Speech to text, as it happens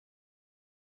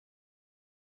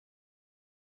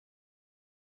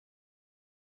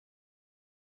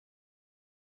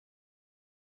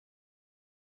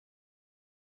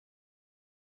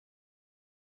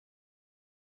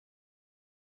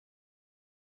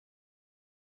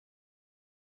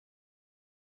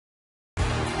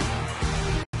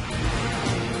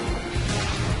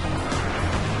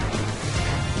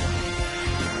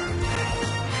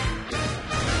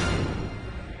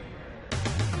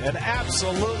An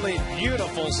absolutely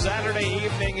beautiful Saturday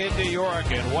evening in New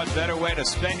York, and what better way to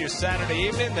spend your Saturday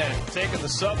evening than taking the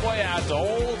subway out to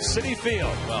Old Citi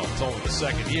Field. Well, it's only the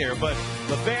second year, but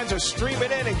the fans are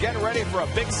streaming in and getting ready for a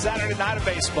big Saturday night of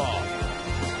baseball.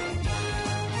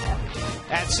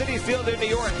 At Citi Field in New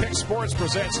York, Pick Sports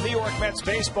presents New York Mets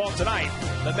baseball tonight.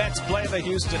 The Mets play the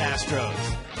Houston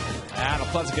Astros. And a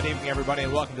pleasant good evening, everybody,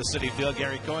 and welcome to Citi Field.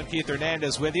 Gary Cohen, Keith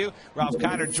Hernandez with you. Ralph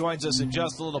Kiner joins us in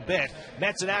just a little bit.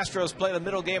 Mets and Astros play the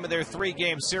middle game of their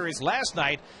three-game series. Last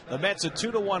night, the Mets a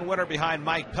 2-1 winner behind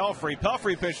Mike Pelfrey.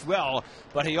 Pelfrey pitched well,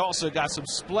 but he also got some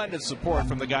splendid support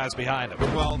from the guys behind him.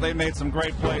 Well, they made some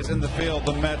great plays in the field,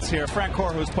 the Mets here. Frank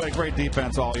Gore, who's played great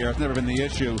defense all year, has never been the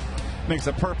issue. Makes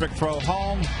a perfect throw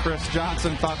home. Chris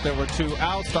Johnson thought there were two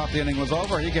outs, thought the inning was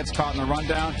over. He gets caught in the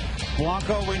rundown.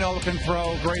 Blanco, we know, can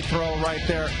throw. Great throw right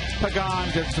there.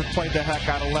 Pagan just played the heck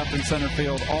out of left and center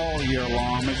field all year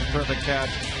long. Makes a perfect catch.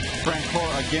 Frank Gore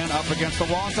again up against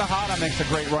the wall. Tejada makes a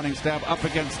great running stab up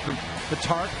against the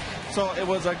tarp. So it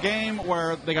was a game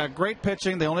where they got great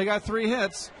pitching. They only got 3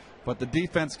 hits. But the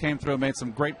defense came through and made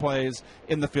some great plays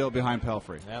in the field behind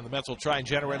Pelfrey. And the Mets will try and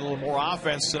generate a little more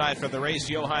offense tonight for the ace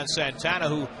Johan Santana,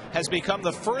 who has become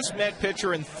the first Met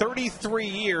pitcher in 33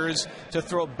 years to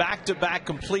throw back-to-back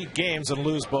complete games and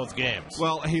lose both games.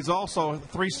 Well, he's also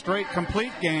 3 straight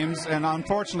complete games, and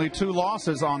unfortunately 2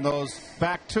 losses on those,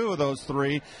 back 2 of those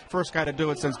 3. First guy to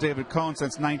do it since David Cohn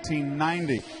since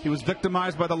 1990. He was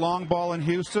victimized by the long ball in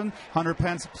Houston. Hunter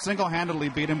Pence single-handedly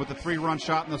beat him with a 3-run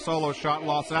shot and the solo shot,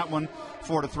 lost that one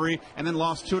 4-3, and then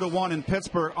lost 2-1 in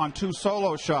Pittsburgh on 2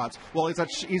 solo shots. Well, he's at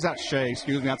Shea,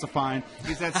 excuse me, that's a fine.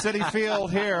 He's at Citi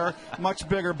Field here, much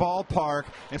bigger ballpark.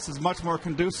 This is much more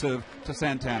conducive to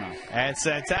Santana. And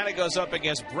Santana goes up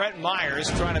against Brett Myers,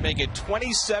 trying to make it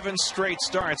 27 straight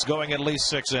starts, going at least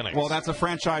 6 innings. Well, that's a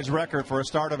franchise record for a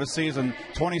start of a season.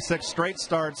 26 straight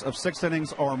starts of 6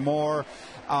 innings or more.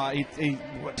 He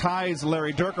ties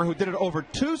Larry Dierker, who did it over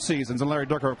 2 seasons, and Larry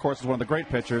Dierker, of course, is one of the great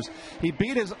pitchers. He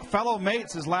beat his fellow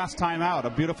mates his last time out. A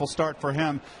beautiful start for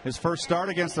him. His first start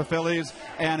against the Phillies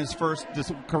and his first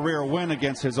career win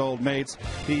against his old mates.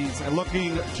 He's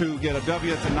looking to get a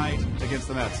W tonight against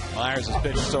the Mets. Myers has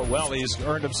pitched so well, he's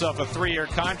earned himself a 3-year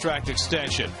contract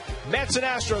extension. Mets and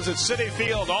Astros at Citi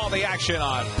Field, all the action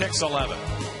on Pix 11.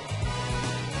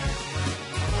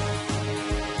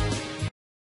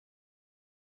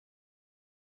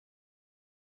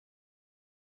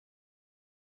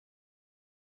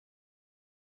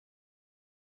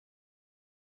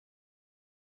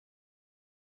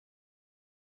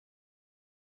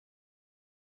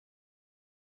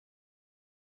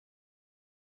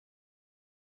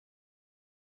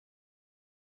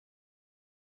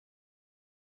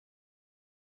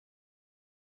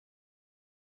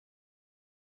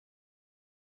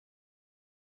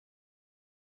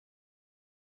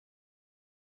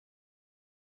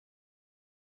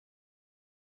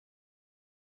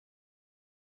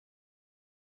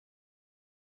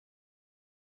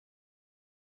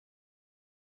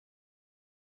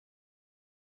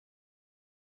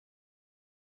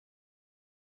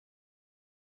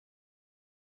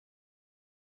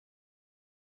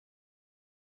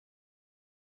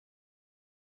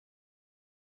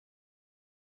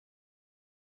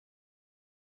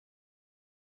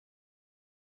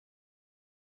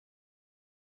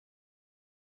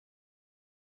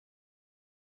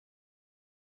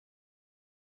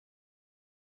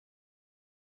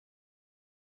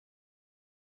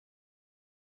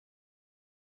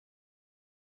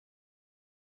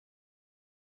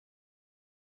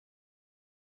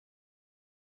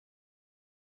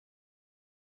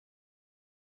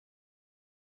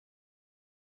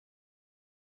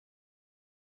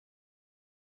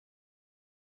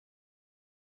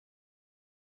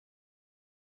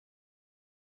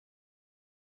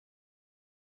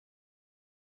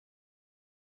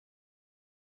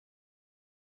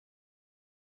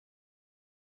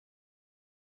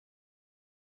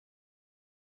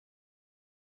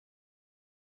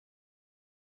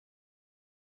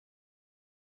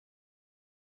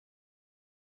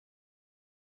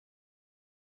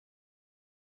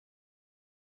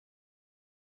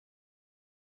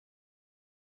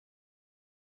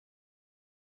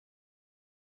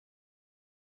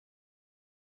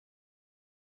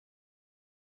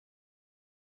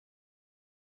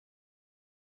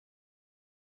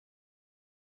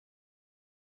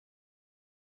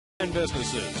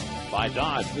 Businesses. By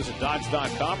Dodge. Visit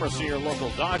Dodge.com or see your local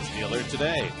Dodge dealer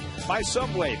today. By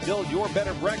Subway. Build your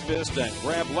better breakfast and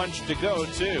grab lunch to go,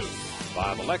 too.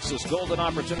 by the Lexus Golden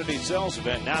Opportunity Sales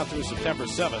Event now through September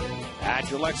 7th at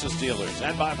your Lexus dealers.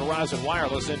 And by Verizon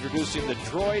Wireless, introducing the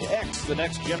Droid X, the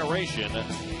next generation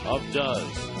of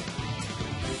does.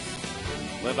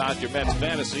 Live out your Mets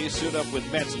fantasy. Suit up with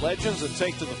Mets legends and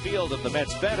take to the field at the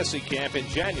Mets Fantasy Camp in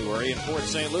January in Port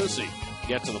St. Lucie.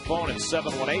 Get to the phone at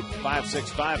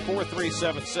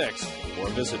 718-565-4376 or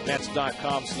visit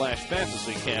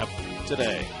Mets.com/fantasy camp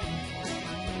today.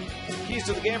 Keys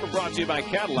to the game are brought to you by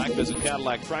Cadillac. Visit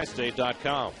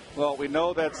CadillacTristate.com. Well, we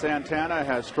know that Santana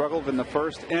has struggled in the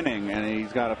first inning, and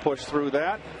he's got to push through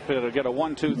that. He'll get a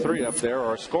 1-2-3 up there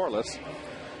or scoreless.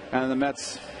 And the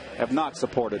Mets have not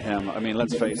supported him. I mean,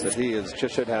 let's face it, he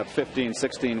should have 15,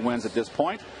 16 wins at this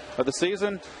point of the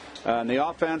season. And the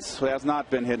offense has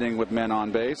not been hitting with men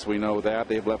on base. We know that.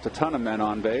 They've left a ton of men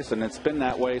on base, and it's been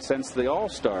that way since the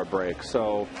All-Star break.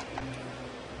 So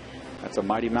that's a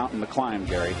mighty mountain to climb,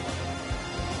 Gary.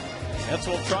 Mets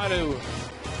will try to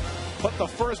put the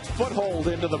first foothold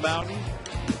into the mountain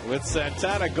with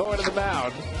Santana going to the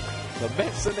mound. The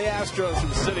Mets and the Astros from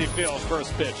Citi Field.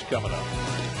 First pitch coming up.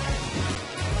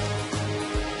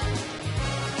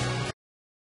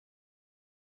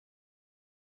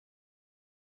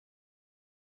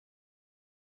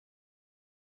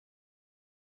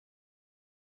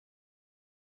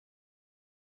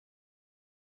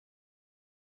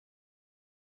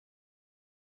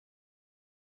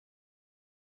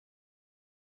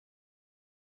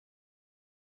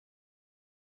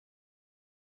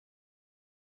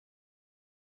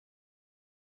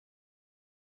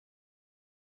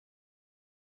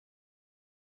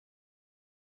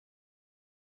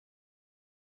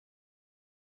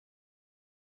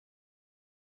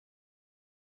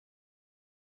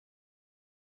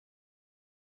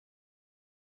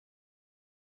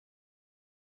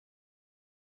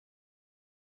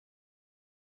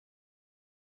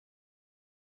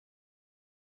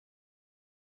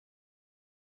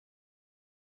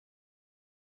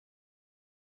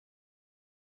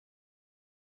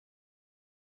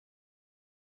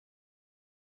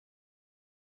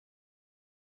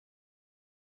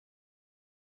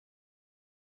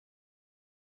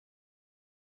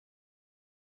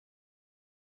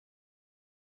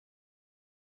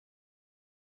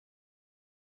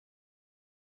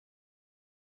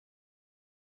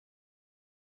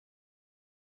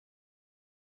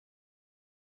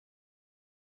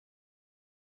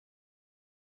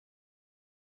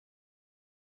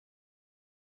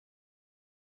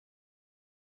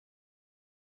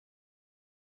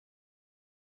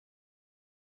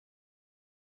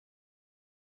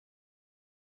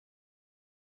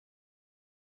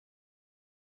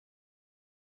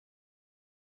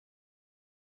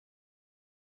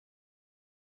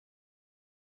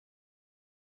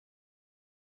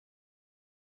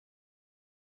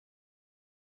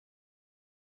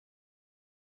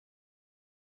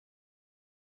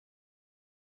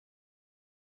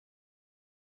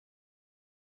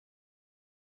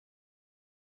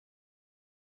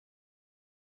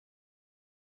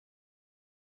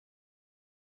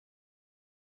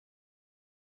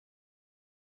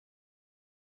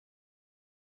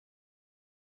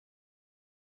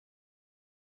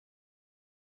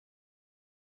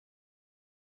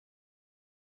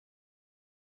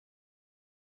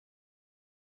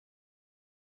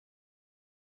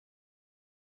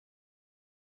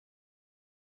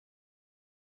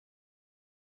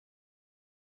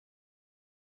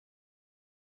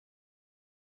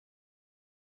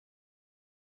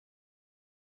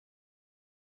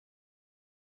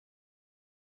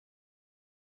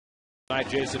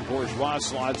 Jason Bourgeois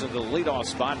slides into the leadoff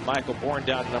spot. Michael Bourne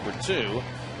down to number 2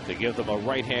 to give them a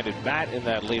right-handed bat in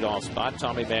that leadoff spot.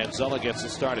 Tommy Manzella gets the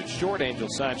start at short. Angel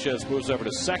Sanchez moves over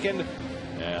to second.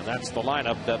 And that's the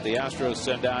lineup that the Astros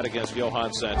send out against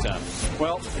Johan Santana.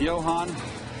 Well, Johan,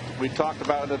 we talked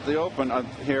about it at the open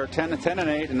here,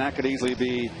 10-8, and that could easily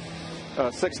be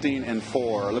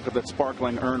 16-4. Look at that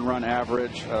sparkling earned run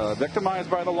average. Victimized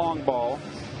by the long ball.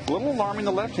 A little alarming,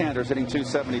 the left-handers hitting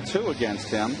 272 against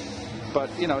him. But,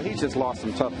 you know, he's just lost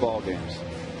some tough ball games.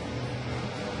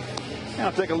 Now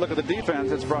take a look at the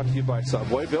defense. It's brought to you by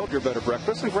Subway. Build your better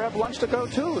breakfast and grab lunch to go,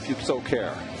 too, if you so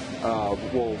care.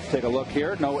 We'll take a look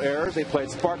here. No errors. They played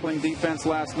sparkling defense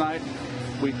last night.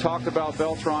 We talked about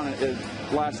Beltran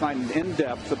last night in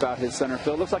depth about his center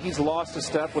field. Looks like he's lost a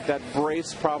step with that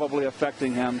brace probably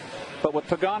affecting him. But with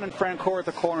Pagan and Francoeur at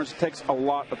the corners, it takes a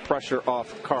lot of pressure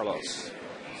off Carlos.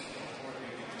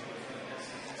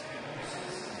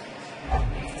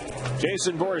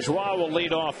 Jason Bourgeois will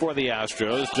lead off for the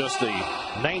Astros. Just the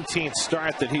 19th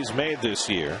start that he's made this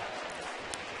year.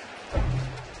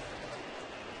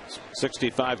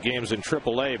 65 games in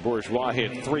AAA, Bourgeois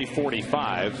hit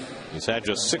 .345. He's had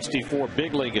just 64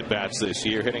 big league at-bats this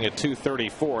year, hitting at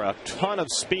 .234. A ton of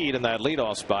speed in that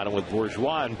leadoff spot, and with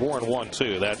Bourgeois and Bourne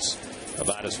 1-2, that's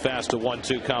about as fast a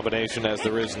 1-2 combination as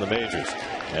there is in the majors.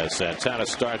 As Santana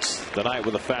starts the night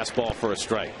with a fastball for a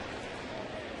strike.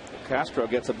 Castro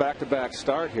gets a back-to-back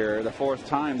start here. The fourth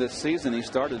time this season he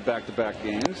started back-to-back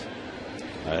games.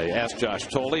 I asked Josh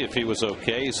Tolle if he was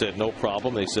okay. He said no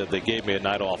problem. They said they gave me a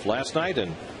night off last night,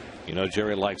 and you know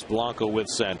Jerry likes Blanco with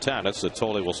Santana, so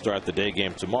Tolle will start the day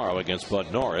game tomorrow against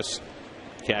Bud Norris,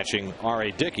 catching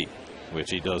R.A. Dickey, which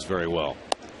he does very well.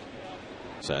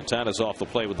 Santana's off the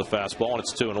plate with the fastball, and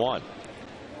it's 2-1.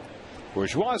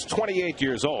 Bourgeois is 28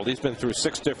 years old. He's been through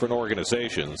 6 different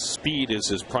organizations. Speed is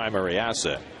his primary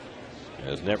asset.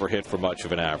 Has never hit for much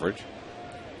of an average.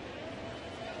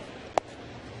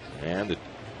 And the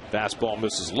fastball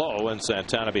misses low, and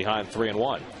Santana behind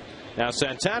 3-1. Now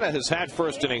Santana has had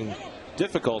first inning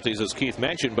difficulties, as Keith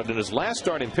mentioned, but in his last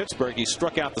start in Pittsburgh he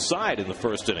struck out the side in the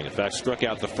first inning. In fact, struck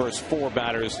out the first 4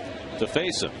 batters to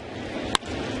face him.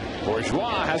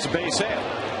 Bourgeois has a base hit,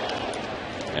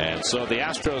 and so the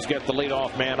Astros get the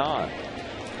leadoff man on.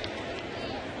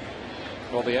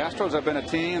 Well, the Astros have been a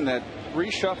team that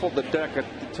reshuffled the deck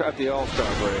at the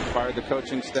All-Star break, fired the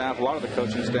coaching staff, a lot of the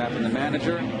coaching staff, and the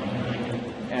manager.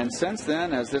 And since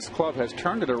then, as this club has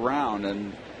turned it around,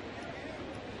 and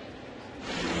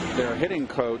their hitting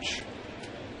coach,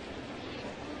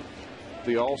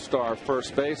 the All-Star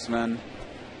first baseman,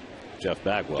 Jeff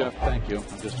Bagwell. Jeff, thank you.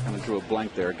 I just kind of drew a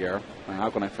blank there, Gare. How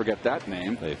can I forget that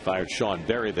name? They fired Sean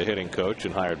Berry, the hitting coach,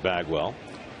 and hired Bagwell.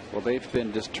 Well, they've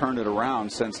been just turned it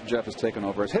around since Jeff has taken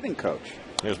over as hitting coach.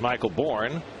 Here's Michael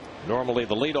Bourne, normally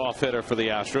the leadoff hitter for the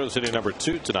Astros, hitting number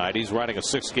 2 tonight. He's riding a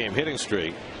 6-game hitting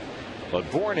streak. But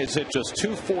Bourne has hit just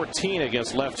 .214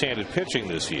 against left-handed pitching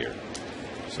this year.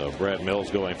 So Brad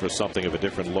Mills going for something of a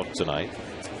different look tonight.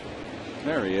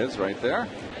 There he is, right there.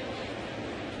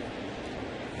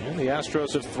 And the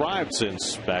Astros have thrived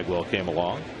since Bagwell came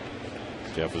along.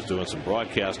 Jeff was doing some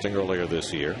broadcasting earlier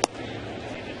this year.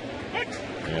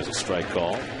 There's a strike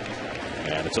call,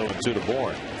 and it's 0-2 to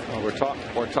Bourne. Well,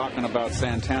 we're talking about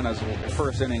Santana's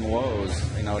first inning woes.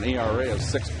 You know, an ERA of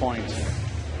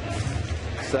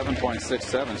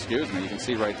 7.67. Excuse me. You can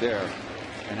see right there.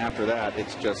 And after that,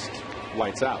 it's just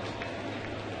lights out.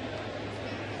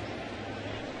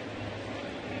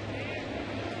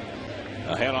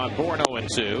 Ahead on Bourne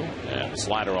 0-2, and the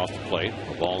slider off the plate.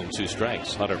 A ball and 2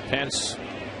 strikes. Hunter Pence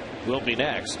will be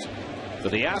next. For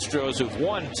the Astros, who've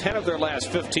won 10 of their last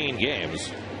 15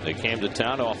 games, they came to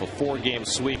town off a 4-game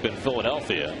sweep in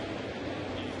Philadelphia,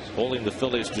 holding the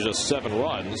Phillies to just 7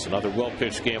 runs. Another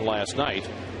well-pitched game last night,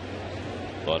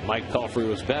 but Mike Pelfrey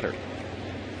was better.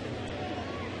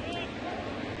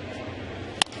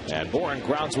 And Bourne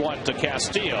grounds one to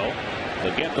Castillo.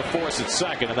 They get the force at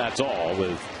second, and that's all.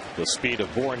 With the speed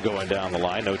of Bourne going down the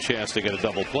line, no chance to get a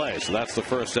double play. So that's the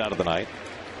first out of the night.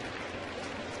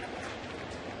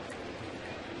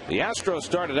 The Astros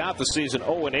started out the season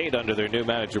 0-8 under their new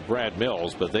manager Brad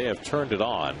Mills, but they have turned it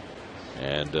on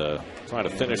and trying to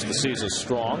finish the season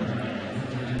strong.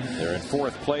 They're in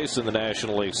 4th place in the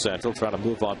National League Central, trying to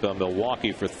move up on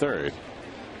Milwaukee for 3rd.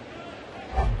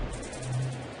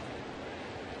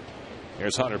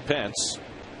 Here's Hunter Pence.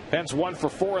 Pence 1 for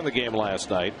 4 in the game last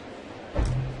night.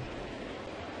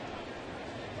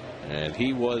 And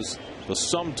he was the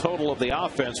sum total of the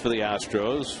offense for the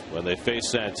Astros when they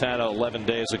faced Santana 11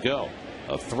 days ago.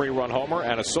 A 3-run homer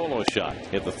and a solo shot.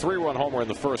 Hit the 3-run homer in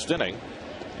the first inning,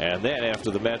 and then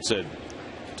after the Mets had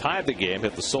tied the game,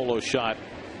 hit the solo shot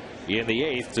in the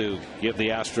 8th to give the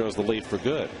Astros the lead for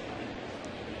good.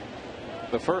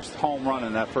 The first home run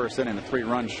in that first inning, the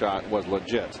 3-run shot, was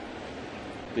legit.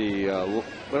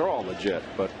 They're all legit,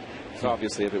 but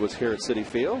obviously if it was here at Citi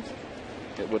Field,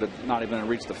 it would have not even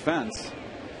reached the fence.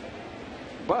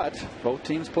 But both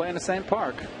teams play in the same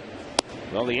park.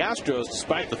 Well, the Astros,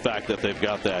 despite the fact that they've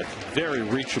got that very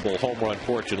reachable home run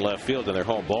porch in left field in their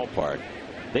home ballpark,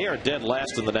 they are dead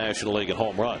last in the National League in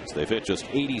home runs. They've hit just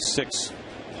 86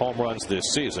 home runs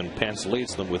this season. Pence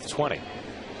leads them with 20.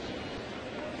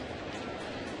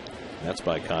 That's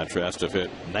by contrast. Have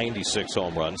hit 96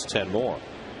 home runs, 10 more.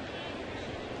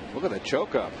 Look at the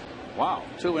choke up. Wow,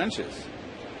 2 inches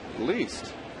at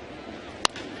least.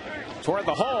 Toward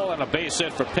the hole, and a base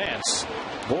hit for Pence.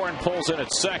 Bourne pulls in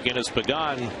at second as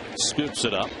Pagan scoops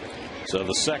it up. So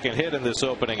the second hit in this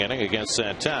opening inning against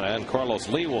Santana, and Carlos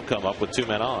Lee will come up with 2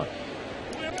 men on.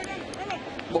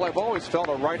 Well, I've always felt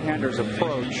a right-hander's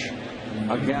approach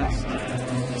against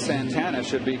Santana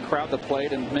should be crowd the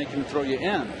plate and make him throw you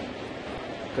in,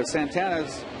 because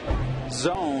Santana's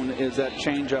zone is that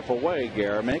changeup away,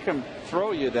 Gare. Make him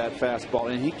throw you that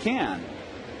fastball, and he can.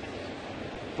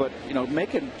 But, you know, make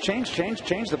him change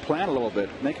the plan a little bit.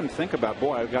 Make him think about,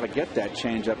 boy, I've got to get that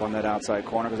changeup on that outside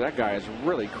corner because that guy is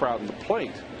really crowding the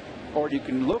plate. Or you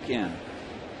can look in.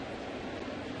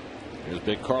 Here's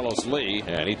big Carlos Lee,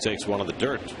 and he takes one of the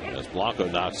dirt as Blanco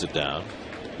knocks it down.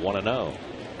 1-0.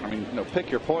 I mean, you know, pick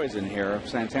your poison here.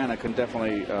 Santana can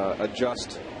definitely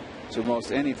adjust to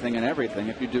most anything and everything.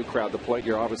 If you do crowd the plate,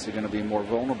 you're obviously going to be more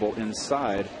vulnerable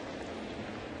inside.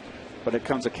 But it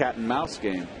comes a cat and mouse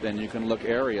game. Then you can look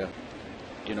area,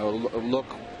 you know, look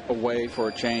away for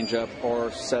a changeup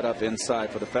or set up inside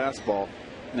for the fastball.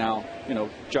 Now, you know,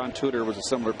 John Tudor was a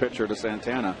similar pitcher to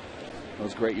Santana.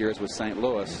 Those great years with St.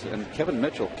 Louis, and Kevin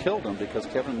Mitchell killed him because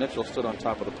Kevin Mitchell stood on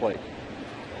top of the plate.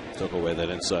 Took away that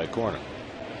inside corner.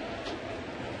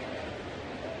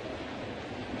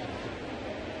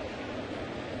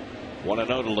 One and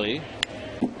 0 to Lee,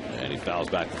 and he fouls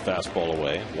back the fastball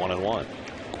away. 1-1.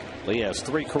 Lee has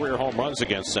 3 career home runs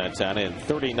against Santana and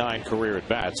 39 career at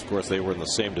bats. Of course, they were in the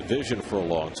same division for a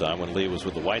long time when Lee was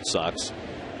with the White Sox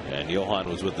and Johan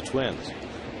was with the Twins.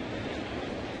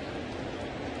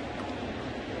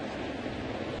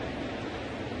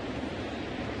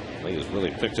 Lee has really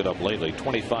picked it up lately.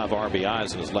 25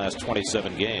 RBIs in his last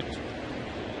 27 games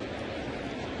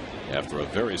after a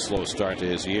very slow start to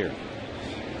his year.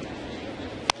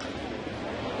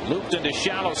 Looped into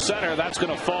shallow center. That's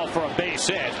going to fall for a base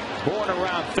hit. Bourne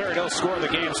around third. He'll score the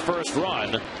game's first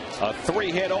run. A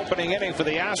 3-hit opening inning for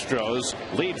the Astros.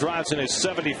 Lee drives in his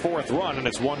 74th run, and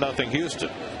it's 1-0 Houston.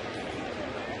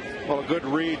 Well, a good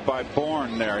read by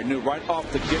Bourne there. He knew right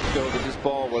off the get-go that this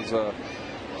ball was a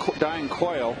dying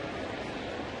coil.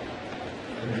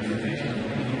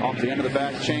 Off the end of the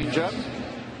back changeup.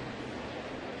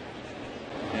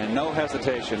 And no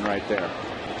hesitation right there.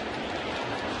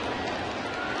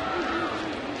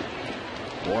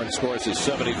 Bourne scores his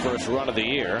 71st run of the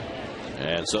year.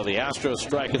 And so the Astros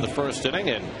strike in the first inning.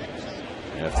 And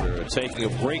after taking a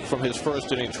break from his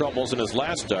first inning troubles in his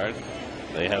last start,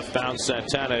 they have found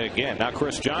Santana again. Now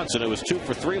Chris Johnson, who was 2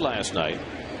 for 3 last night,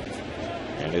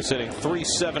 and is hitting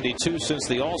 .372 since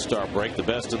the All-Star break, the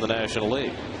best in the National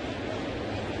League.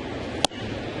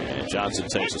 And Johnson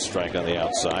takes a strike on the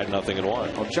outside, 0-1.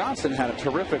 Well, Johnson had a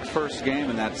terrific first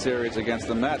game in that series against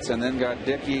the Mets, and then got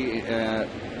Dickey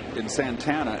in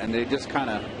Santana, and they just kind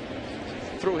of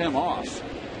threw him off.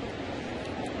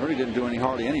 Really didn't do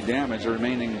hardly any damage the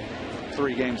remaining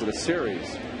 3 games of the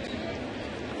series.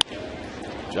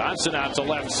 Johnson out to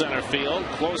left center field.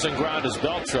 Closing ground is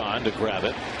Beltran to grab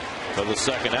it for the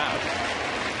second out.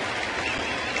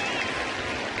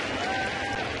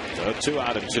 So 2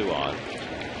 out and 2 on.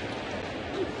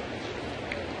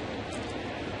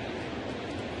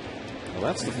 Well,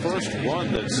 that's the first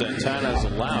run that Santana has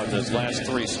allowed in his last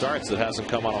 3 starts that hasn't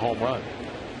come on a home run.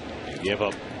 He gave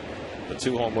up the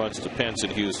 2 home runs to Pence in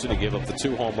Houston. He gave up the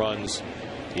 2 home runs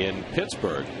in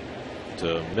Pittsburgh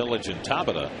to Millage and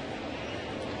Tabata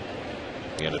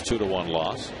in a 2-1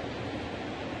 loss.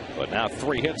 But now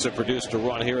 3 hits have produced a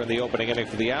run here in the opening inning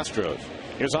for the Astros.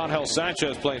 Here's Angel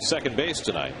Sanchez playing second base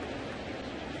tonight.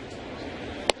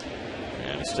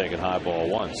 And it's taken high ball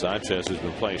 1. Sanchez, who's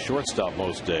been playing shortstop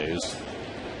most days,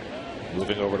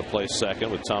 moving over to play second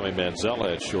with Tommy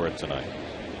Manzella at short tonight.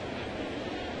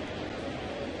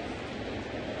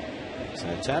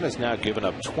 Santana's now given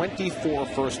up 24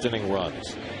 first inning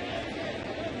runs.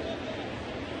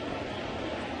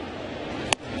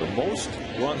 The most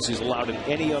runs he's allowed in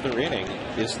any other inning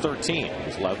is 13.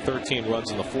 He's allowed 13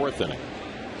 runs in the 4th inning.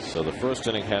 So the first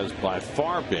inning has by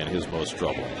far been his most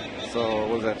trouble. So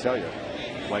what does that tell you?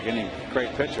 Like any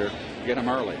great pitcher, get him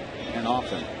early and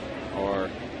often, or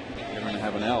you're going to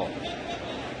have an L.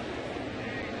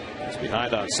 He's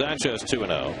behind on Sanchez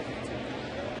 2-0.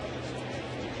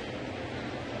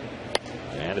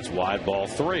 And it's wide ball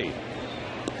 3.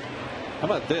 How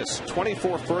about this?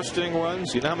 24 first inning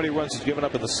runs. You know how many runs he's given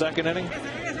up in the second inning?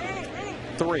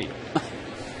 3.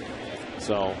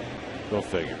 So go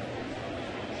figure.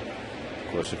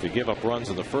 Of course, if you give up runs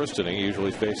in the first inning, you're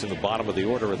usually facing the bottom of the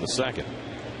order in the second.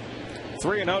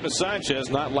 3-0 to Sanchez,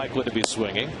 not likely to be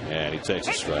swinging, and he takes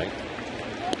a strike.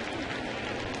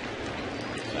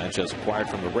 Sanchez acquired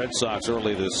from the Red Sox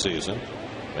early this season,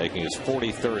 making his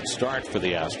 43rd start for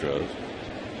the Astros.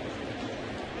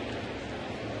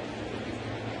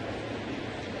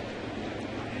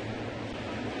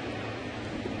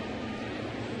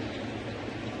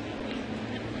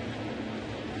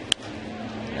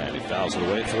 And he fouls it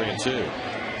away, 3-2.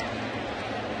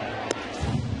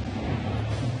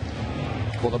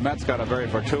 Well, the Mets got a very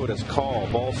fortuitous call,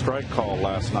 ball strike call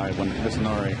last night when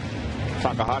Missinuri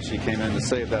Takahashi came in to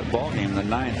save that ball game, the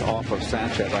 9th off of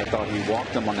Sanchez. I thought he walked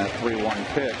him on that 3-1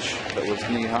 pitch that was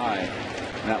knee high.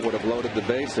 And that would have loaded the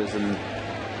bases, and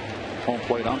home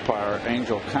plate umpire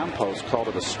Angel Campos called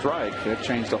it a strike. It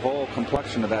changed the whole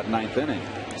complexion of that 9th inning.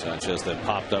 Sanchez then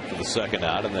popped up for the second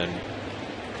out, and then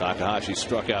Takahashi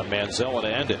struck out Manzella to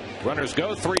end it. Runners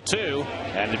go 3-2,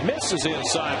 and it misses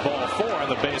inside ball 4,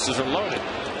 and the bases are loaded.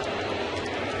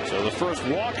 So the first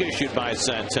walk issued by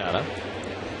Santana.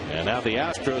 And now the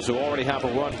Astros, who already have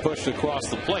a run pushed across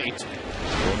the plate,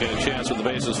 will get a chance with the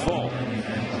bases full.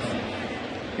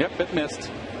 Yep, it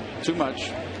missed. Too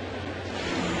much.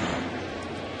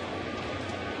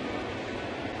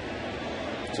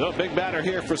 So big batter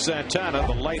here for Santana,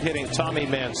 the light-hitting Tommy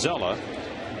Manzella.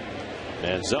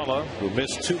 Manzella, who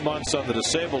missed 2 months on the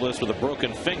disabled list with a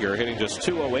broken finger, hitting just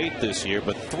 .208 this year,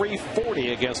 but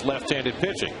 .340 against left-handed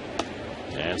pitching.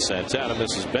 And Santana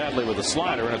misses badly with a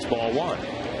slider, and it's ball 1.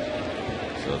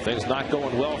 So things not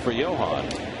going well for Johan.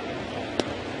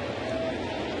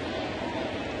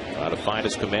 Try to find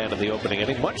his command in the opening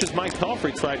inning, much as Mike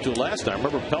Pelfrey tried to last time.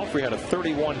 Remember, Pelfrey had a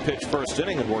 31-pitch first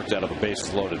inning and worked out of a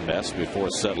bases-loaded mess before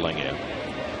settling in.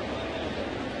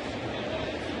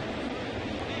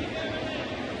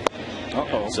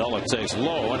 Zella takes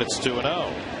low, and it's 2-0.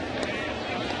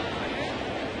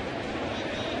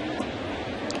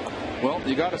 Well,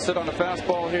 you got to sit on the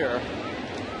fastball here.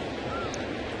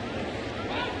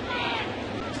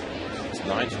 It's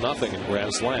 9-0 in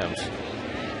grand slams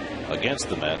against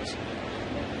the Mets.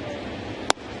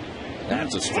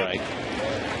 That's a strike.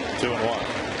 2-1.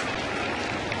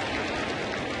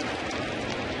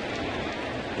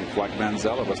 Looks like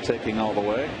Manzella was taking all the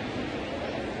way.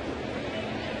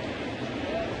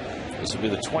 This will be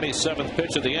the 27th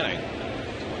pitch of the inning.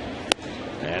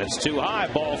 And it's too high,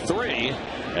 ball 3.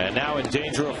 And now in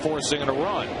danger of forcing a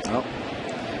run. Well,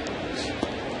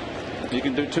 you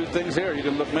can do 2 things here. You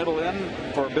can look middle in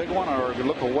for a big one, or you can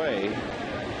look away.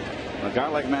 A guy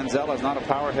like Manzella is not a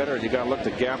power hitter. You got to look to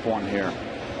gap one here.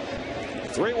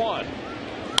 3-1.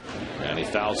 And he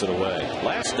fouls it away.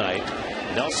 Last night,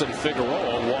 Nelson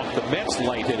Figueroa walked the Mets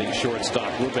light-hitting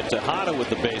shortstop Ruben Tejada with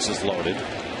the bases loaded.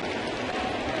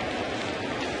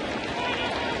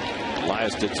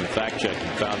 Elias did some fact-checking,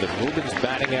 found that Ruben's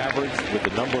batting average with the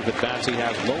number of at-bats he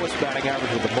has, lowest batting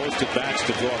average with the most at-bats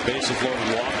to draw a bases-loaded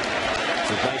walk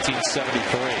since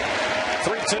 1973.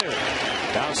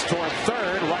 3-2. Bounce toward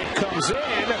third. Right comes in,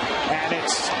 and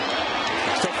it's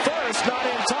to first, not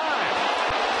in time.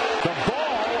 The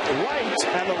ball, right,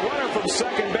 and the runner from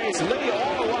second base, Lee,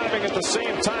 all arriving at the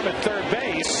same time at third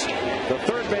base. The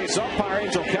third base umpire,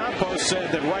 Angel Campos,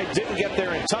 said that Wright didn't get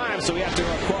there in time, so he had to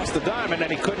cross the diamond,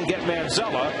 and he couldn't get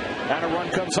Manzella, and a run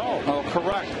comes home. Oh,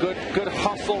 correct. Good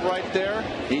hustle right there.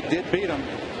 He did beat him.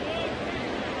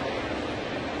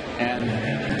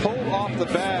 And pulled off the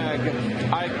bag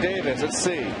Ike Davis at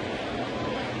C.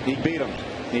 He beat him.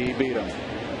 He beat him.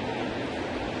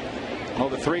 Oh,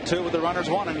 the 3-2 with the runners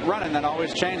running. That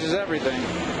always changes everything.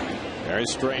 Very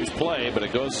strange play, but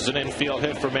it goes as an infield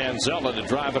hit for Manzella to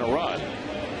drive in a run.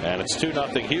 And it's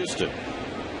 2-0 Houston.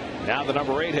 Now the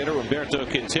number 8 hitter, Humberto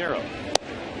Quintero.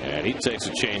 And he takes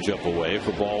a changeup away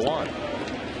for ball 1.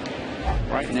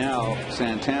 Right now,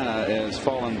 Santana is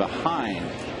falling behind,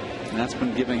 and that's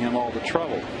been giving him all the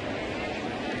trouble.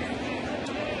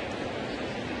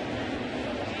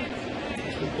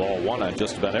 It's been ball 1 on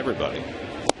just about everybody.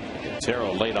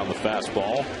 Quintero late on the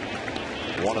fastball.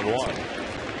 1-1.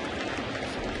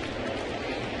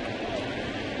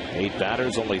 8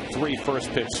 batters, only 3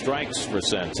 first pitch strikes for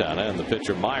Santana, and the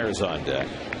pitcher Myers on deck.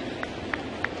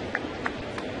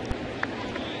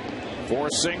 4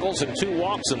 singles and 2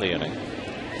 walks in the inning.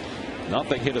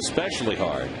 Nothing hit especially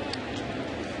hard.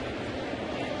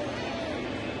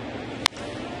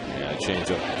 Yeah,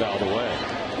 changeup fouled away.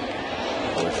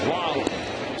 Schwab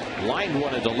lined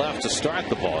one into left to start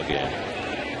the ball game.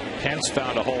 Hence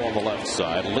found a hole on the left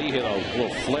side. Lee hit a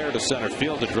little flare to center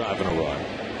field to drive in a run.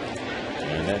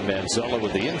 And then Manzella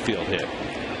with the infield hit.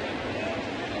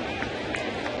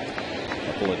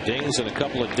 A couple of dings and a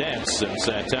couple of dents, and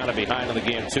Santana behind in the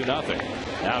game 2-0.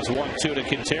 Now it's 1-2 to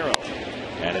Quintero.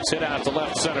 And it's hit out to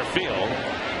left center field.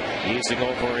 Easing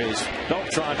over his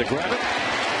Beltran to grab it.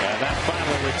 And that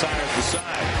finally retires the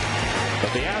side.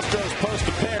 But the Astros post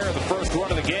a pair. The first run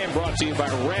of the game brought to you by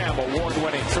Ram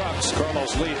award-winning trucks.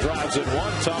 Carlos Lee drives in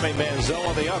one, Tommy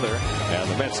Manzella the other. And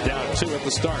the Mets down 2 at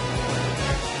the start.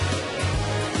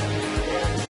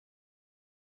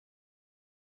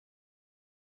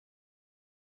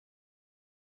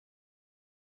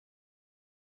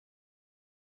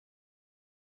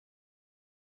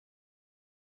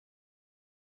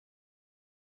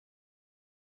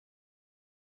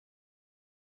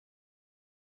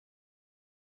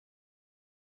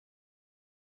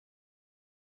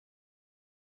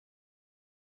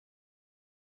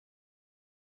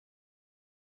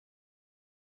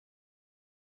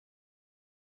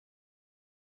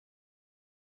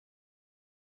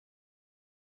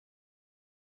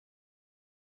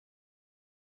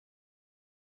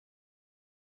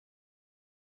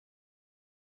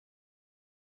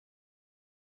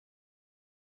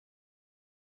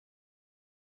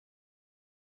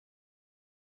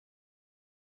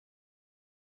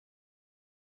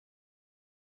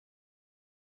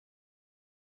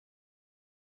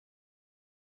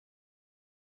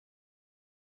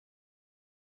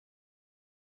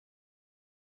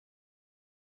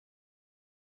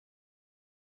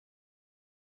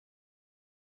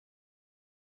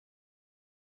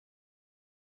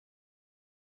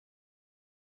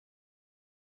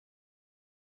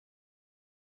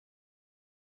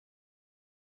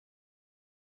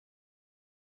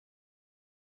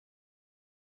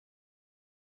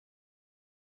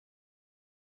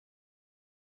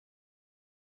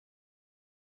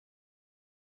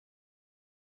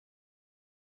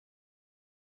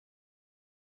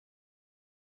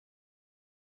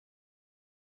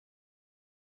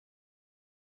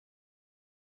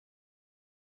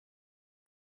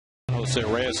 Jose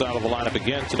Reyes out of the lineup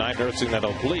again tonight, nursing that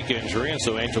oblique injury, and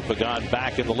so Angel Pagan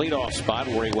back in the leadoff spot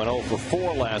where he went 0 for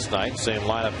 4 last night. Same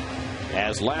lineup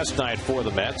as last night for the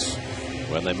Mets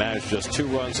when they managed just 2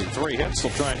 runs and 3 hits.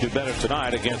 They'll try and do better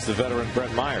tonight against the veteran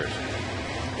Brett Myers.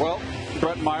 Well,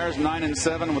 Brett Myers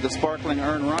 9-7 with a sparkling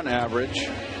earned run average.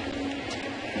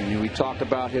 And we talked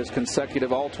about his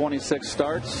consecutive all 26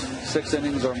 starts, 6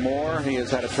 innings or more. He has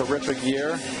had a terrific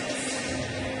year.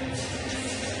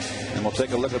 And we'll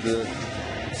take a look at the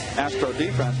Astro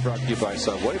defense, brought to you by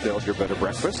Subway. Build your better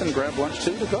breakfast and grab lunch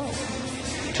 2 to go.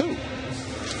 2.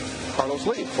 Carlos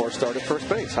Lee, 4-star at first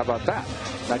base. How about that?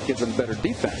 That gives them better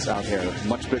defense out here.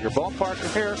 Much bigger ballpark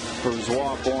here.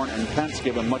 Bourgeois, Bourne, and Pence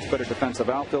give them much better defensive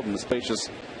outfield in the spacious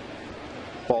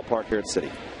ballpark here at City.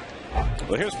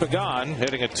 Well, here's Pagan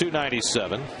hitting at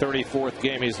 .297. 34th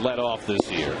game he's led off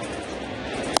this year.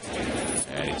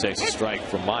 And he takes a strike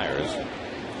from Myers.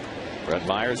 Brett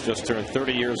Myers just turned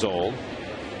 30 years old.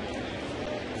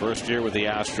 First year with the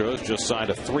Astros, just signed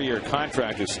a 3-year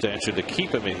contract extension to keep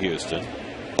him in Houston.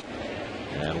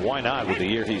 And why not with the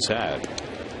year he's had?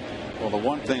 Well, the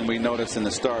one thing we noticed in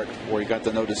the start where he got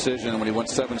the no decision when he went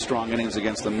 7 strong innings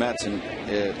against the Mets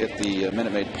at the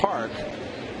Minute Maid Park,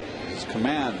 his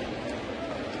command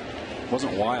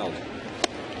wasn't wild.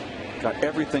 Got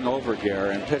everything over Gare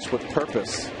and pitched with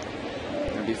purpose.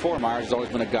 And before, Myers has always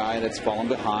been a guy that's fallen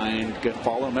behind.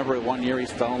 Remember, one year he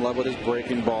fell in love with his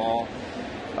breaking ball.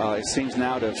 It seems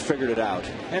now to have figured it out.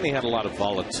 And he had a lot of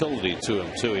volatility to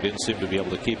him, too. He didn't seem to be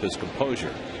able to keep his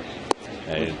composure.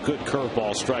 A good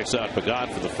curveball strikes out Pagan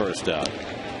for the first out.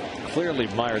 Clearly,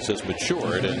 Myers has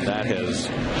matured, and that has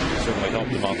certainly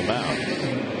helped him on the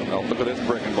mound. Well, look at this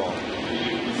breaking ball.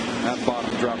 That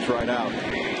bottom drops right out.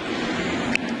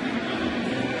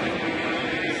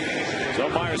 So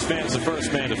Myers fans the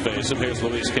first man to face him. Here's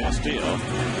Luis Castillo.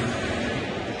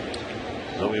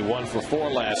 Louis 1 for 4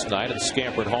 last night and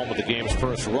scampered home with the game's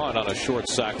first run on a short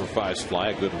sacrifice fly.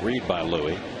 A good read by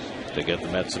Louis to get the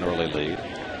Mets an early lead.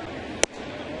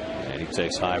 And he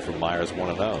takes high from Myers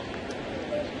 1-0.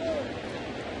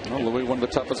 Well, Louis, one of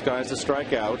the toughest guys to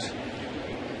strike out.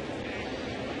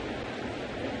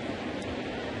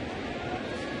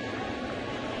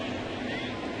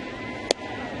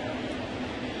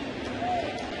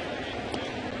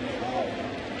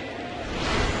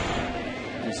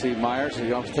 See Myers,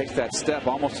 he almost takes that step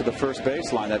almost to the first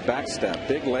baseline, that back step.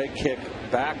 Big leg kick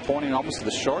back, pointing almost to the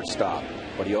shortstop.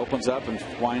 But he opens up and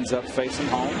winds up facing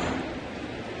home.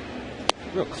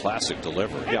 Real classic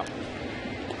delivery. Yeah.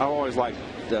 I've always liked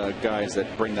guys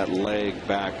that bring that leg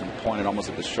back and point it almost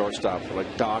at the shortstop.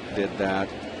 Like Doc did that.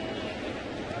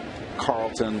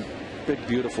 Carlton. Big,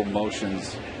 beautiful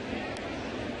motions.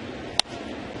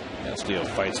 Castillo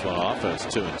fights one off, and it's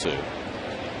 2-2.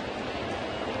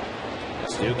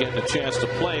 Still getting a chance to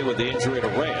play with the injury to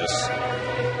Reyes.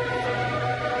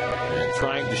 And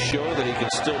trying to show that he can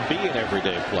still be an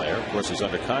everyday player. Of course, he's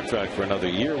under contract for another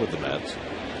year with the Mets.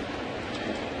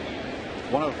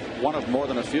 One of more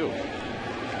than a few.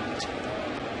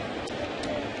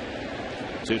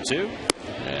 2-2.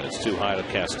 And it's too high to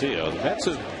Castillo. The Mets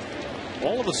have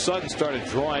all of a sudden started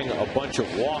drawing a bunch of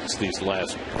walks these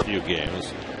last few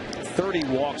games. 30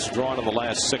 walks drawn in the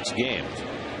last 6 games.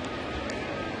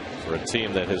 For a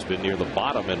team that has been near the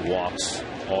bottom in walks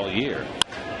all year.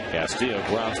 Castillo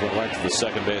grounds one right to the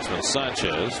second baseman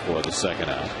Sanchez for the second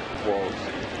out.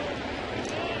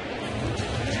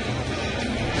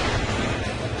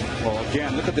 Well,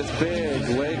 again, look at this big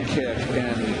leg kick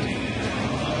and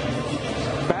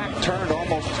back turned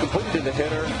almost completely to the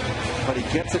hitter, but he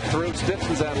gets it through,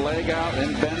 stiffens that leg out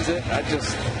and bends it.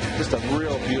 Just a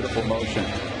real beautiful motion.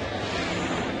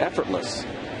 Effortless.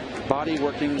 Body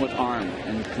working with arm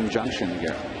in conjunction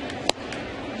here.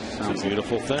 It's a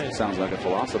beautiful thing. Sounds like a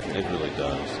philosophy. It really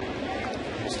does.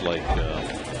 It's like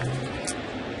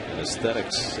an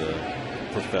aesthetics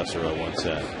professor I once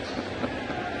had.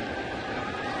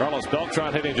 Carlos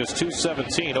Beltran hitting just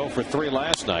 .217, 0 for 3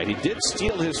 last night. He did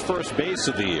steal his first base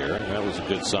of the year, and that was a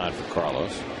good sign for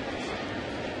Carlos.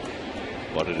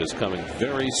 But it is coming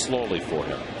very slowly for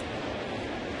him.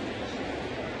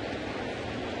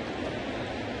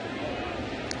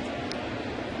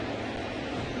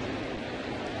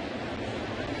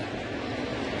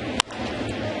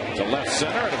 Left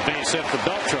center and a base hit for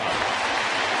Beltran.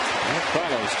 And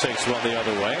Carlos takes one the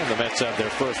other way, and the Mets have their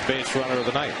first base runner of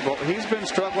the night. Well, he's been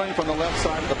struggling from the left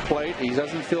side of the plate. He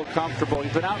doesn't feel comfortable.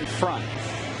 He's been out in front.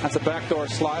 That's a backdoor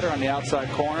slider on the outside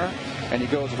corner, and he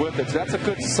goes with it. So that's a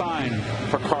good sign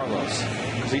for Carlos,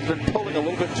 because he's been pulling a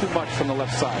little bit too much from the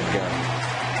left side here.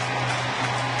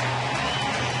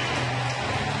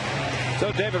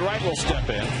 So David Wright will step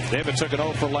in. David took an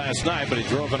 0 for last night, but he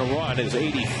drove in a run. His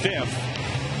 85th.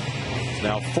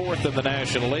 Now 4th in the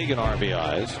National League in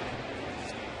RBIs.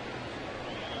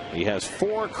 He has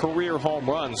 4 career home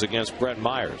runs against Brett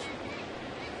Myers,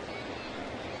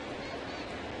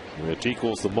 which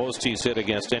equals the most he's hit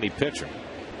against any pitcher.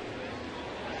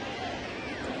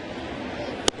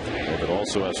 David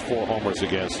also has 4 homers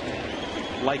against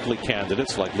likely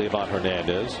candidates like Livan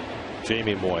Hernandez,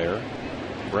 Jamie Moyer,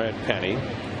 Brad Penny,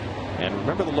 and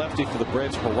remember the lefty for the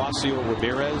Braves, Horacio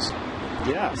Ramirez?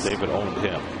 Yes. David owned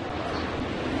him.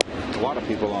 A lot of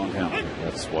people own him.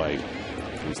 That's why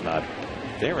he's not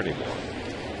there anymore.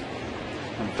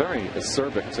 I'm very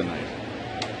acerbic tonight.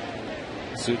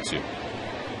 Suits you.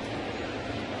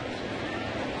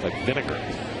 Like vinegar.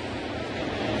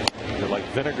 You're like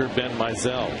Vinegar Ben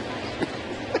Mizell.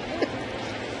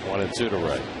 1 and 2 to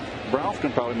right. Ralph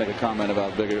can probably make a comment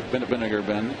about Vinegar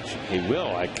Ben. He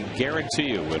will. I can guarantee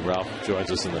you when Ralph joins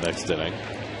us in the next inning.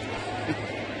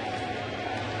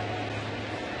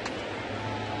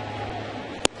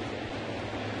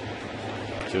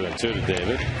 Two and 2 to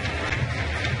David.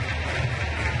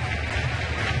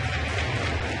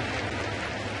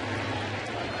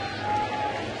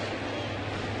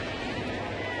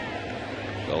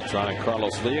 Beltran and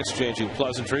Carlos Lee exchanging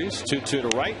pleasantries. 2-2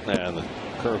 to right, and the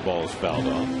curveball is fouled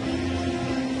off.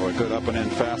 Boy, good up and in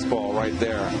fastball right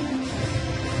there.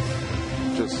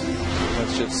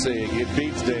 Let's just see. It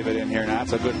beats David in here now.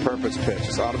 That's a good purpose pitch.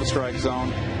 It's out of the strike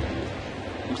zone.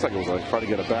 Looks like it was like trying to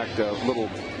get a back little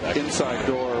inside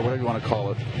door, or whatever you want to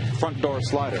call it, front door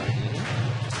slider.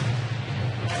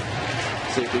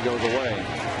 See if he goes away.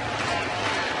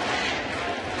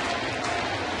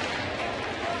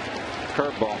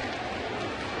 Curveball.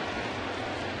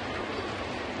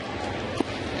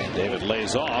 And David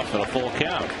lays off at a full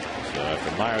count. So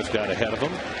after Myers got ahead of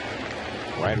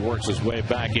him, Wright works his way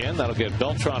back in. That'll get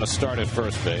Beltran a start at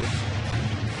first base.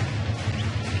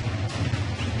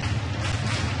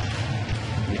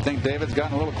 You think David's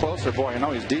gotten a little closer? Boy, I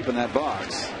know he's deep in that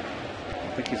box.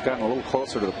 I think he's gotten a little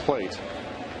closer to the plate.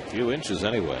 A few inches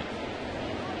anyway.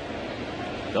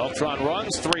 Beltran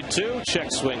runs 3-2.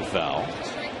 Check swing foul.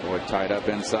 Boy, tied up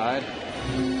inside.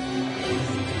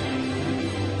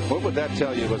 What would that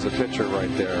tell you as a pitcher right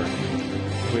there?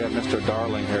 If we had Mr.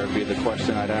 Darling here, it'd be the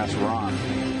question I'd ask Ron.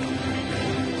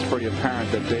 It's pretty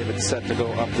apparent that David's set to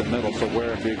go up the middle. So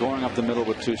where if you're going up the middle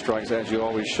with 2 strikes, as you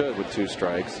always should with 2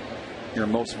 strikes, you're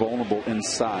most vulnerable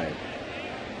inside.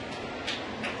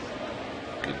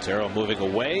 Quintero moving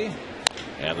away.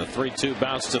 And the 3-2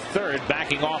 bounce to third.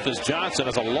 Backing off is Johnson.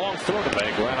 Has a long throw to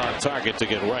make right on target to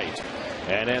get right.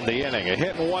 And end the inning. A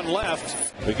hit and 1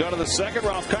 left. We go to the second.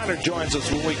 Ralph Connor joins us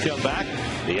when we come back.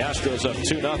 The Astros up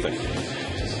 2-0.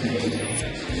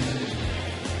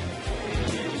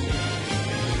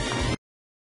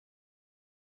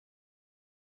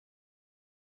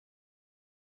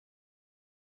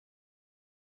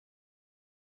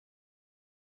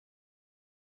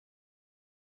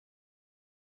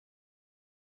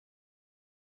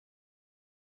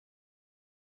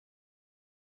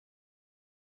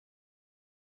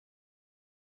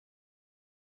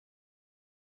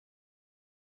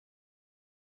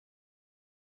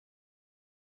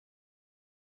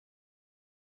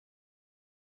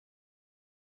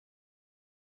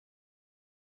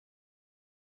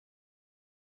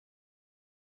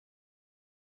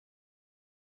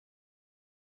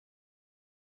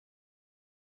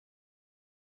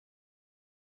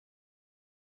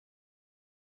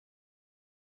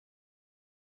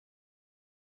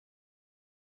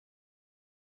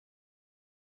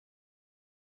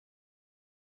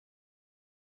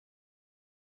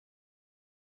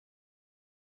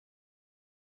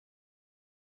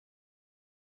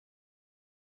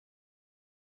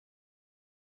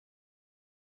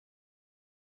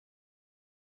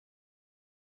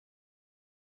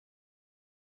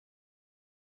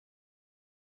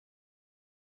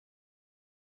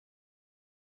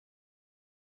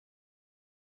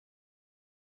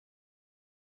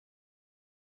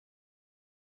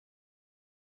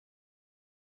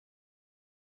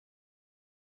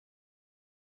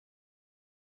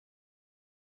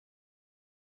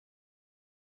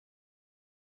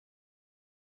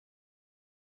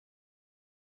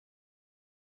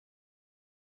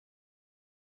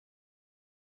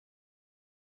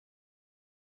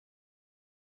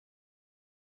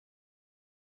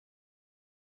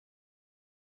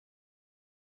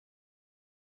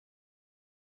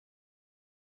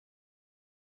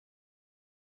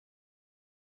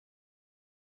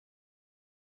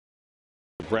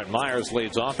 Brett Myers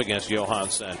leads off against Johan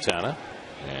Santana.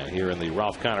 And here in the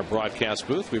Ralph Kiner broadcast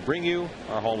booth, we bring you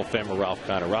our Hall of Famer, Ralph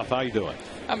Kiner. Ralph, how you doing?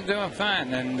 I'm doing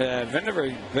fine. And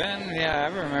Vinderberg, Ben, yeah,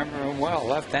 I remember him well,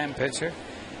 left-hand pitcher.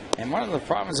 And one of the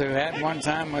problems that we had one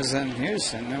time was in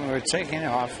Houston, and we were taking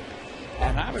off.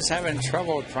 And I was having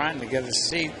trouble trying to get a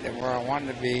seat where I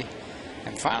wanted to be.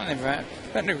 And finally,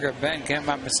 Vinderberg Ben came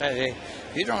up and said, "Hey,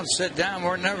 if you don't sit down,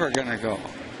 we're never going to go."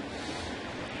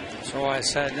 So I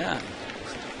sat down.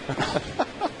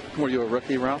 Were you a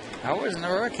rookie, Ralph? I wasn't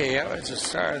a rookie. I was the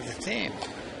star of the team.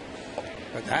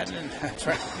 But I didn't.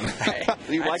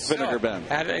 You liked Vinegar Ben?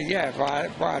 Yeah,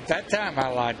 well, at that time I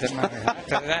liked him.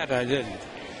 After that, I didn't.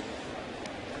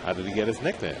 How did he get his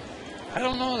nickname? I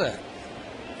don't know that.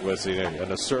 Was he an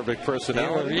acerbic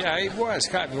personality? Yeah, he was.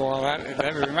 Well,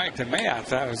 that remarked to me, I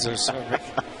thought it was acerbic.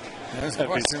 There's no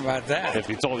question about that. If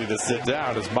he told you to sit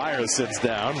down, as Myers sits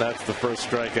down, that's the first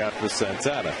strikeout for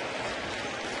Santana.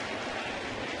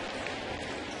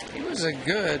 He was a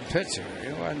good pitcher.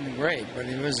 He wasn't great, but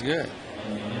he was good.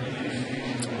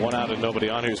 1 out and nobody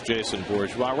on. Here's Jason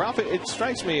Bourgeois. Ralph, it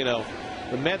strikes me, the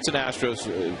Mets and Astros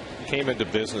came into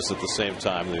business at the same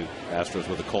time. The Astros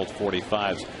with the Colt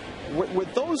 45s. Were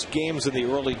those games in the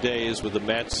early days with the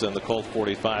Mets and the Colt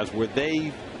 45s, were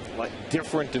they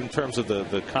different in terms of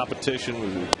the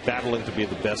competition, battling to be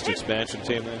the best expansion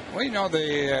team there? Well,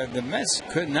 the Mets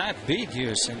could not beat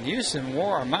Houston. Houston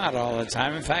wore them out all the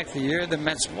time. In fact, the year the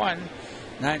Mets won,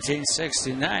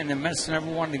 1969, the Mets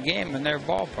never won the game in their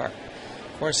ballpark.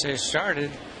 Of course, they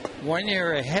started 1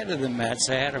 year ahead of the Mets.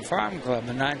 They had a farm club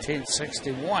in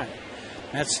 1961.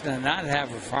 Mets did not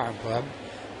have a farm club,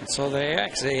 and so they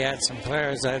actually had some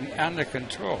players under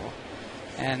control.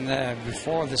 And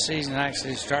before the season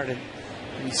actually started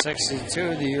in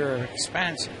 '62, the year of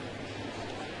expansion.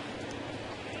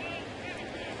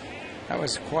 That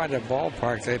was quite a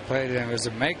ballpark they played in. It was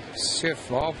a makeshift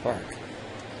ballpark.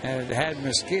 And it had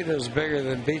mosquitoes bigger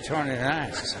than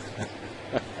B-29s.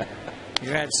 You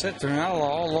had citronella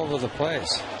all over the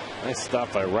place. Nice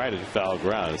stop by right at foul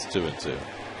ground. It's 2-2.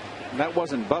 That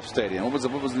wasn't Buff Stadium.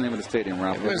 What was the name of the stadium,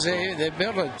 Ralph? They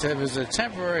built it. It was a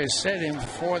temporary stadium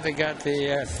before they got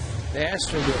the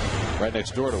Astrodome. Right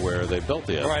next door to where they built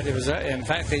the Astrodome. Right. It was. In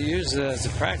fact, they used it as a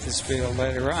practice field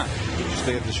later on. Did you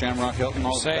stay at the Shamrock Hilton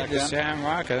all Stayed at the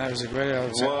Shamrock, and that was a great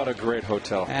hotel. What a great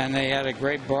hotel. And they had a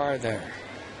great bar there.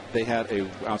 They had an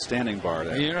outstanding bar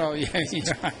there.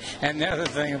 And the other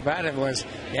thing about it was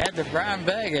you had the brown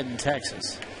bag in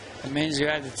Texas. It means you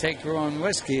had to take your own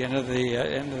whiskey into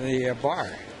the bar.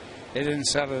 They didn't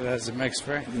sell it as a mixed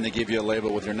drink. And they give you a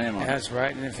label with your name on it. That's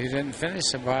right. And if you didn't finish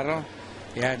the bottle,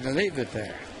 you had to leave it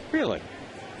there. Really?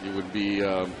 You would be.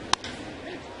 I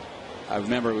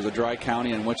remember it was a dry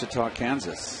county in Wichita,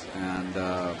 Kansas, and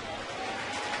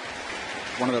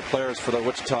one of the players for the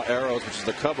Wichita Arrows, which is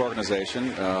the Cub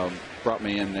organization, brought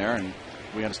me in there, and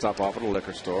we had to stop off at a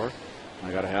liquor store.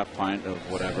 I got a half pint of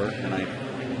whatever, and I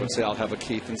would say, "I'll have a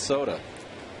Keith and soda."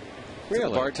 Really? To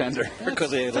the bartender, because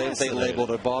they labeled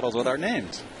the bottles with our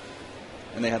names,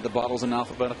 and they had the bottles in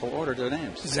alphabetical order, their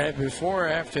names. Is that before or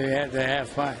after you had the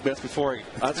half pint?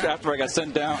 That's after I got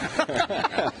sent down.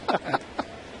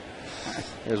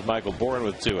 Here's Michael Bourne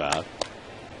with 2 out.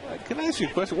 Can I ask you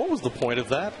a question? What was the point of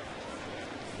that?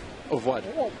 Of what?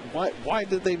 Why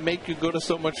did they make you go to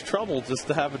so much trouble just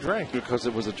to have a drink? Because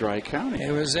it was a dry county.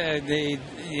 It was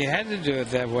you had to do it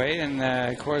that way, and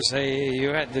of course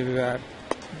you had to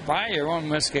buy your own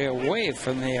whiskey away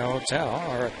from the hotel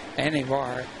or any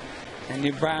bar, and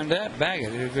you browned up, bag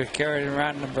it. You carried it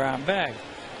around in a brown bag,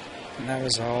 and that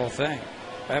was the whole thing.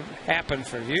 That happened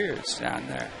for years down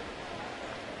there.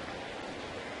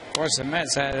 Of course, the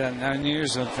Mets had an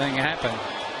unusual thing happen.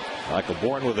 Michael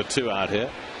Bourne with a 2-out hit.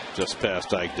 Just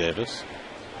past Ike Davis.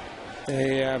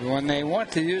 When they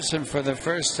went to Houston for the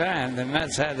first time, the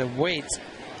Mets had to wait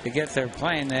to get their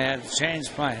plane. They had to change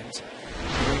planes.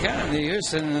 We got into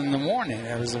Houston in the morning.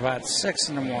 It was about 6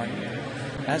 in the morning.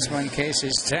 That's when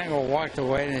Casey Stengel walked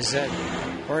away and he said,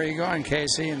 "Where are you going,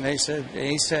 Casey?" And he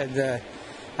said,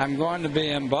 "I'm going to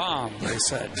be embalmed," he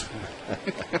said.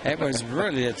 It was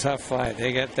really a tough flight.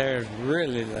 They got there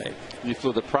really late. You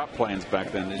flew the prop planes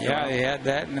back then, didn't you? Yeah, they had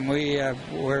that, and we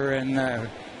were in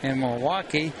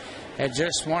Milwaukee. Had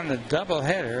just won a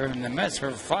doubleheader, and the Mets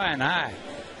were flying high.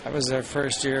 That was their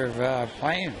first year of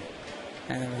playing,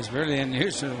 and it was really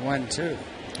unusual to win too.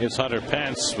 Here's Hunter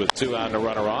Pence with 2 out and a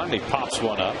runner on. He pops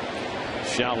one up.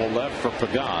 Shallow left for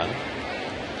Pagan.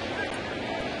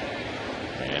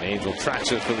 And Angel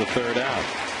tracks it for the 3rd out.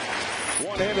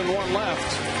 1 in and 1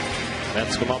 left.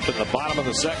 Mets come up in the bottom of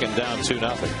the 2nd, down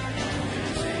 2-0.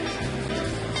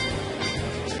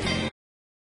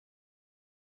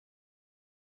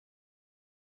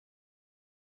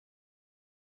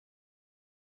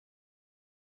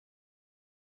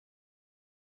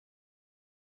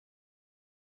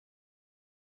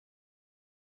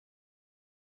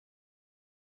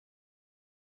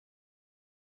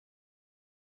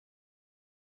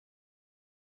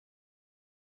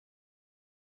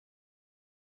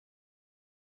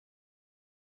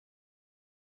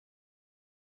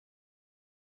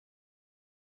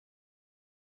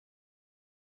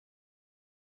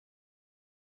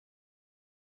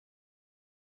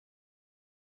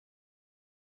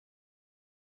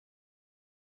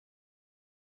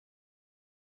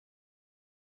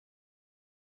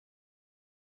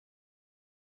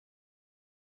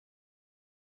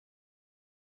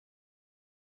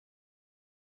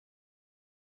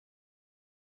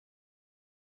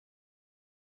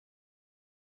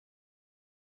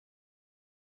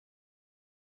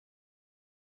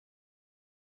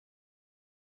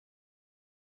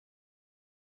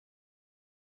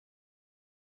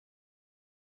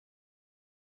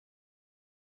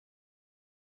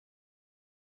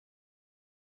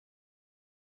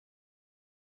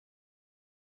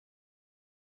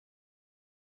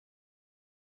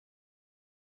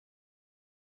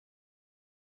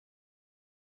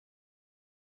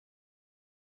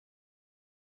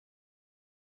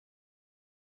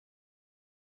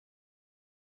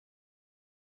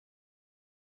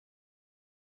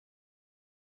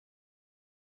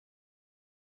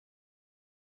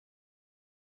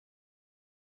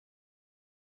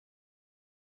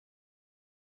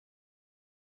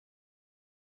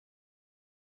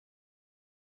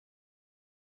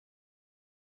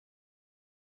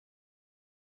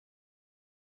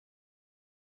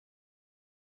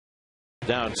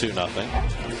 down 2-0.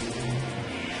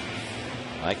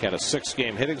 Ike had a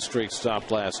 6-game hitting streak stopped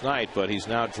last night, but he's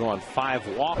now drawn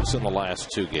 5 walks in the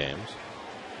last 2 games.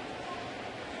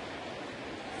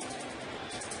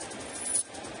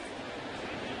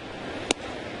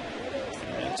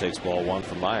 And takes ball 1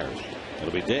 from Myers.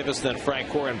 It'll be Davis, then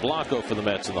Francoeur and Blanco for the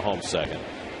Mets in the home second.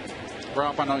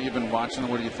 Ralph, I know you've been watching.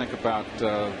 What do you think about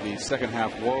the second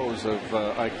half woes of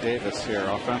Ike Davis here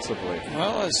offensively?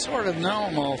 Well, it's sort of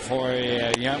normal for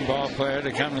a young ball player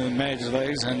to come to the major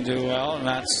leagues and do well and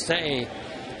not stay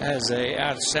as an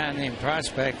outstanding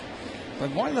prospect.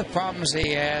 But one of the problems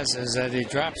he has is that he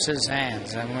drops his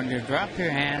hands. And when you drop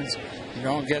your hands, you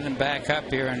don't get them back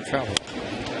up, you're in trouble.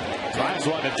 Drives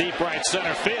one to deep right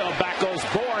center field. Back goes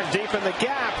Bourne deep in the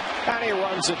gap, and he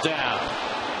runs it down.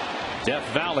 Death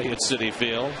Valley at Citi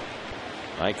Field.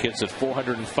 Ike hits at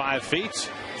 405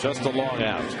 feet. Just a long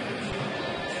out.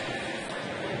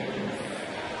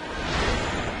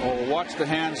 Well, watch the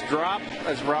hands drop,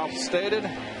 as Ralph stated.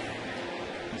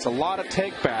 It's a lot of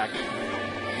take back.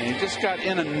 And he just got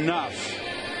in enough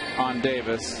on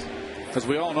Davis. Because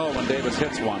we all know when Davis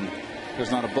hits one, there's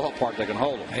not a ballpark that can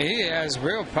hold him. He has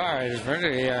real power. He's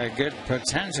really good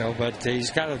potential, but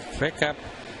he's got to pick up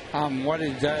what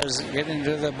he does getting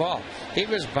to the ball. He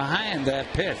was behind that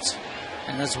pitch,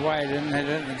 and that's why he didn't hit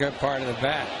it in the good part of the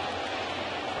bat.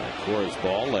 Francoeur's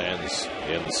ball lands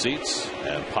in the seats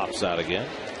and pops out again.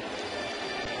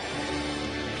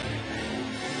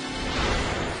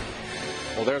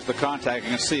 Well, there's the contact. You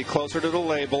can see closer to the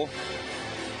label.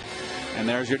 And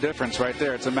there's your difference right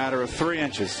there. It's a matter of 3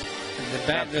 inches.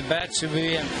 The bat should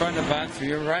be in front about,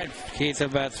 you're right, Keith,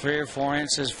 about 3 or 4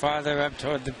 inches farther up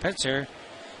toward the pitcher.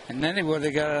 And then he would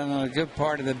have got on a good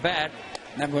part of the bat.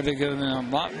 And that would have given him a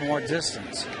lot more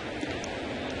distance.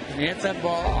 When you hit that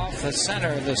ball off the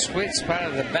center, the sweet spot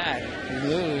of the bat, you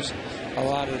lose a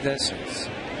lot of distance.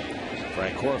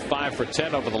 Francoeur 5 for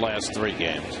 10 over the last 3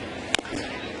 games.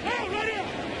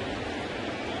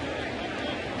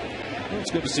 It's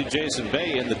good to see Jason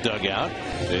Bay in the dugout.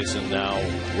 Jason now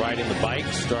riding the bike,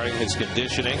 starting his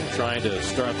conditioning, trying to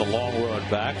start the long road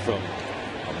back from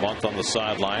a month on the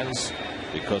sidelines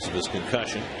because of his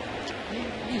concussion.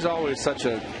 He's always such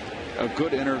a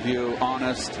good interview,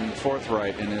 honest and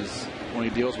forthright in when he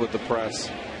deals with the press.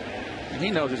 And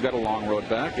he knows he's got a long road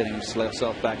back, getting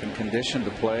himself back in condition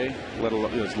to play.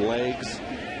 His legs,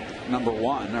 number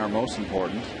 1, are most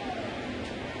important.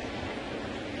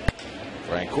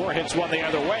 Francoeur hits one the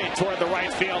other way toward the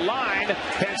right field line.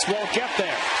 Pence won't get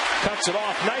there. Cuts it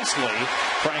off nicely.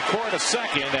 Francoeur to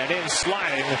second and in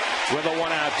sliding with a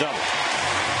 1-out double.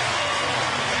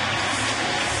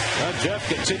 Well, Jeff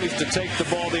continues to take the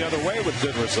ball the other way with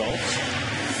good results.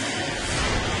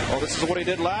 Well, this is what he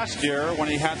did last year when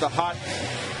he had the hot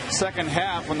second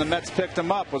half when the Mets picked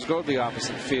him up, was go to the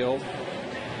opposite field.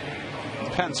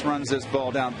 Pence runs this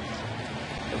ball down.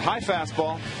 High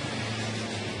fastball.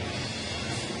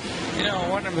 You know,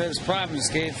 one of his problems,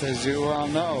 Keith, as you well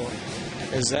know,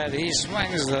 is that he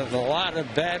swings at a lot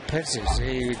of bad pitches.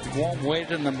 He won't wait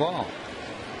in the ball.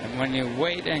 And when you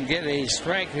wait and get a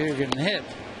strike you can hit,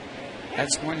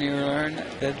 that's when you learn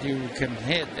that you can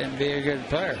hit and be a good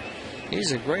player.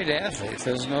 He's a great athlete,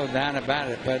 there's no doubt about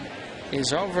it, but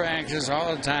he's over anxious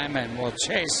all the time and will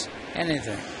chase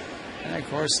anything. And, of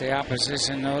course, the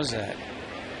opposition knows that.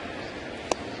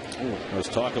 I was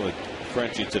talking with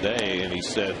Frenchie today, and he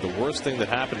said the worst thing that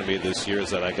happened to me this year is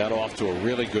that I got off to a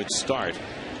really good start.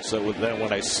 So then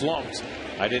when I slumped,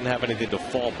 I didn't have anything to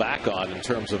fall back on in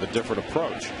terms of a different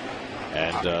approach.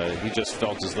 And he just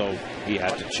felt as though he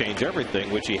had to change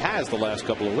everything, which he has the last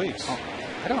couple of weeks.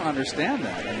 I don't understand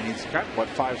that. I mean, he's got,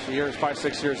 5,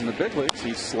 6 years in the big leagues.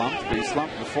 He's slumped, but he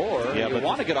slumped before. Yeah, you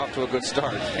want to get off to a good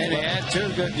start. And he had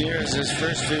 2 good years, his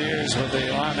first 2 years with the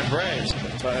Atlanta Braves.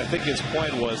 But I think his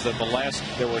point was that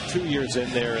there were 2 years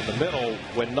in there in the middle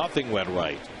when nothing went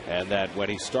right. And that when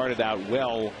he started out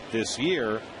well this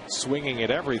year, swinging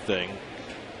at everything,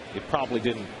 it probably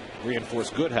didn't reinforce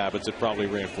good habits. It probably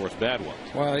reinforced bad ones.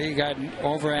 Well, he got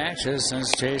over anxious and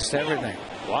chased everything.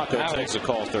 Blanco takes a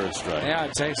call, 3rd strike. Yeah,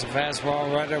 it takes a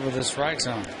fastball right over the strike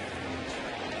zone.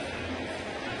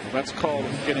 That's called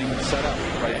getting set up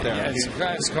right there. Yeah,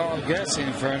 that's called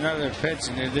guessing for another pitch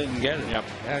and you didn't get it. Yep.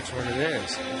 That's what it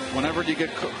is. Whenever you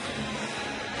get,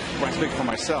 when I speak for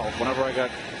myself, whenever I got.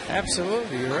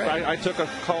 Absolutely, you're right. I took a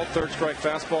called 3rd strike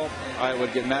fastball, I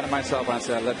would get mad at myself and I'd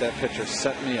say I let that pitcher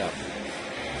set me up.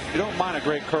 You don't mind a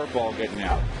great curveball getting you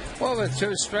out. Well, with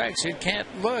 2 strikes, you can't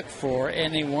look for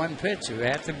any one pitch. You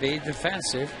have to be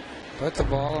defensive, put the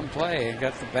ball in play, and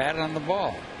get the bat on the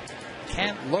ball.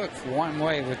 can't look one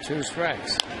way with 2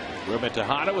 strikes. Ruben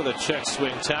Tejada with a check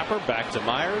swing tapper. Back to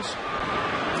Myers.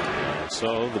 And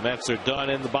so the Mets are done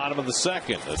in the bottom of the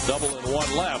second. A double and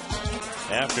 1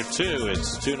 left. After 2,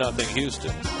 it's 2-0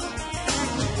 Houston.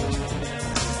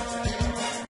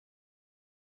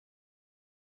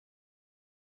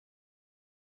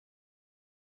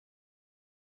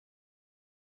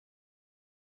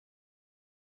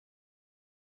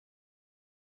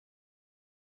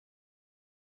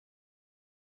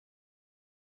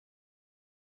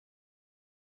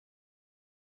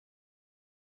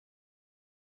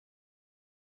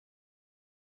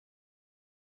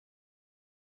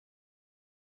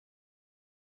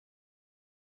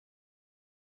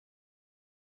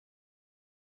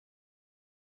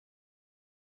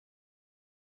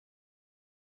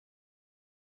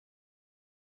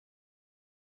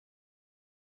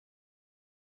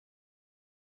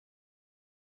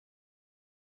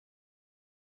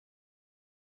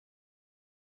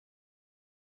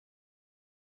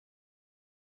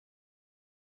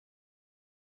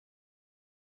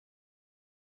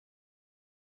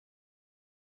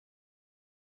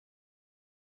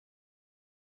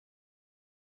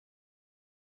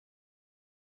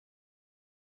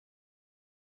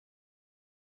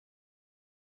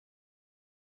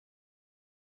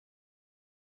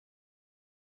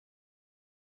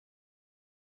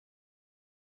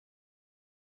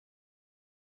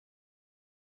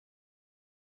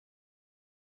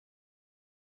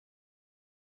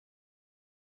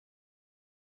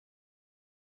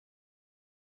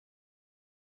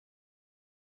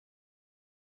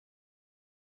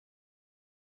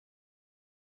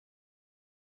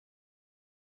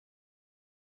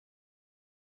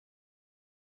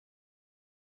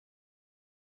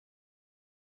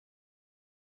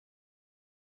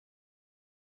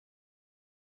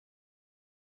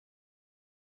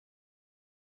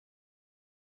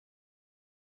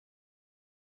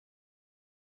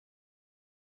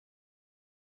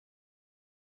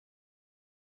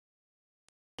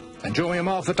 And Joey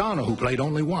Amalfitano, who played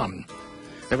only 1.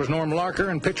 There was Norm Larker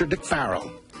and pitcher Dick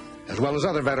Farrell, as well as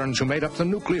other veterans who made up the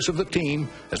nucleus of the team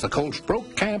as the Colts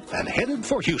broke camp and headed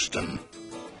for Houston.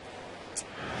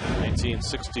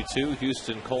 1962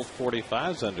 Houston Colt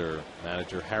 45s under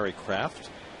manager Harry Kraft.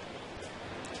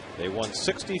 They won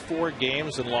 64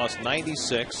 games and lost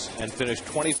 96 and finished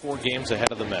 24 games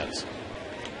ahead of the Mets.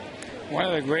 One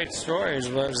of the great stories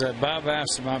was that Bob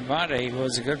Asomugha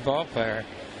was a good ball player.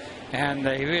 And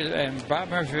Bob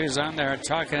Murphy was on there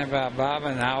talking about Bob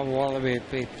and how well he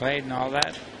played and all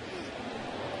that.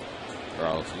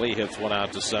 Carlos Lee hits one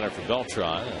out to center for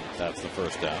Beltran, and that's the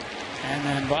first out. And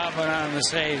then Bob went on to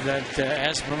say that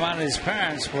Asomugha's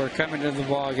parents were coming to the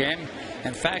ball game.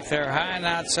 In fact, they're high and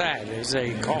outside, as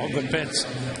they called the pitch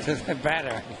to the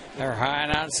batter. They're high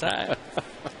and outside.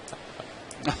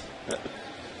 Of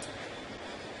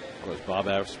course, Bob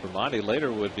Asomugha later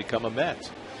would become a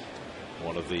Met.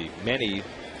 One of the many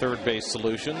third base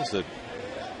solutions that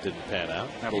didn't pan out.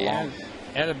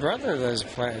 Had a brother that was a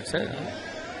player, too.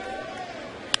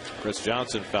 Chris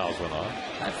Johnson fouls one off.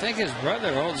 I think his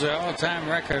brother holds the all-time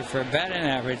record for batting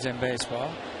average in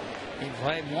baseball. He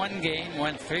played 1 game,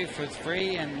 went 3 for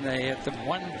 3, and they hit the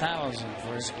 1,000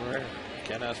 for his career.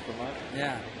 Ken Asomugha?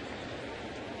 Yeah.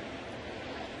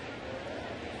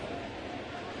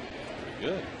 Pretty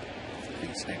good.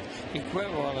 He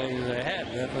quit while he was ahead.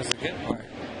 That was a good part.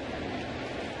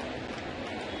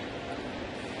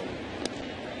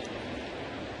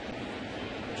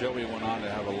 Joey went on to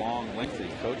have a long, lengthy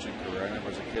coaching career. I remember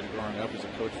as a kid growing up as a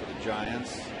coach for the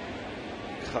Giants,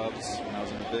 Cubs, when I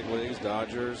was in the big leagues,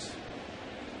 Dodgers.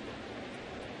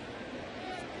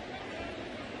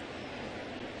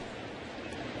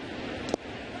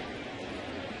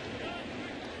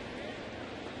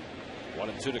 One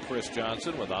and 2 to Chris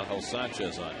Johnson with Angel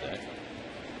Sanchez on deck.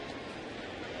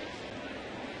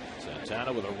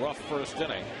 Santana with a rough first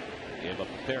inning. Gave up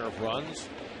a pair of runs.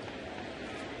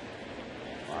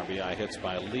 RBI hits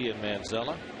by Lee and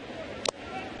Manzella.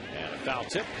 And a foul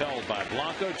tip held by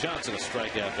Blanco. Johnson a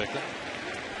strikeout victim.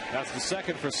 That's the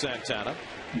second for Santana.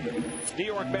 New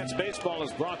York Mets baseball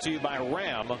is brought to you by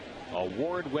Ram,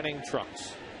 award-winning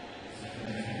trucks.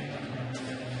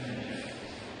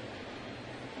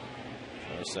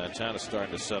 Santana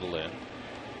starting to settle in.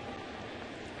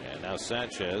 And now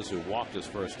Sanchez, who walked his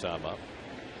first time up.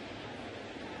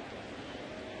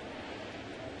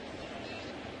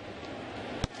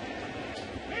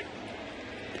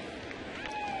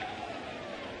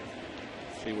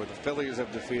 See where the Phillies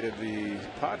have defeated the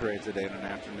Padres today in an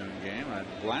afternoon game. And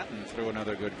Blanton threw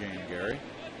another good game, Gary.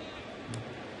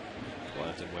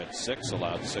 Blanton went 6,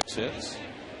 allowed 6 hits.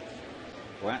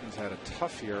 Blanton's had a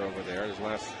tough year over there. His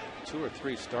last 2 or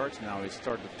 3 starts now, he's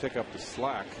started to pick up the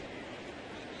slack.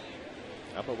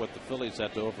 How about what the Phillies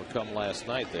had to overcome last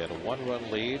night? They had a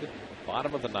 1-run lead,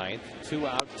 bottom of the 9th, 2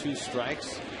 out, 2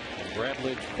 strikes, and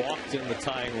Bradley balked in the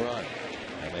tying run.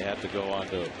 And they had to go on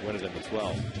to win it in the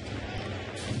 12th.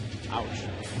 Ouch.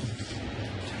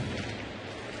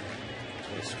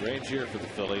 It's a strange year for the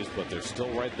Phillies, but they're still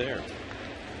right there.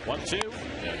 1-2,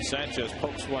 and Sanchez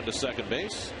pokes one to second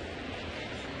base.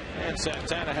 And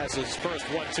Santana has his first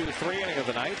 1-2-3 inning of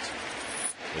the night.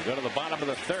 We go to the bottom of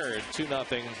the 3rd,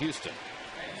 2-0 Houston.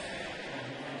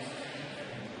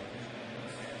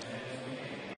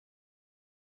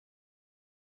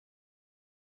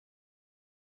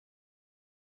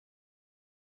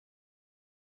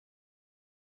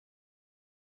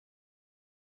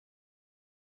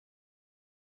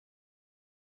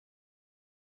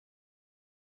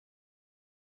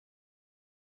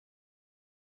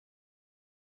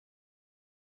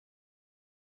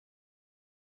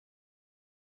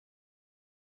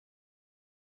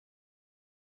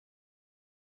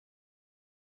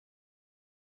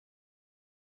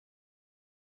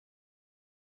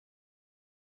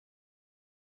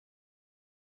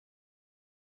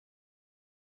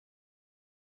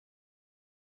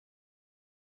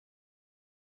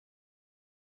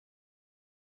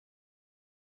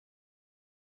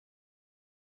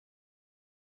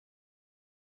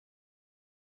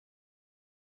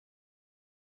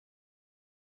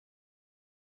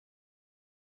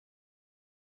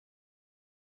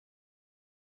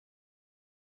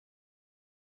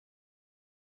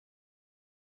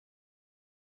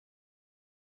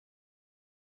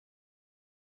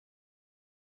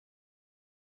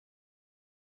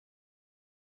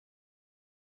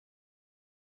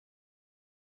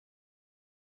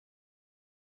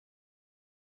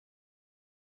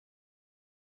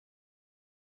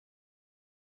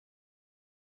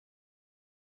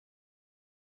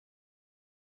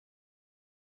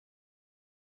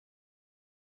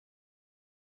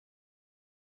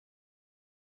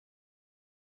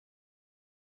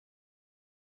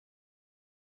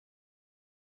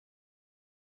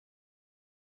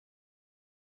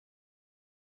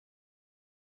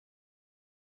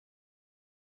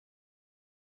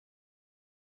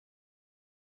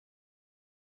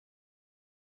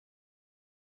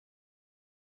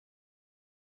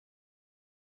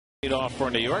 Lead off for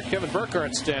New York. Kevin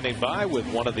Burkhardt standing by with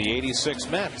one of the 86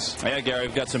 Mets. Yeah, Gary,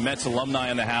 we've got some Mets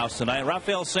alumni in the house tonight.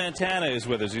 Rafael Santana is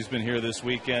with us. He's been here this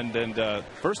weekend. And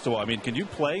first of all, I mean, can you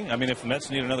play? I mean, if the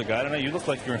Mets need another guy tonight, you look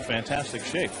like you're in fantastic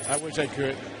shape. I wish I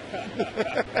could.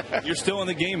 You're still in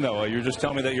the game, though. You're just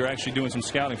telling me that you're actually doing some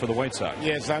scouting for the White Sox.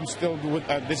 Yes, I'm still with.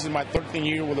 This is my 13th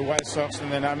year with the White Sox,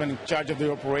 and then I'm in charge of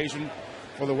the operation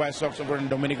for the White Sox over in the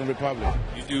Dominican Republic.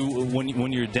 You do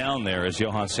when you're down there, as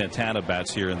Johan Santana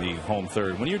bats here in the home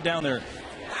third. When you're down there,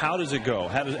 how does it go?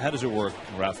 How does it work,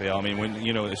 Rafael? I mean, when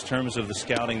in terms of the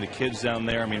scouting, the kids down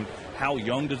there. I mean, how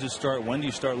young does it start? When do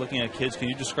you start looking at kids? Can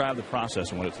you describe the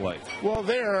process and what it's like? Well,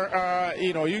 there,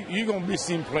 you're going to be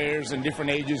seeing players in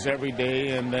different ages every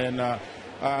day, and then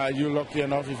you're lucky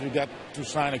enough if you got to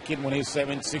sign a kid when he's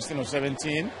 16 or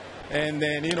 17, and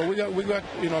then we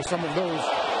got some of those.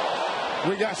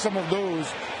 We got some of those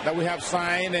that we have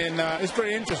signed, and it's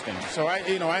pretty interesting. So I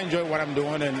enjoy what I'm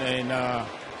doing, and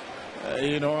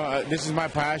this is my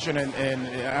passion, and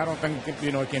I don't think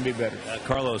it can be better.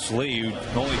 Carlos Lee, you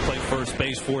only played first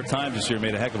base 4 times this year,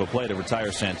 made a heck of a play to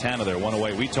retire Santana there, one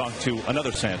away. We talked to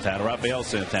another Santana, Rafael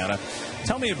Santana.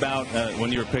 Tell me about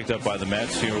when you were picked up by the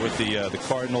Mets. You were with the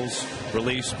Cardinals,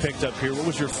 release, picked up here. What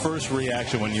was your first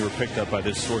reaction when you were picked up by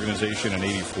this organization in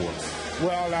 '84?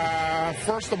 Well,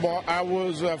 first of all, I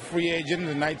was a free agent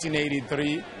in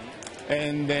 1983.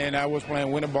 And then I was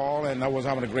playing winter ball, and I was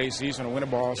having a great season of winter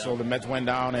ball. So the Mets went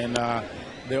down, and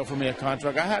they offered me a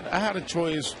contract. I had a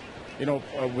choice,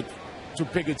 to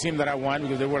pick a team that I wanted,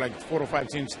 because there were like 4 or 5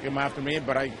 teams came after me.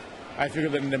 But I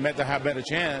figured that the Mets had a better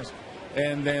chance.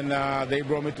 And then they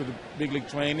brought me to the big league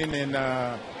training, and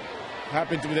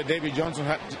happened to be that David Johnson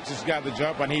just got the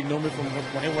job, and he knew me from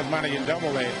when he was managing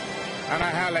Double-A. And I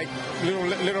had like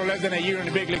little less than a year in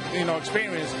the big league,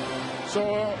 experience.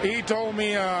 So he told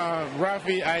me,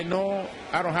 Rafi, I know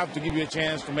I don't have to give you a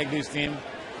chance to make this team,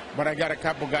 but I got a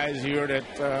couple guys here that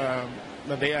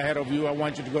the day ahead of you, I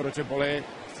want you to go to AAA,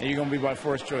 and you're going to be my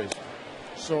first choice.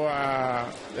 So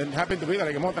it happened to be that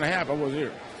like a month and a half I was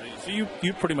here. So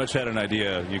you pretty much had an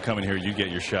idea. You come in here, you get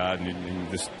your shot,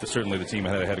 and certainly the team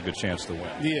had a good chance to win.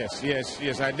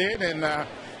 Yes, I did, and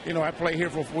I played here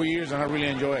for 4 years, and I really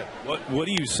enjoy it. What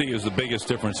do you see as the biggest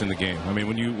difference in the game? I mean,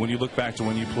 when you look back to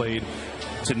when you played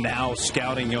to now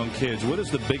scouting young kids, what is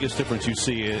the biggest difference you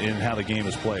see in how the game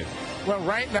is played? Well,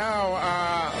 right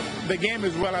now the game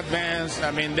is well advanced. I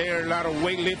mean, there are a lot of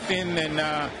weightlifting and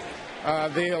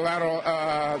there are a lot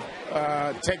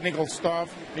of technical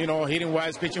stuff, hitting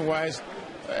wise, pitching wise,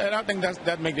 and I think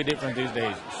that makes the difference these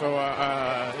days. So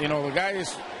the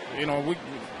guys,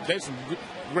 there's some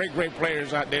great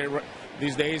players out there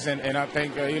these days, and I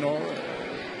think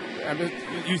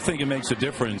you think it makes a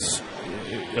difference,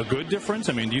 a good difference?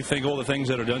 I mean, do you think all the things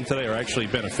that are done today are actually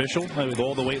beneficial? With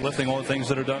all the weightlifting, all the things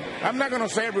that are done? I'm not going to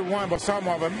say everyone, but some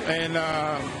of them. And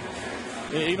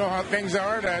you know how things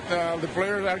are, that the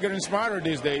players are getting smarter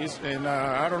these days. And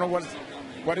I don't know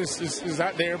what is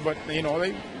out there, but,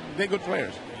 they're good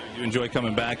players. You enjoy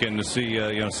coming back and to see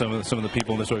some of the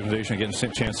people in this organization getting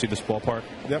a chance to see this ballpark?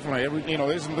 Definitely.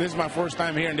 This is my first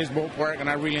time here in this ballpark, and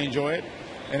I really enjoy it.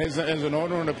 And it's an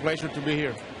honor and a pleasure to be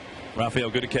here. Rafael,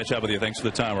 good to catch up with you. Thanks for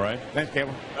the time, all right? Thanks,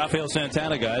 Kevin. Rafael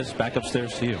Santana, guys, back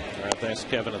upstairs to you. All right, thanks,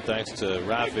 Kevin, and thanks to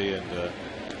Rafi. And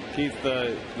Keith,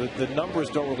 the numbers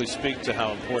don't really speak to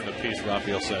how important a piece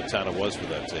Rafael Santana was for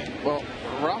that team. Well,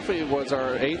 Rafi was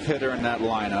our 8th hitter in that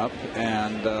lineup,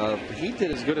 and he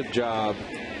did as good a job.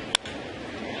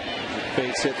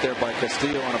 Base hit there by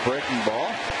Castillo on a breaking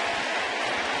ball.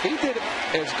 He did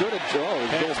as good a job.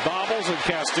 And bobbles, and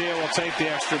Castillo will take the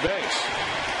extra base.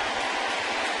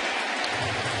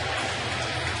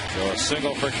 So a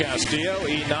single for Castillo,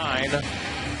 E9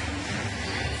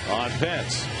 on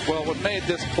Pence. Well, what made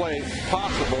this play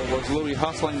possible was Louis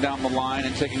hustling down the line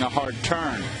and taking a hard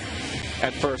turn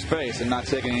at first base and not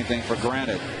taking anything for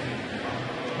granted.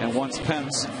 And once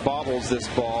Pence bobbles this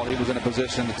ball, he was in a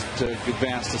position to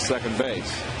advance to second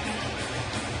base.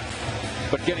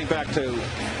 But getting back to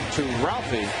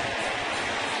Ralphie,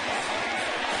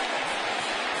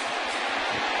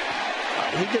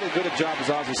 he did a good a job as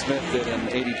Ozzie Smith did in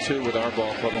 '82 with our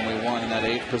ball club when we won in that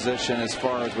 8th position, as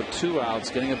far as with 2 outs,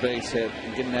 getting a base hit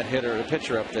and getting that the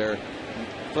pitcher up there,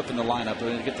 flipping the lineup, and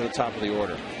then get to the top of the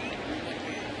order.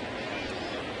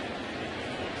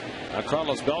 Now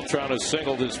Carlos Beltran has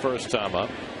singled his first time up.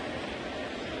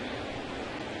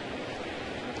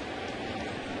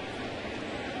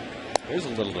 Here's a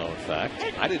little known fact.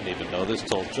 I didn't even know this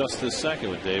till just this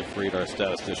second when Dave Freed, our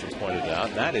statistician, pointed out.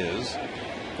 And that is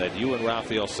that you and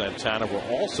Rafael Santana were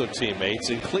also teammates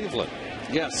in Cleveland.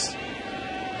 Yes.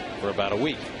 For about a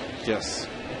week. Yes.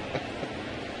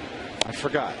 I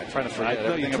forgot. I'm trying to forget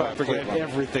everything about forget Cleveland.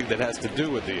 everything that has to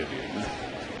do with the Indians.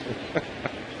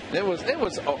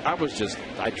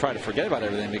 I tried to forget about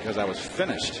everything because I was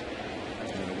finished.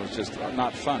 And it was just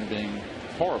not fun being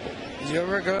horrible. Did you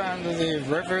ever go down to the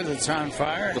river that's on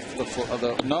fire?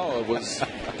 No, it was.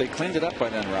 They cleaned it up by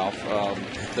then, Ralph.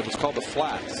 It was called the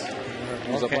Flats.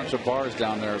 There's a bunch of bars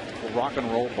down there, rock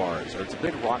and roll bars. It's a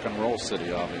big rock and roll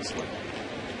city, obviously.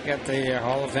 You got the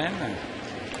Hall of Fame,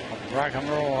 Rock and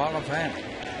Roll Hall of Fame.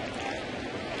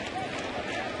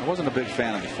 I wasn't a big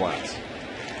fan of the Flats.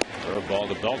 Throw a ball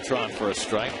to Beltran for a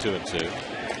strike, 2-2.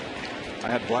 I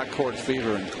had black cord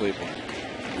fever in Cleveland.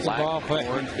 Black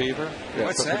cord fever? Yeah,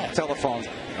 what's that? Telephones.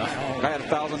 I had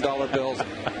 $1,000 bills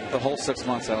the whole 6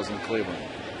 months I was in Cleveland.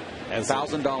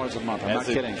 $1,000 a month. I'm not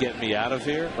kidding. Get me out of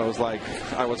here? I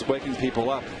was waking people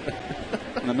up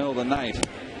in the middle of the night.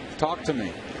 Talk to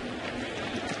me.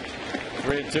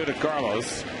 3-2 to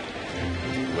Carlos.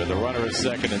 With the runner at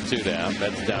second and 2 down.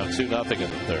 That's down 2-0 in the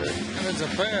third. There was a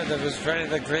player that was ready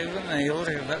to Cleveland, and he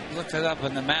looked it up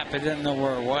on the map. He didn't know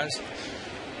where it was.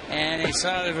 And he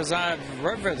saw it was on a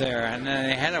river there, and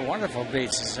they had a wonderful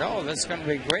beach. He said, "Oh, that's going to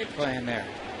be great playing there."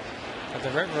 But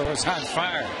the river was on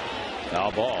fire.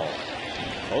 Foul ball.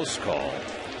 Close call.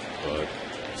 But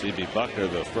C.B. Buckner,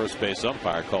 the first base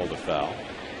umpire, called a foul.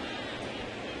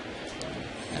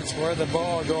 That's where the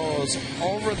ball goes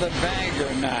over the bag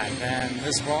or not. And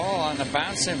this ball on the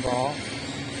bouncing ball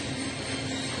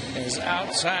is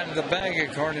outside of the bag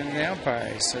according to the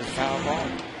umpire. He says foul ball.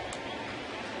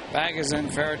 Bag is in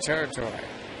fair territory.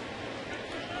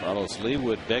 Carlos Lee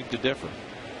would beg to differ.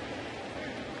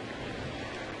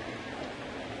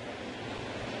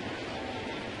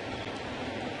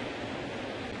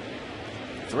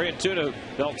 Three and 2 to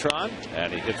Beltran,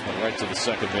 and he hits one right to the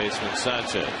second baseman,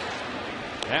 Sanchez.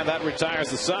 And that retires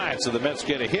the side, so the Mets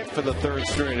get a hit for the third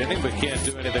straight inning, but can't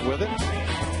do anything with it.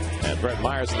 And Brett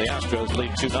Myers and the Astros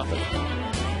lead 2-0.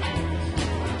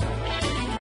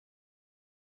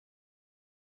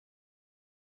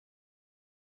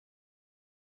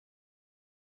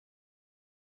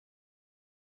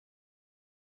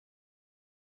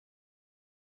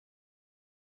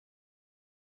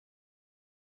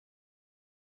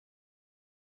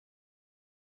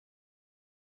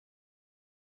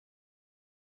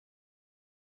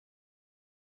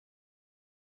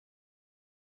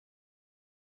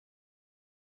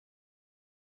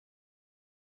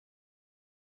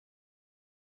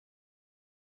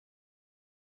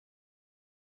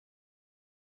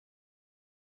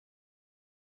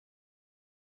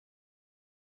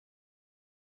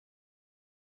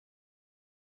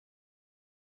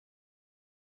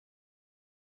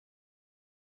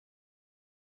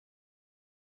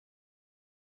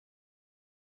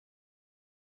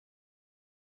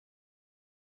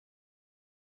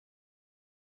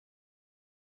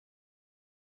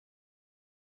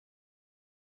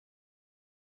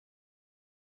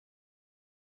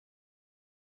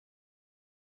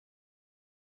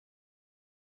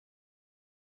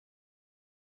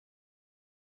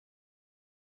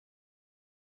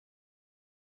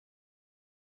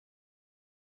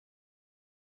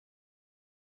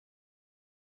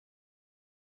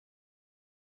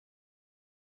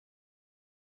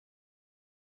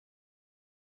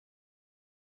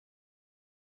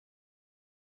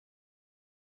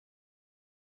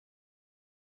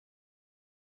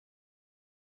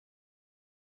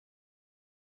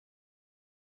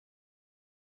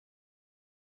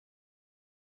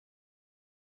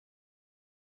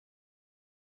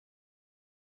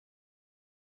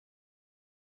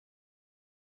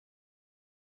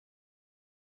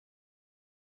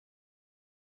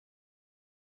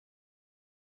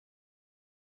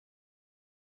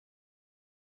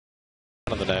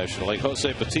 in the National League.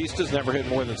 Jose Batista's never hit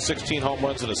more than 16 home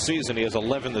runs in a season. He has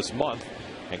 11 this month.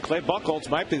 And Clay Buchholz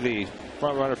might be the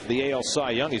front runner for the AL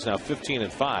Cy Young. He's now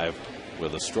 15-5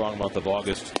 with a strong month of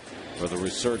August for the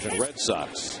resurgent Red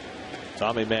Sox.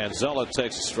 Tommy Manzella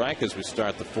takes a strike as we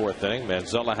start the 4th inning.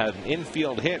 Manzella had an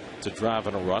infield hit to drive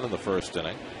in a run in the 1st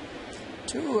inning.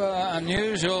 Two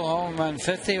unusual home run,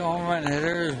 50 home run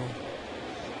hitters.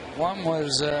 One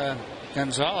was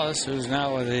Gonzalez, who's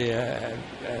now with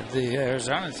the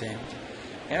Arizona team.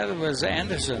 The other was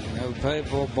Anderson, who played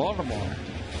for Baltimore.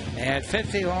 They had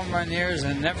 50 home run years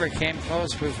and never came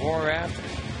close before or after.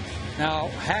 Now,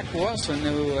 Hack Wilson,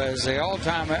 who is the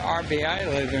all-time RBI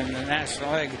leader in the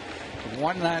National League,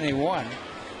 191,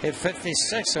 hit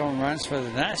 56 home runs for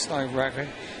the National League record.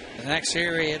 The next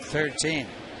year he hit 13.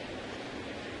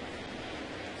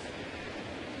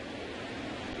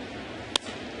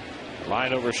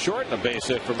 Line over short and a base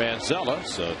hit for Manzella.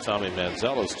 So Tommy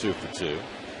Manzella's 2 for 2.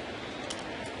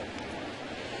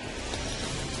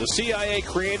 The CIA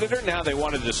created her. Now they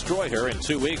want to destroy her. In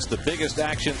 2 weeks, the biggest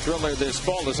action thriller this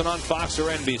fall isn't on Fox or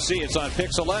NBC. It's on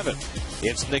Pix 11.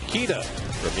 It's Nikita,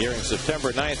 premiering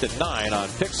September 9th at 9 on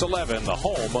Pix 11, the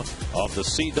home of the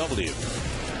CW.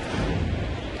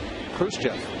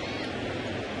 Khrushchev.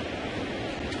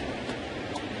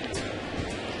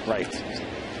 Right.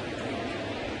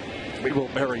 We will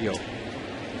bury you. I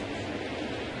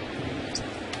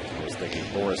was thinking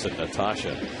Morris and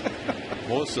Natasha.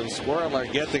 Moose and Squirrel are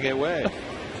getting away.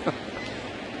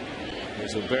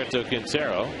 Here's Humberto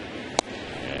Quintero.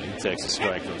 And he takes a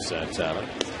strike from Santana.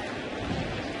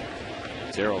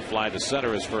 Quintero fly to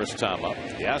center his first time up.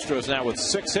 The Astros now with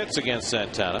 6 hits against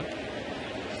Santana,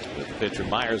 with the pitcher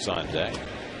Myers on deck.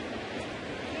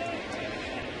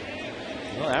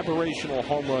 Well, aberrational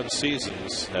home run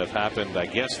seasons have happened, I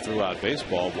guess, throughout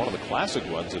baseball. One of the classic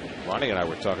ones, and Ronnie and I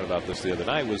were talking about this the other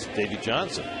night, was Davey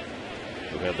Johnson,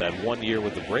 who had that 1 year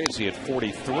with the Braves. He had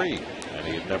 43, and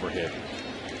he had never hit.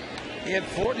 He had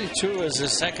 42 as a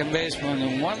second baseman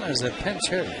and 1 as a pinch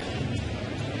hitter.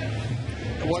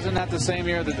 Wasn't that the same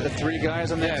year that the 3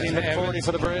 guys on that team hit 40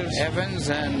 for the Braves? Evans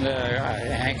and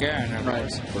Hank Aaron, of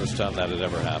course. First time that had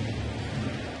ever happened.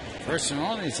 First and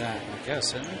only time, I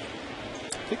guess, isn't it?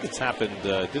 I think it's happened.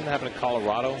 Didn't happen in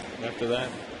Colorado after that.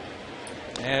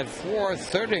 They had 4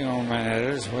 30 home run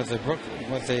hitters with the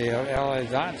LA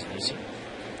Dodgers.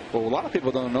 Well, a lot of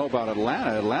people don't know about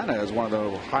Atlanta. Atlanta is one of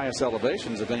the highest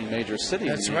elevations of any major city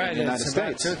in the United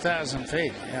States. It's about 2,000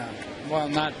 feet. Yeah. Well,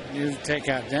 not you take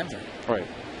out Denver. Right.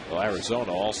 Well,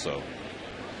 Arizona also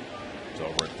is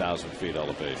over 1,000 feet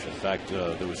elevation. In fact,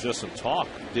 there was just some talk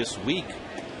this week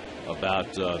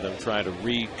about them trying to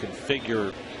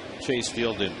reconfigure Chase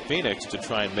Field in Phoenix to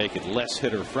try and make it less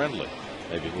hitter friendly.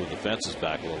 Maybe move the fences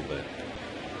back a little bit.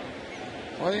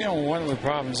 Well, you know, one of the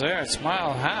problems there, it's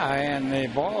mile high and the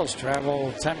balls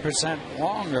travel 10%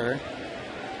 longer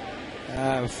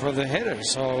for the hitter.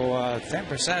 So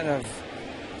 10% of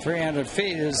 300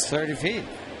 feet is 30 feet.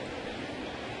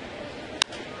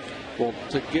 Well,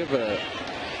 to give a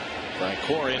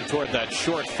Core in toward that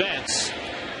short fence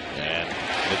and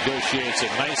negotiates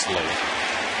it nicely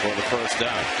for the first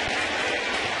down.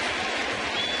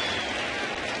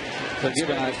 To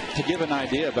give an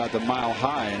idea about the mile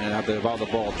high and how the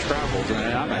ball travels,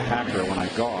 and I'm a hacker when I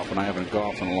golf, and I haven't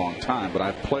golfed in a long time, but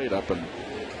I've played up in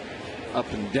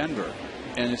Denver,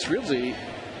 and it's really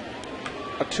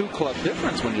a 2-club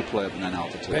difference when you play at that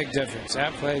altitude. Big difference. I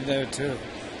played there too.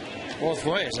 Both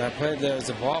ways. I played there as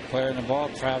a ball player, and the ball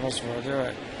travels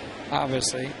further,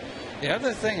 obviously. The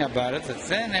other thing about it, the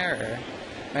thin air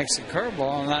makes the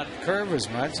curveball not curve as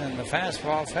much, and the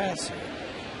fastball faster.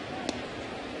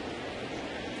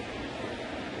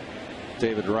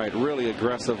 David Wright really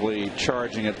aggressively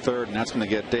charging at third, and that's going to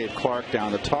get Dave Clark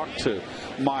down to talk to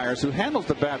Myers, who handles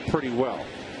the bat pretty well.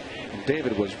 And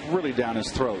David was really down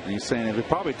his throat, and he's saying, he's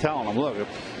probably telling him, look, if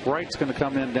Wright's going to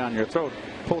come in down your throat,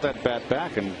 pull that bat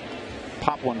back and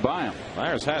pop one by him.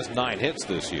 Myers has 9 hits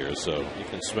this year, so he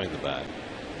can swing the bat.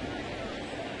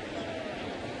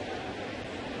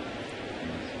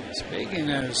 Speaking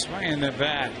of swinging the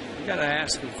bat, you got to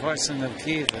ask a question of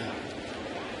Keith.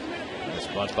 It's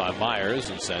bunt by Myers,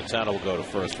 and Santana will go to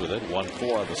first with it.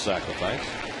 1-4 on the sacrifice.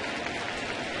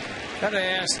 Got to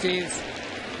ask Keith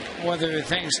whether he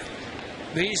thinks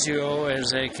Biggio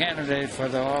is a candidate for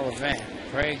the Hall of Fame.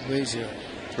 Craig Biggio.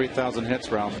 3,000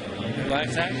 hits, Ralph. You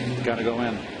like that? Got to go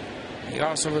in. He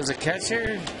also was a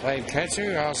catcher, played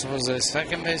catcher. He also was a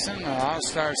second baseman, an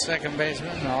all-star second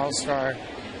baseman, an all-star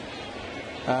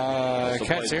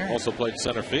catcher. Also played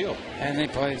center field. And he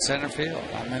played center field.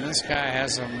 I mean, this guy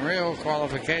has some real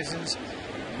qualifications.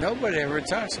 Nobody ever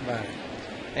talks about it.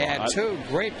 They had two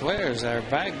great players there,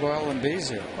 Bagwell and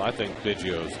Biggio. I think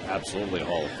Biggio's absolutely a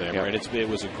Hall of Famer. Yep. And it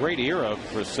was a great era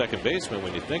for a second baseman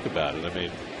when you think about it. I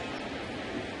mean,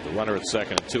 the runner at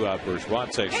second and 2 out, Bourgeois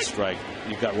takes a strike.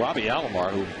 You've got Robbie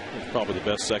Alomar, who is probably the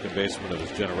best second baseman of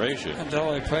his generation.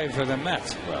 Until he played for the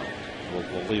Mets. Well,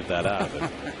 we'll leave that out of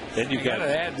it. Then you got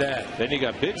add that. Then you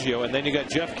got Biggio, and then you got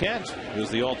Jeff Kent, who's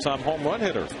the all-time home run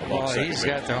hitter. Well, he's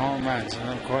got the home runs,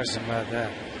 no question about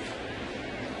that.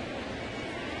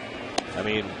 I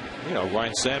mean, you know,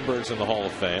 Ryan Sandberg's in the Hall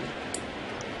of Fame.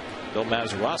 Bill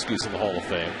Mazeroski's in the Hall of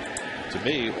Fame. To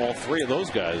me, all three of those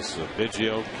guys,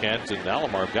 Biggio, Kent, and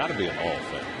Alomar, have got to be in the Hall of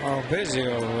Fame. Well,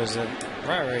 Biggio was a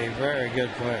very, very good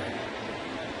player.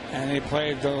 And he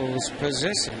played those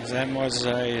positions and was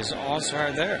a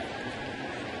all-star there.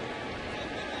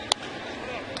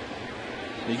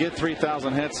 You get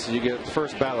 3,000 hits, you get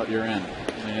first ballot, you're in.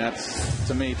 I mean, that's,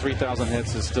 to me, 3,000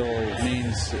 hits is still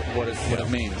means what it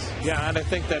means. Yeah, and I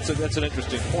think that's an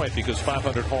interesting point, because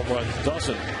 500 home runs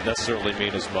doesn't necessarily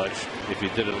mean as much if you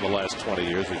did it in the last 20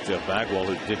 years with Jeff Bagwell,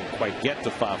 who didn't quite get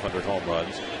to 500 home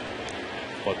runs,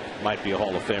 but might be a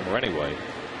Hall of Famer anyway.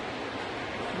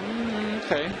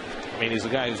 Okay. I mean, he's a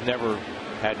guy who's never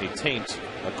had any taint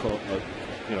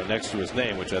next to his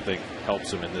name, which I think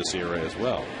helps him in this era as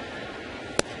well.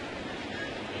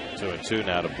 2-2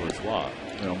 now to Bourgeois.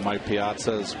 You know, Mike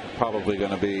Piazza's probably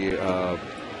going to be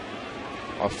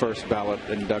a first ballot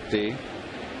inductee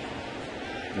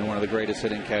and one of the greatest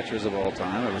hitting catchers of all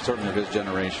time, or certainly of his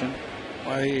generation.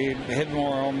 Well, he hit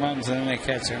more home runs than any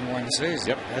catcher in one season.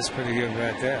 Yep. That's pretty good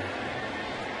right there.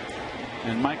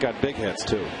 And Mike got big hits,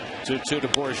 too. 2-2 to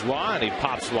Bourgeois, and he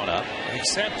pops one up.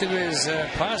 Except it is a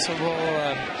possible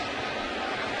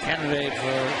candidate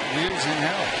for using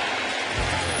help.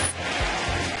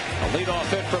 A leadoff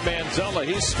hit from Manzella.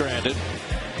 He's stranded.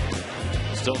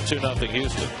 Still 2-0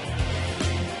 Houston.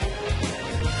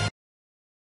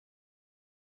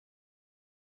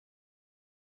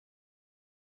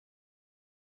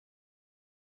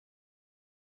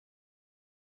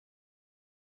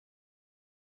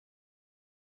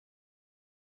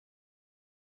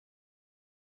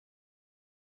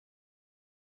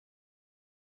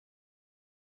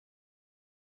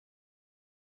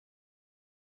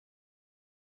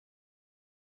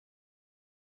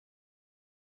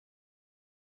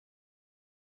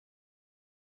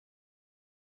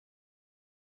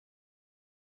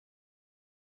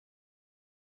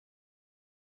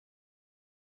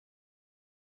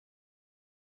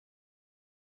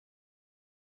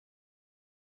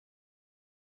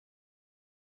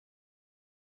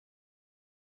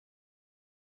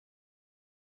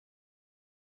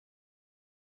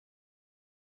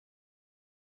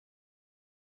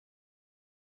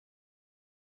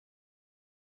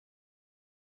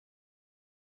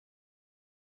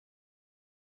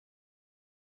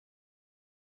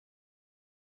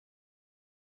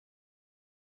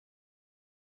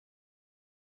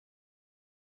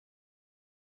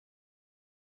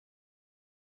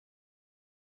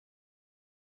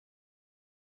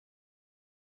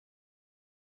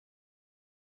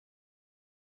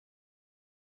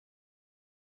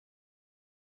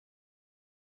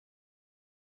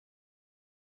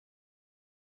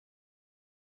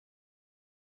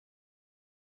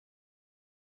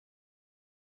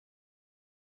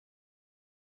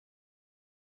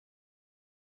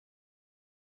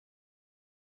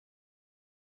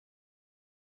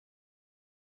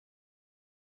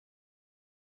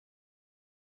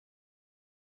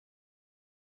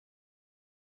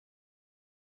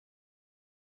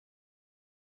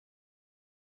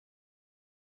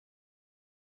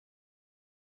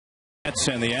 Mets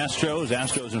and the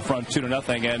Astros in front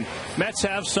 2-0, and Mets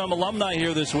have some alumni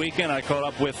here this weekend. I caught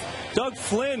up with Doug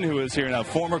Flynn, who is here now,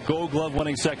 former Gold Glove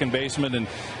winning second baseman. And,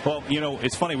 well, you know,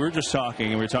 it's funny, we were just talking,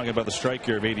 and we were talking about the strike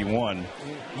year of '81.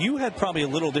 You had probably a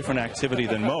little different activity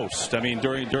than most. I mean,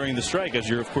 during the strike, as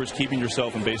you're, of course, keeping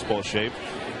yourself in baseball shape.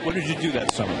 What did you do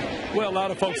that summer? Well, a lot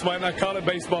of folks might not call it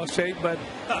baseball shape, but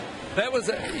that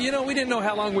was, we didn't know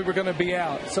how long we were going to be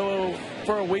out. So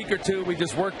for a week or two, we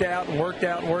just worked out.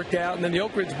 And then the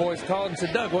Oak Ridge boys called and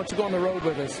said, Doug, why don't you go on the road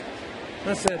with us? And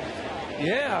I said,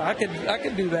 yeah, I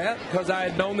could do that, because I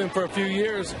had known them for a few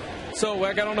years. So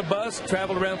I got on a bus,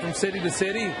 traveled around from city to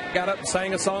city, got up and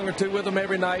sang a song or two with them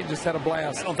every night, just had a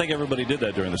blast. I don't think everybody did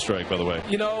that during the strike, by the way.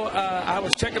 I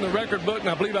was checking the record book, and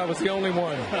I believe I was the only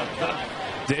one.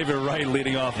 David Wright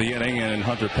leading off the inning, and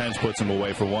Hunter Pence puts him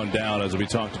away for one down as we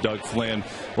talk to Doug Flynn.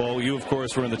 Well, you, of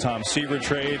course, were in the Tom Seaver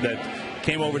trade that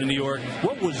came over to New York.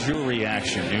 What was your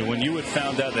reaction when you had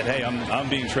found out that, hey, I'm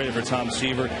being traded for Tom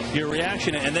Seaver? Your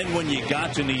reaction, and then when you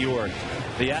got to New York,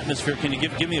 the atmosphere. Can you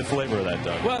give me a flavor of that,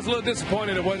 Doug? Well, I was a little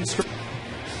disappointed it wasn't strong.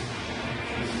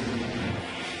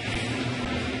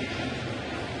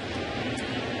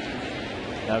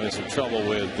 Having some trouble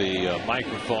with the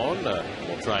microphone.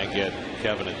 We'll try and get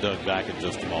Kevin and Doug back in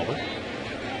just a moment.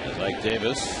 As Ike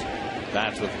Davis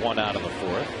bats with one out in the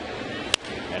fourth.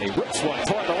 And he rips one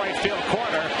toward the right field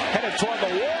corner, headed toward the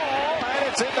wall, and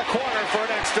it's in the corner for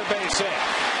an extra base hit.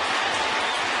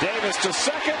 Davis to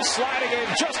second, sliding in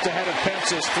just ahead of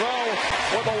Pence's throw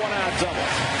with a one-out double.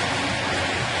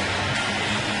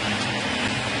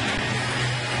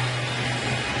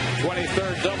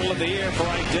 '23rd double of the year for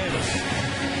Ike Davis.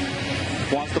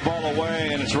 Wants the ball away,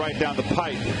 and it's right down the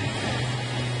pipe.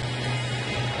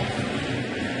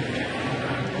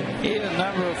 He is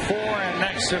number 4 in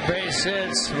extra base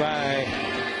hits by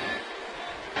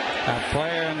a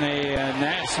player in the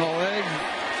National League.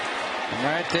 And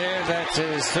right there, that's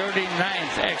his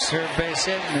 39th extra base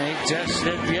hit, and he just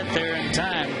didn't get there in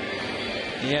time.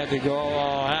 He had to go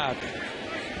all out.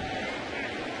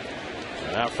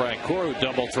 And now Frank Coru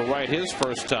doubled to right his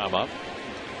first time up.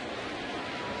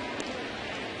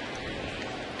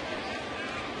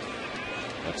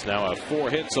 That's now 4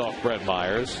 hits off Brett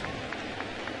Myers.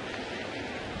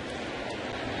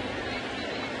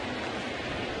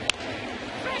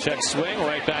 Check swing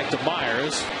right back to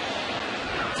Myers.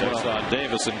 Checks on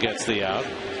Davis and gets the out.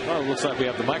 Well, it looks like we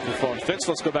have the microphone fixed.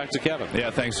 Let's go back to Kevin. Yeah,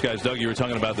 thanks, guys. Doug, you were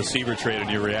talking about the Seaver trade and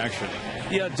your reaction.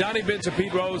 Yeah, Johnny Bench and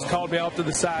Pete Rose called me off to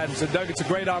the side and said, Doug, it's a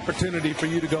great opportunity for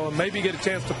you to go and maybe get a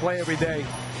chance to play every day.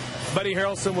 Buddy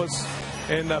Harrelson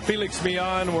and Felix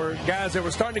Millan were guys that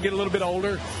were starting to get a little bit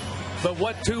older. But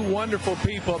what 2 wonderful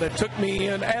people that took me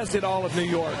in, as did all of New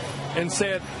York, and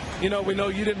said, we know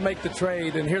you didn't make the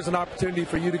trade, and here's an opportunity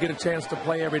for you to get a chance to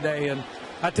play every day. And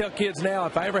I tell kids now,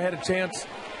 if I ever had a chance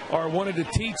or wanted to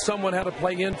teach someone how to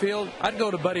play infield, I'd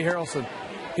go to Buddy Harrelson.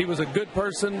 He was a good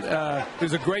person. He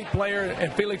was a great player,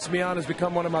 and Felix Millan has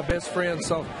become one of my best friends.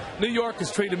 So New York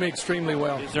has treated me extremely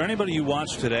well. Is there anybody you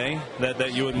watch today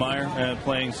that you admire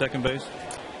playing second base?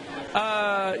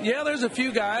 Yeah, there's a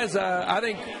few guys. I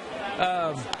think,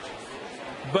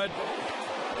 but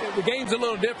the game's a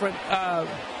little different.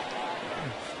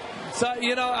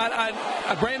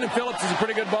 Brandon Phillips is a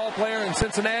pretty good ball player in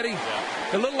Cincinnati.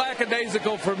 A little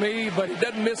lackadaisical for me, but he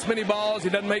doesn't miss many balls. He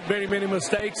doesn't make very many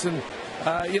mistakes, and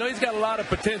he's got a lot of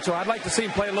potential. I'd like to see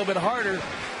him play a little bit harder,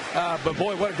 but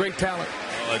boy, what a great talent.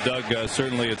 Doug,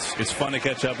 certainly it's fun to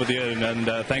catch up with you, and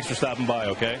thanks for stopping by,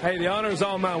 okay? Hey, the honor is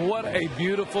all mine. What a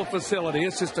beautiful facility.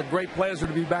 It's just a great pleasure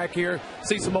to be back here,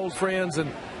 see some old friends,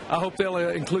 and I hope they'll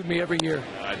include me every year.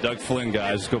 All right, Doug Flynn,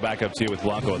 guys, let's go back up to you with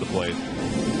Blanco at the plate.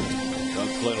 Doug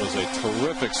Flynn was a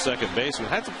terrific second baseman.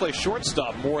 Had to play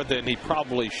shortstop more than he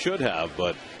probably should have,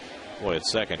 but boy, at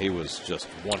second, he was just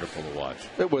wonderful to watch.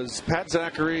 It was Pat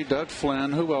Zachary, Doug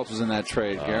Flynn. Who else was in that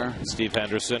trade, Gare? Steve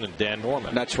Henderson and Dan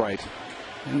Norman. That's right.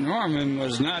 Norman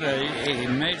was not a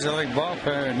major league ball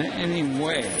player in any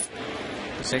way.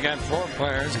 They got 4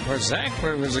 players. Of course,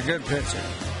 Zachary was a good pitcher.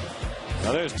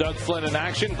 Now there's Doug Flynn in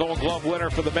action. Gold Glove winner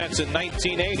for the Mets in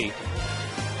 1980.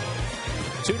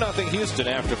 2-0 Houston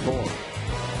after 4.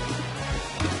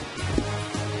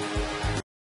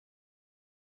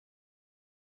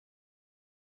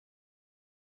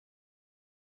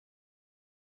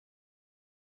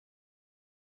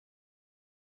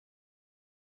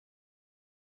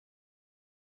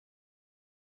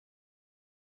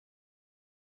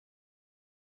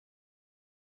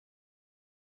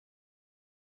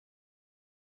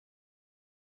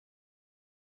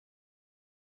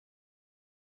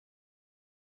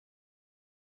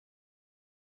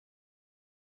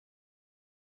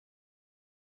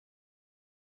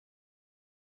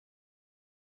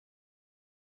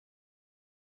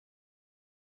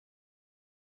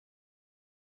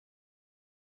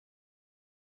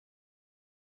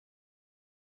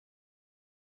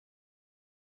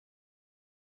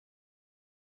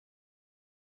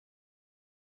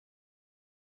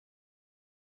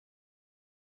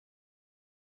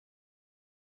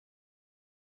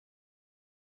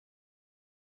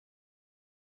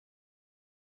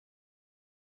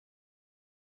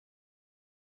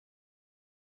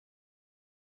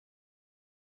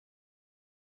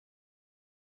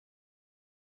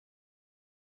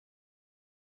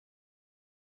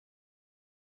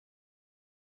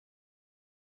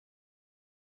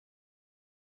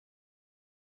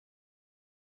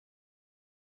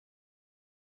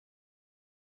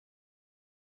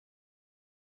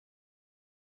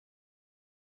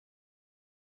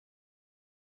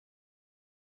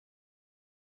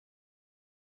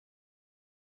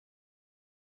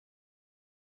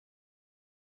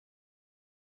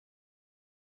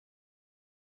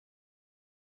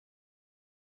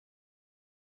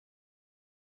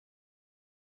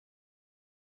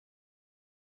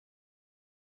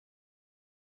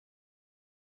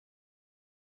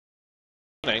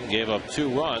 inning, gave up 2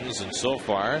 runs, and so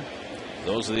far,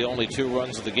 those are the only 2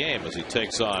 runs of the game as he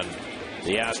takes on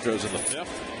the Astros in the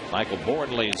 5th. Michael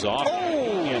Bourne leads off.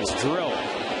 Oh! Gets drilled.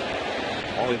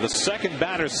 Only the second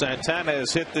batter Santana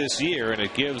has hit this year, and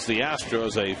it gives the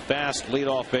Astros a fast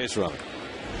leadoff base runner.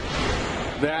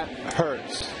 That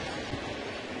hurts.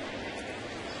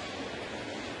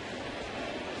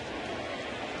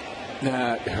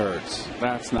 That hurts.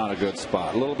 That's not a good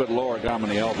spot. A little bit lower, got him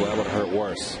in the elbow. That would have hurt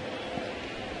worse.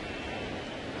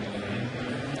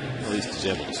 At least he's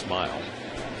able to smile.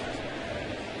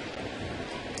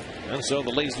 And so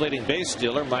the Lee's leading base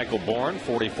stealer, Michael Bourne,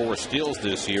 44 steals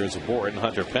this year as a Bourne.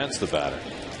 Hunter Pence, the batter.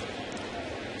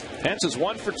 Pence is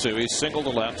 1 for 2. He's singled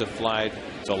to left and flied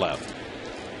to left.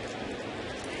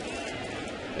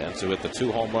 Pence, who hit the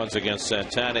 2 home runs against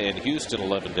Santana in Houston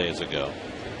 11 days ago.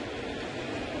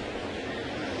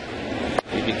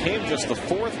 He became just the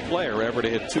 4th player ever to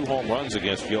hit 2 home runs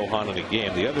against Johan in a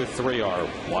game. The other 3 are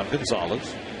Juan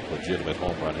Gonzalez, legitimate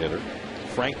home run hitter,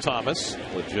 Frank Thomas,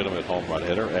 legitimate home run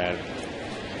hitter, and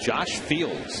Josh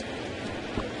Fields.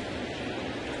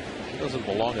 He doesn't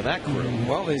belong in that crew.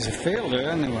 Well, he's a fielder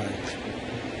anyway.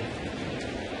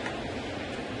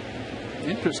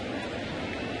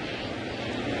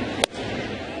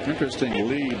 Interesting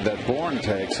lead that Bourne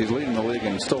takes. He's leading the league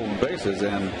in stolen bases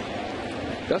and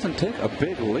doesn't take a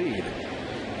big lead.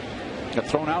 Got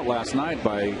thrown out last night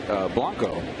by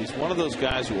Blanco. He's one of those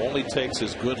guys who only takes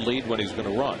his good lead when he's going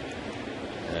to run,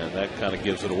 and that kind of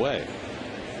gives it away.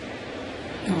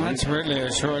 Well, that's really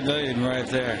a short lead right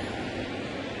there.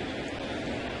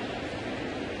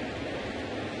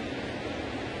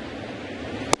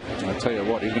 I'll tell you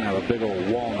what, he's going to have a big old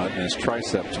walnut in his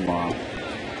tricep tomorrow.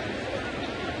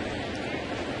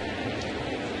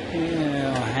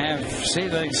 He'll have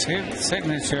Selig's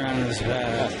signature on his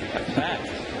back.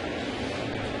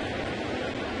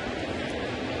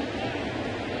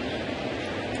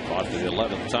 Caught for the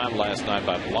 11th time last night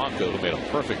by Blanco, who made a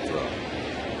perfect throw.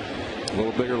 A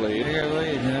little bigger lead. Bigger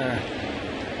lead there.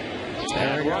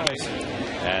 There it goes.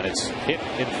 And it's hit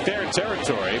in fair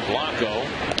territory. Blanco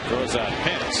throws out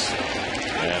Pence.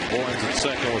 And Bourne's at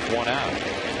second with 1 out.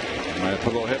 Might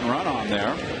put a little hit and run on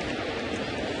there.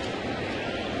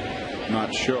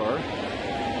 Not sure.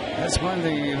 That's one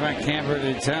thing I can't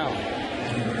really tell.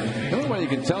 The only way you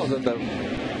can tell is that the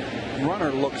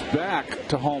runner looks back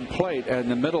to home plate and in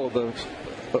the middle of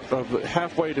the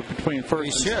halfway to between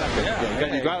first and second.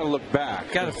 Yeah. You got to look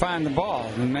back. Got to find the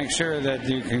ball and make sure that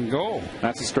you can go.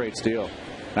 That's a straight steal.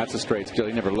 That's a straight steal.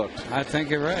 He never looked. I think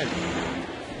you're right.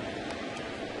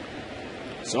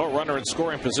 So a runner in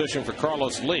scoring position for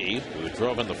Carlos Lee, who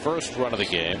drove in the first run of the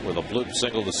game with a bloop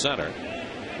single to center.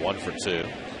 1 for 2.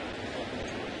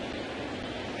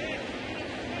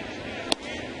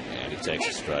 And he takes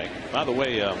a strike. By the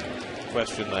way,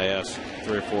 question I asked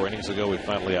 3 or 4 innings ago, we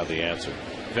finally have the answer.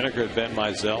 Vinegar Ben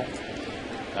Mizell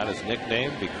got his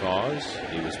nickname because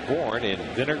he was born in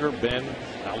Vinegar Bend,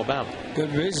 Alabama.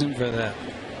 Good reason for that.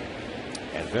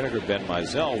 And Vinegar Ben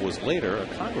Mizell was later a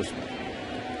congressman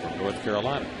from North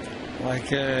Carolina. Like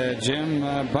Jim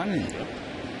Bunning. Yep.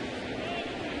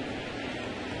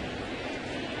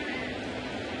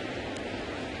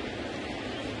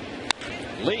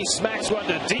 Lee smacks one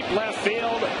to deep left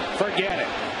field. Forget it.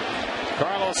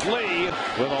 Carlos Lee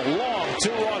with a long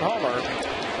 2-run homer,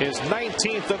 his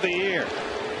 19th of the year.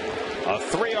 A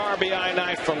 3 RBI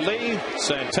night for Lee.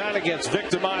 Santana gets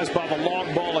victimized by the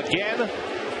long ball again.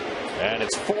 And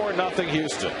it's 4-0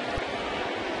 Houston.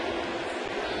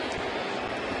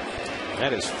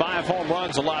 That is 5 home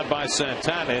runs allowed by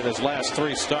Santana in his last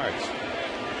 3 starts.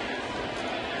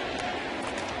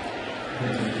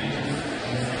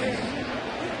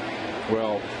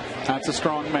 Well, that's a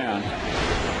strong man.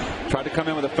 Tried to come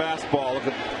in with a fastball. Look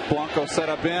at Blanco set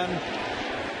up in.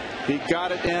 He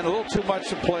got it in a little too much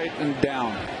to plate and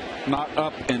down. Not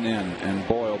up and in. And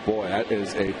boy, oh boy, that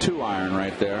is a 2-iron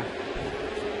right there.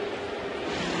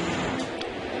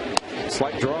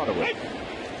 Slight draw to it.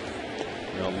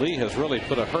 Now, Lee has really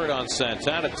put a hurt on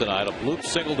Santana tonight. A bloop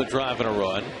single to drive in a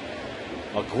run.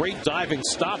 A great diving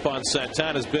stop on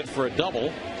Santana's bid for a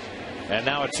double. And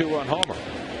now a 2-run homer.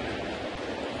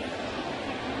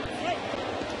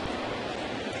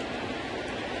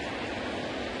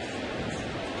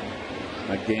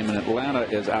 That game in Atlanta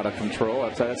is out of control.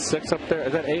 That's 6 up there.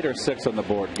 Is that 8 or 6 on the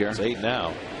board, Gary? It's 8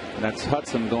 now. And that's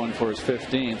Hudson going for his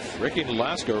 15th. Ricky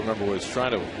Nolasco, remember, was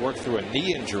trying to work through a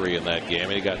knee injury in that game,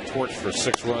 and he got torched for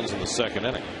 6 runs in the second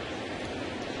inning.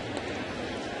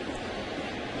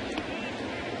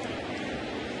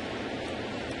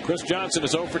 Chris Johnson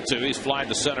is 0 for 2. He's flying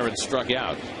to center and struck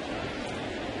out.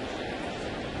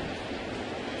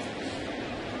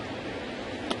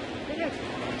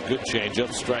 good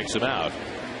changeup, strikes him out.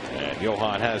 And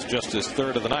Johan has just his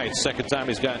third of the night. Second time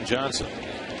he's gotten Johnson.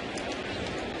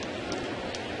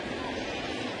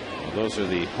 Those are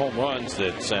the home runs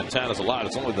that Santana's allowed.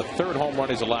 It's only the third home run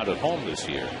he's allowed at home this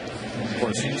year. Of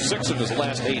course, 6 of his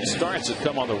last 8 starts have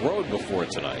come on the road before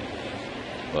tonight.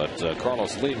 But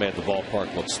Carlos Lee made the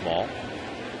ballpark look small.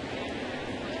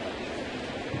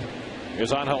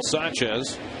 Here's Angel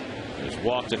Sanchez. He's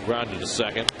walked and grounded to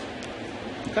second.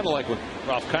 Kind of like when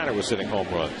Ralph Kiner was hitting home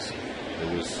runs.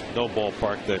 There was no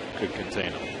ballpark that could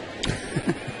contain him.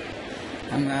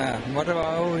 And what do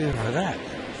I owe you for that?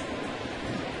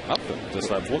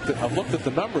 I've looked at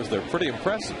the numbers. They're pretty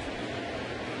impressive.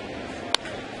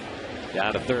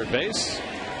 Down to third base.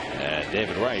 And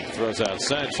David Wright throws out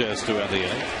Sanchez to end the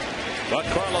inning. But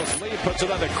Carlos Lee puts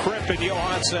another crimp in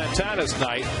Johan Santana's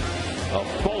night of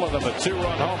pulling him a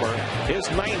 2-run homer. His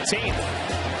 19th.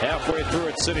 Halfway through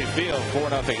at Citi Field,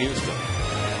 4-0 Houston.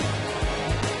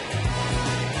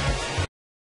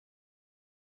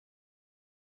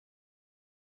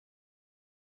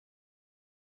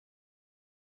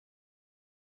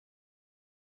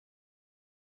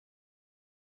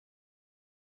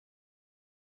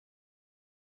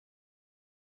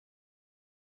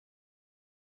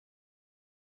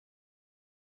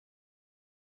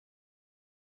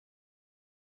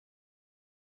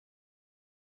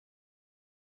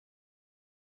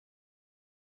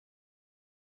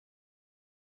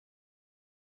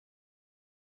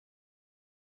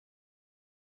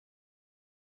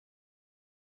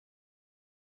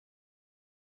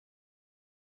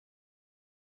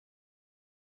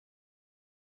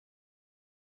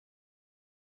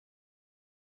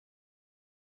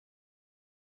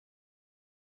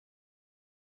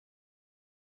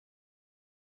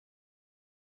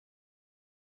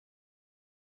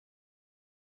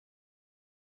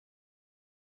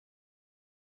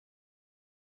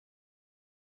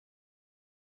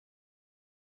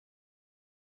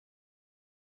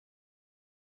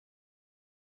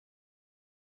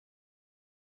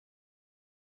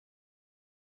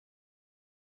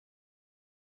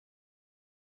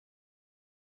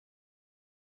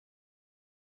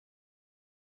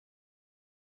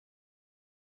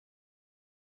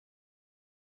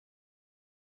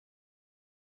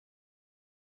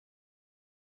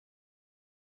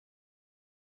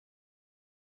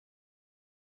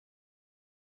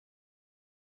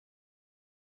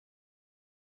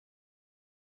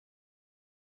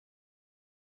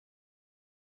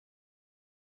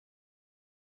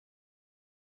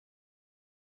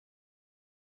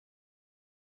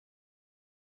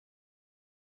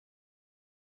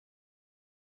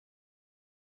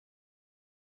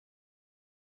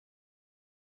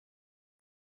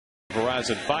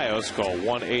 Verizon Fios, call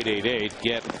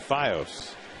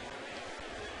 1-888-GET-FIOS.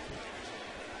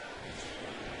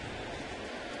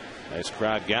 Nice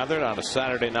crowd gathered on a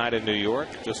Saturday night in New York.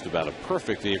 Just about a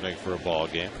perfect evening for a ball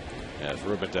game. As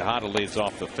Ruben Tejada leads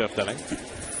off the 5th inning.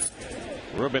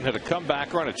 Ruben hit a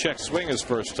comebacker on a check swing his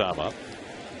first time up.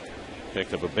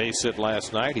 Picked up a base hit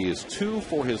last night. He is 2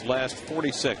 for his last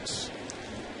 46.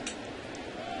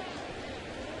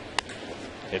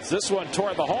 It's this one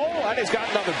toward the hole, and he's got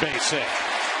another base hit.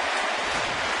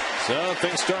 So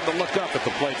things starting to look up at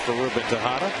the plate for Ruben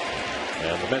Tejada.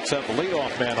 And the Mets have the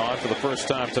leadoff man on for the first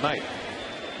time tonight.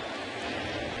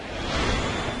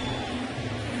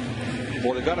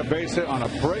 Well, they got a base hit on a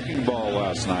breaking ball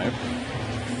last night.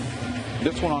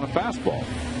 This one on a fastball.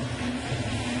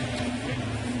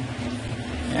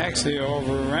 He actually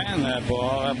overran that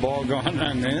ball. That ball going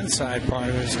on the inside part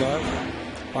of his glove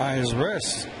by his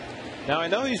wrist. Now, I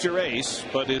know he's your ace,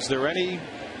 but is there any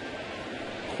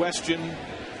question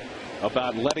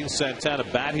about letting Santana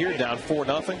bat here down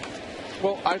 4-0?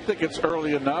 Well, I think it's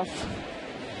early enough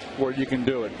where you can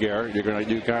do it, Gary.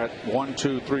 You got 1,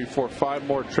 2, 3, 4, 5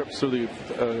 more trips through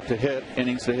the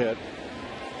innings to hit.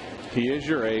 He is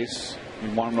your ace. You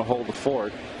want him to hold the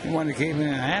fort. You want to keep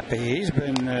him happy. He's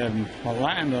been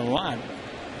aligned a lot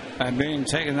by being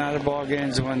taken out of ball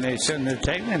games when they shouldn't have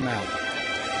taken him out.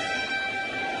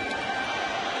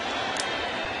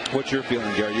 What's your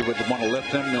feeling, Gary? You would want to lift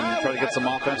him and try to get some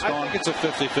offense going? I think it's a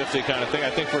 50-50 kind of thing. I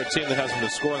think for a team that hasn't been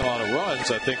scoring a lot of runs,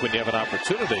 I think when you have an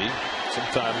opportunity,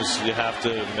 sometimes you have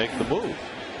to make the move.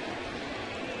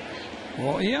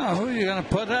 Well, yeah, who are you going to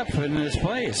put up in this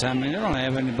place? I mean, you don't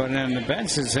have anybody on the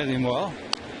bench that's hitting well.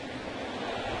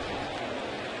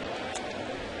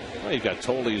 Well, you've got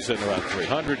Tolley who's hitting around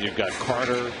 300. You've got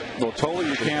Carter. Well, Tolley,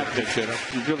 you can't pitch hitter.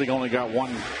 You've really only got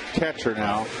one catcher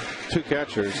now. 2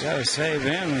 catchers. Got to save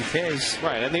him in case.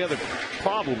 Right, and the other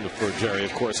problem for Jerry,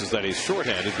 of course, is that he's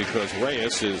shorthanded because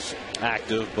Reyes is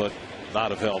active, but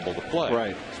not available to play.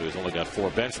 Right. So he's only got 4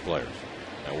 bench players.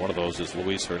 And one of those is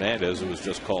Luis Hernandez, who was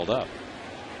just called up.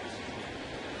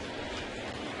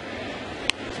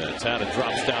 Santana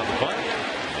drops down the bunt.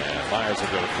 And Myers will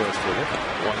go to first with it.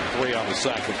 1-3 on the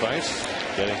sacrifice.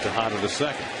 Getting Tejada to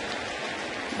second.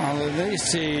 Well, at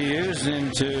least he used him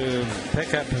to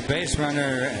pick up a base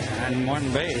runner on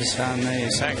one base on the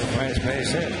sacrifice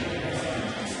base hit.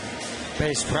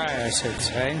 Base try, I should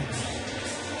say.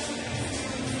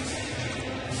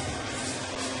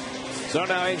 So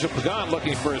now Angel Pagan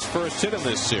looking for his first hit in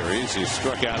this series. He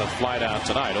struck out and flied out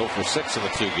tonight, 0 for 6 in the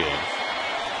 2 games.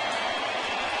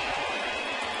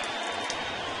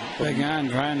 Pagan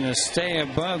trying to stay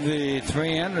above the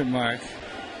 300 mark.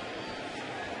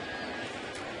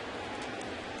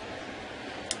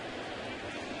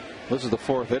 This is the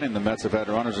 4th inning. The Mets have had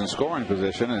runners in scoring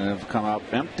position and have come out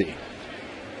empty.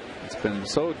 It's been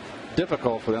so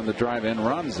difficult for them to drive in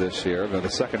runs this year, but the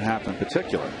second half in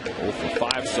particular. 0 for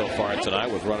 5 so far tonight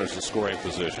with runners in scoring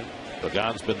position.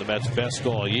 Pagan's been the Mets' best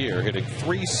all year, hitting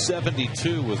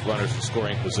 .372 with runners in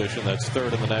scoring position. That's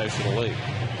 3rd in the National League.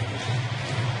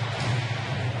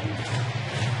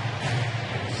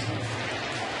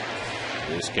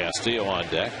 Here's Castillo on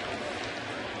deck.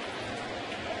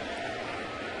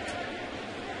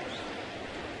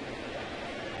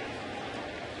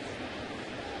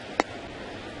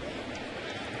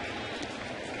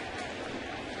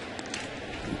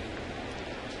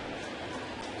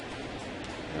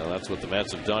 That's what the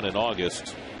Mets have done in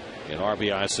August in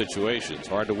RBI situations.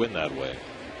 Hard to win that way.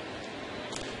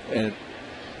 And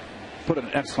put an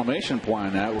exclamation point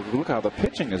on that. Look how the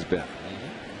pitching has been.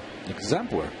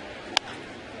 Exemplar.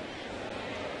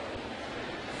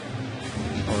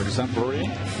 Or exemplary.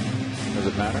 Does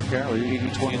it matter, Carol?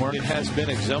 Each one work? It has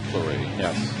been exemplary.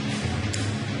 Yes.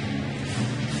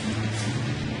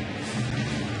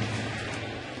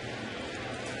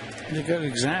 It's a good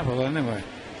example, anyway.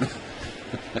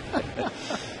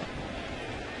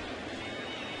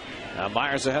 Now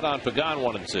Myers ahead on Pagan,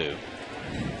 1-2.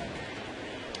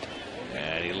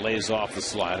 And he lays off the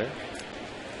slider.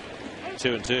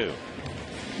 2-2.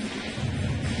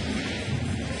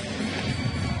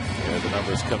 Here are the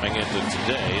numbers coming into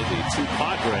today. The 2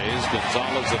 Padres,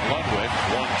 Gonzalez and Ludwig,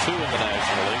 1-2 in the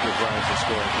National League with runners in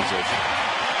scoring position.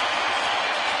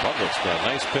 Ludwig's got a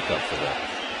nice pickup for them.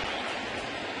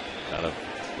 Kind of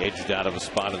edged out of a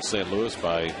spot in St. Louis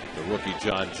by the rookie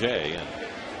John Jay, and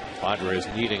Padres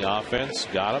needing offense,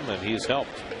 got him, and he's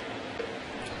helped.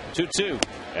 2-2,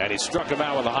 and he struck him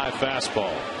out with a high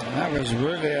fastball. That was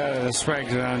really out of the strike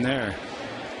zone there.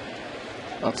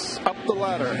 That's up the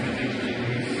ladder.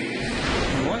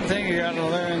 One thing you got to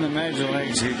learn in the major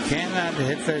leagues, you cannot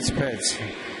hit this pitch.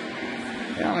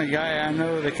 The only guy I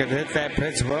know that could hit that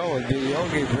pitch well would be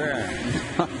Yogi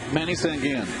Berra. Manny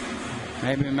Sanguin.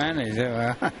 Maybe Manny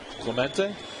too.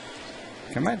 Clemente?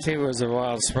 Clemente was a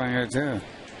wild springer too.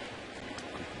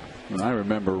 I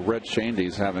remember Red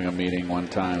Shandy's having a meeting one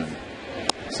time, and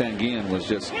Sanguin was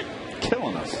just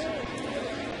killing us.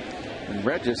 And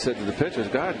Red just said to the pitchers,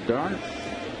 God darn it,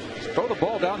 just throw the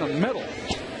ball down the middle.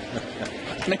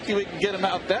 Maybe we can get him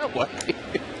out that way.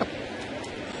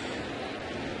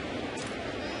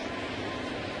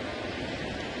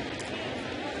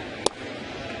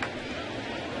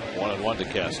 1-1 to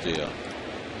Castillo.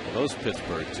 Well, those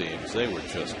Pittsburgh teams, they were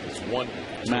just this one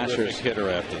terrific hitter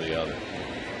after the other.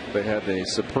 They had the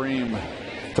supreme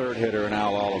third hitter in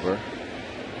Al Oliver.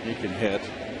 He can hit.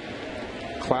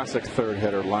 Classic third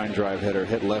hitter, line drive hitter,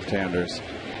 hit left-handers.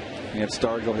 You had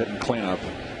Stargell hitting cleanup.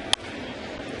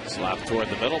 Slap toward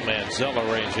the middle.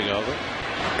 Manzella ranging over.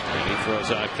 And he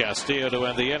throws out Castillo to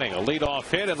end the inning. A leadoff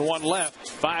hit and 1 left.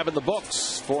 5 in the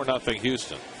books. 4-0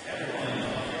 Houston.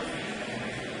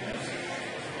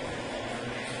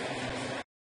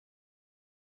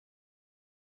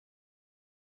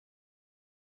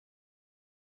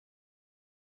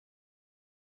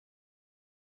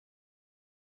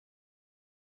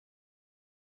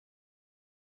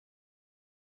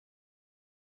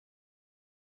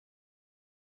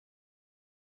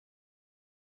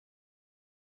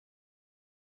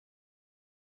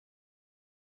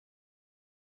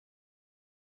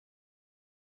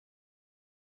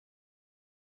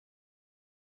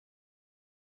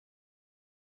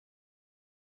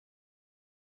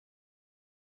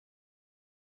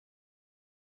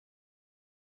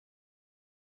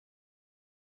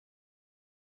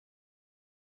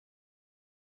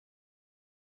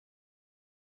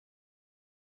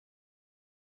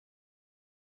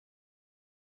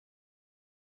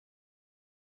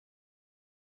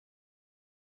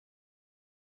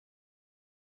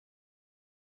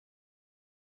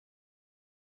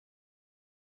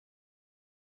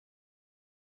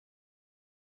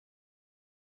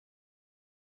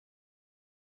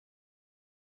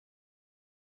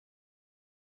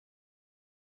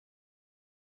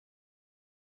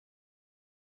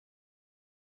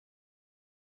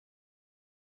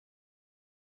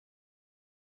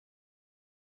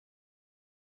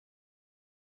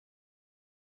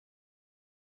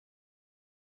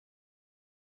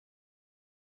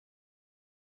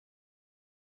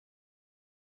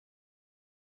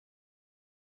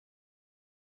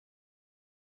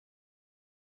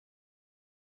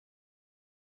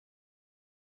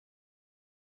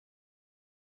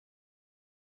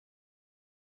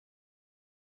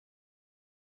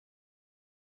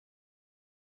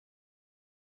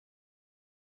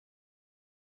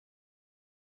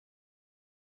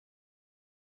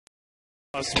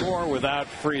 A score without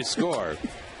free score.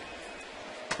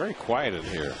 Very quiet in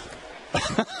here.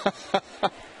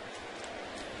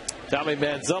 Tommy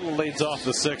Manzella leads off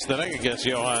the 6th inning against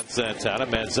Johan Santana.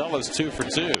 Manzella's 2 for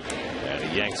 2. And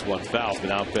he yanks one foul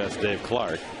from out past Dave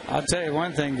Clark. I'll tell you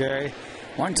one thing, Gary.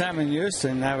 One time in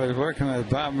Houston, I was working with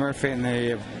Bob Murphy in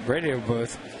the radio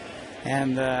booth.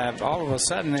 And all of a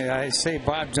sudden, I see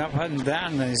Bob jump up and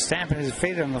down, and he's stamping his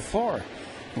feet on the floor.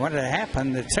 What had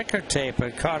happened, the ticker tape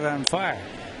had caught on fire.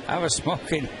 I was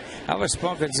smoking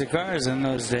cigars in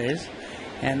those days.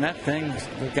 And that thing,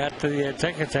 we got the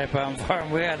ticker tape on fire,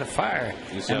 and we had a fire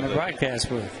in the broadcast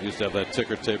booth. Used to have that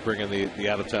ticker tape bringing the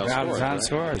out-of-town scores. Out-of-town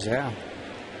scores, yeah.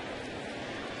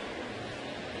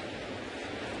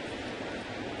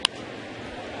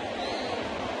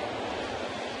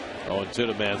 Oh, and 2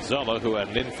 to Manzella, who had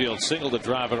an infield single to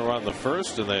drive it around the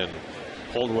 1st, and then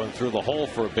pulled one through the hole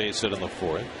for a base hit in the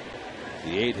 4th.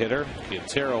 The 8-hitter,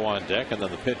 Quintero on deck, and then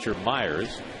the pitcher,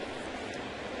 Myers.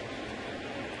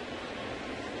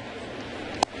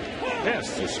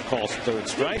 Yes, this calls 3rd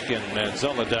strike, and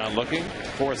Manzella down looking.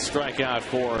 4th strikeout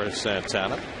for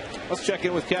Santana. Let's check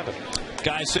in with Kevin.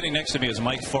 Guy sitting next to me is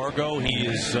Mike Fargo. He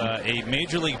is a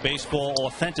Major League Baseball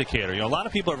authenticator. You know, a lot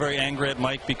of people are very angry at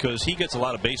Mike because he gets a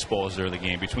lot of baseballs during the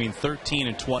game, between 13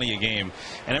 and 20 a game,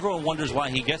 and everyone wonders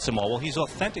why he gets them all. Well, he's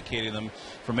authenticating them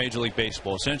for Major League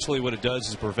Baseball. Essentially what it does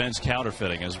is it prevents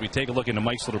counterfeiting. As we take a look into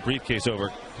Mike's little briefcase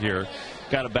over here,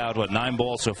 got about, 9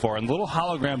 balls so far, and the little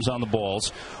holograms on the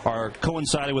balls are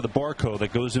coinciding with a barcode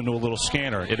that goes into a little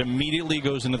scanner. It immediately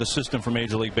goes into the system for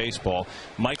Major League Baseball.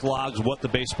 Mike logs what the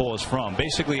baseball is from.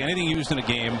 Basically anything used in a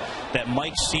game that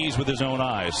Mike sees with his own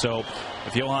eyes. So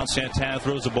if Johan Santana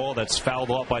throws a ball that's fouled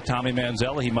off by Tommy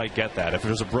Manzella, he might get that. If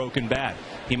there's a broken bat,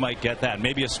 he might get that.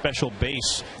 Maybe a special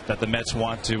base that the Mets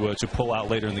want to pull out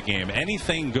later in the game.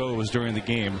 Anything goes during the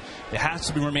game. It has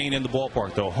to remain in the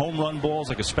ballpark, though. Home run balls,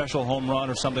 like a special home run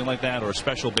or something like that, or a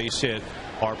special base hit,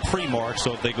 are pre-marked,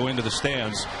 so if they go into the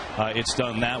stands, it's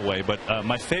done that way. But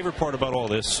my favorite part about all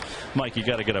this, Mike, you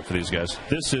got to get up for these guys.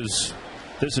 This is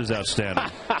outstanding.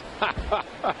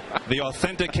 The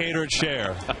authenticator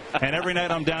chair. And every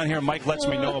night I'm down here, Mike lets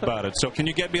me know about it. So can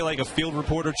you get me like a field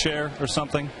reporter chair or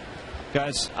something?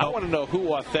 Guys, I want to know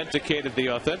who authenticated the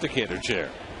authenticator chair.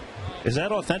 Is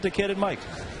that authenticated, Mike?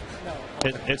 No.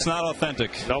 It's not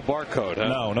authentic. No barcode,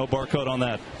 huh? No barcode on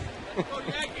that.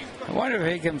 I wonder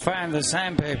if he can find the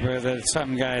sandpaper that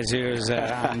some guys use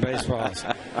on baseballs.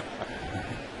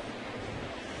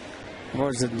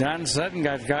 Was it Don Sutton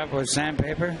got caught with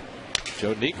sandpaper?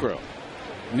 Joe Niekro.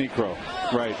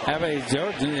 Right. How about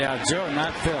Joe,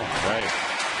 not Phil.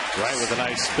 Right, with a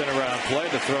nice spin around play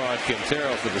to throw out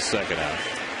Quintero for the 2nd out.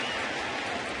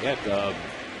 Yeah,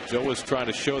 Joe was trying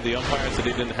to show the umpires that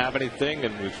he didn't have anything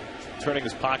and was turning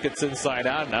his pockets inside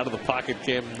out, and out of the pocket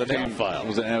came the nail file.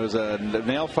 It was a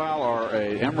nail file or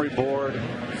a emery board.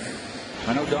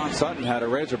 I know Don Sutton had a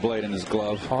razor blade in his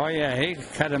glove. Oh, yeah, he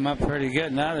cut him up pretty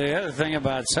good. Now, the other thing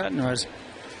about Sutton was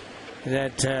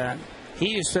that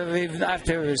he used to leave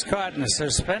after he was caught and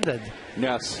suspended.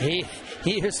 Yes. He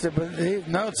used to leave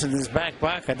notes in his back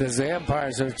pocket as the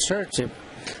umpires would search him.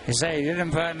 He say he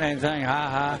didn't put anything,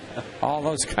 all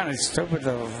those kind of stupid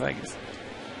little things.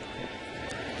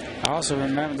 I also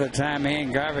remember the time he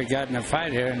and Garvey got in a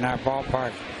fight here in our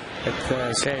ballpark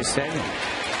at Shea Stadium.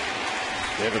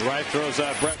 David Wright throws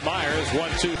out Brett Myers.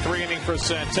 1-2-3 inning for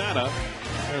Santana.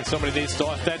 And somebody needs to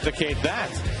authenticate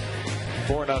that.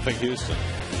 4-0 Houston.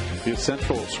 The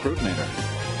central scrutinator.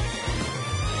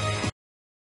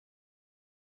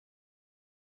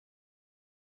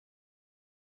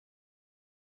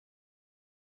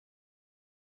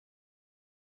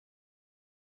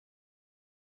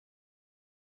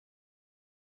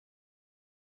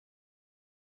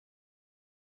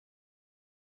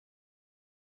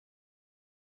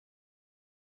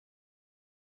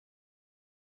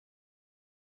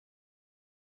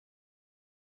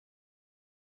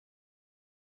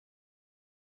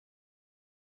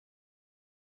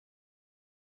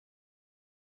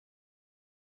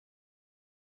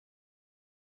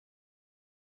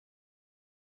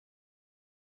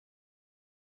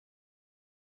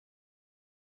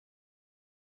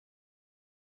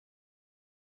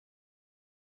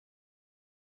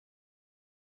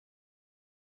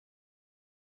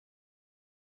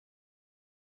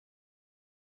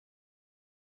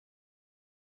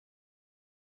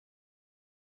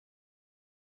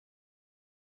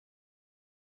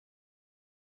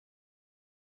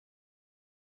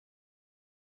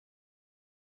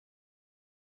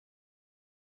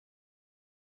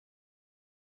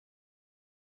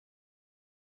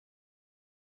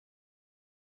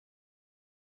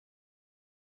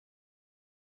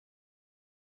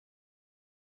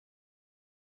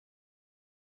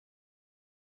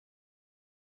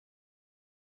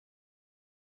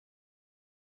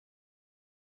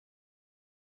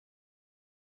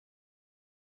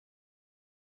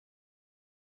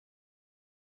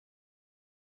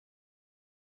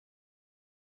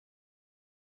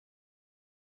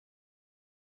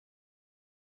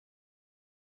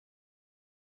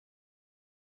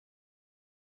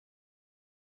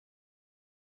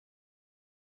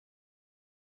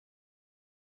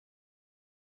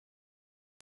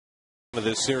 of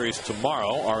this series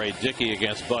tomorrow. R.A. Dickey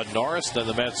against Bud Norris. Then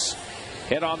the Mets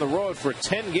head on the road for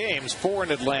 10 games, 4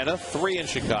 in Atlanta, 3 in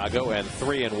Chicago, and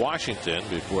 3 in Washington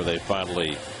before they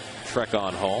finally trek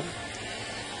on home.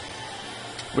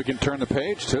 We can turn the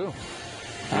page, too.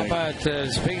 How about,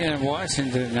 speaking of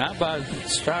Washington, how about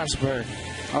Strasburg?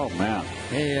 Oh, man.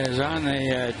 He is on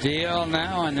the DL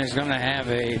now, and he's going to have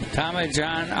a Tommy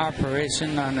John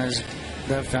operation on his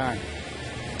left arm.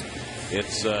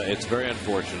 It's very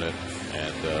unfortunate,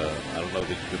 and I don't know that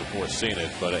you could have foreseen it,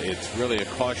 but it's really a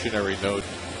cautionary note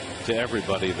to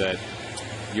everybody that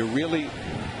you really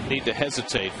need to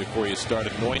hesitate before you start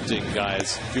anointing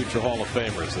guys future Hall of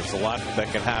Famers. There's a lot that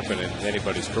can happen in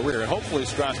anybody's career, and hopefully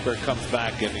Strasburg comes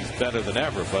back and he's better than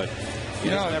ever, but you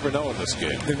never know in this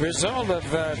game. The result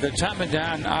of the Tommy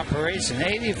John operation,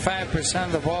 85%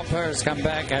 of the ball players come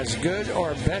back as good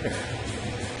or better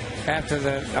after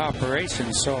the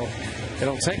operation, so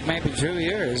it'll take maybe 2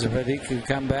 years, but he could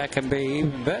come back and be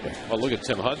even better. Well, look at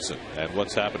Tim Hudson and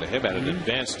what's happened to him at an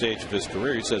advanced stage of his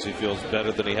career. He says he feels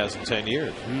better than he has in 10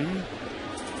 years.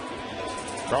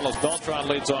 Carlos Beltran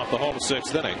leads off the home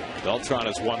 6th inning. Beltran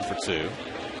is 1 for 2.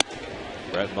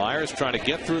 Brett Myers trying to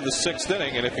get through the 6th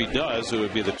inning, and if he does, it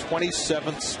would be the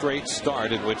 27th straight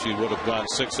start in which he would have gone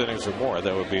 6 innings or more.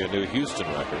 That would be a new Houston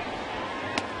record.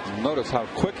 Notice how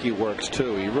quick he works,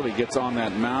 too. He really gets on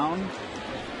that mound.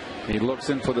 He looks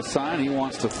in for the sign. He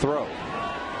wants to throw.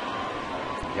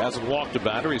 He hasn't walked a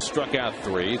batter. He's struck out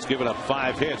 3. He's given up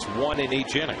 5 hits, 1 in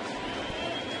each inning.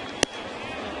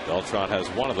 Beltran has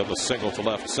one of them, a single to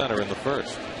left center in the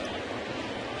first.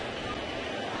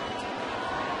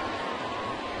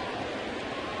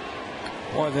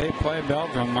 Boy, they play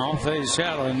Beltran off. They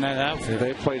shallow in that outfit.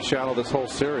 They played shallow this whole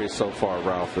series so far,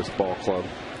 Ralph, this ball club.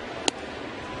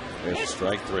 There's a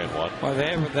strike, 3-1. Well,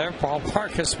 their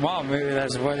ballpark is small. Maybe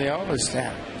that's where they always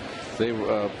stand. They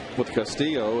with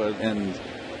Castillo and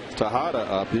Tejada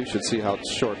up, you should see how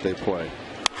short they play.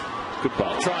 Good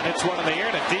ball. Beltran hits one in the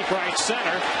air to deep right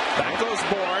center. Back goes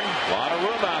Bourne. A lot of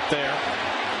room out there.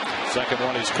 Second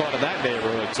one he's caught in that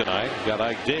neighborhood tonight. Got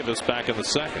Ike Davis back in the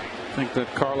second. I think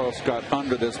that Carlos got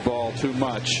under this ball too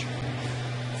much.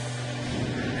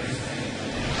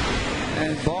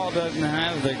 And Ball doesn't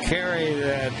have the carry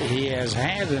that he has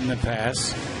had in the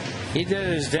past. He did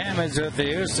his damage with the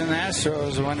Houston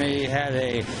Astros when he had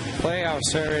a playoff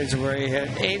series where he hit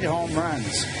 8 home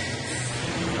runs.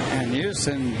 And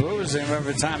Houston boos him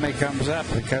every time he comes up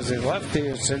because he left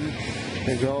Houston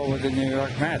to go with the New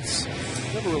York Mets.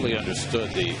 Never really understood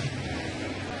the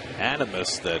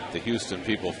animus that the Houston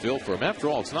people feel for him. After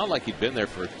all, it's not like he'd been there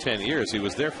for 10 years. He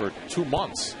was there for 2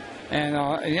 months. And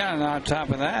and on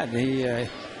top of that, he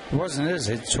wasn't his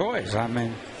choice. I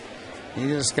mean, he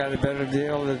just got a better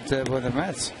deal with the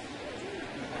Mets.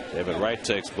 David Wright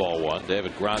takes ball 1.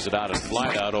 David grounds it out and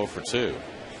flied out 0 for 2.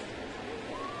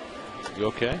 You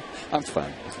okay? I'm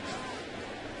fine.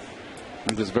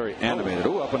 I'm just very animated.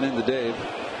 Oh, up and into Dave.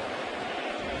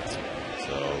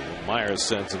 So Myers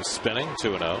sends him spinning,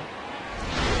 2-0.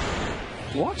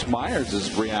 Watch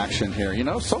Myers' reaction here.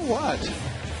 So what?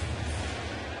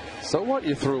 So what?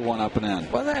 You threw one up and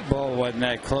in. Well, that ball wasn't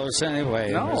that close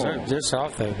anyway. No. It was just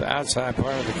off the outside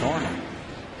part of the corner.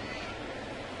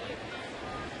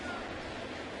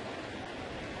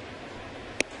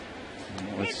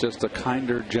 It's just a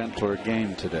kinder, gentler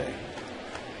game today.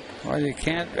 Well, you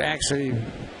can't actually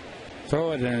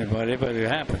throw it at anybody, but it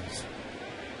happens.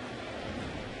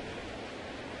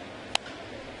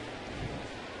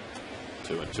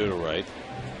 Two and two to right.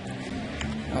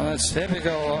 Well, that's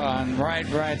typical on right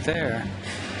there.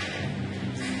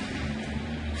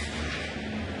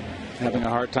 Having a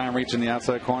hard time reaching the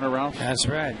outside corner, Ralph? That's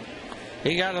right.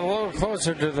 He got a little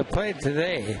closer to the plate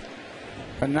today,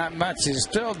 but not much. He's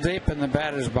still deep in the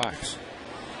batter's box.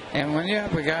 And when you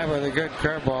have a guy with a good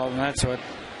curveball, and that's what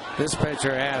this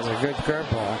pitcher has, a good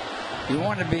curveball, you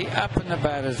want to be up in the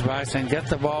batter's box and get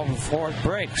the ball before it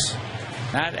breaks.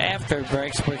 Not after it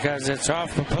breaks, because it's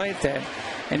off the plate then,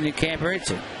 and you can't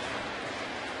reach it.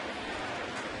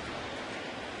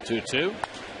 2-2.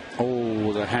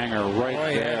 Oh, the hanger right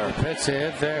there. The pitch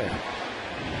hit there.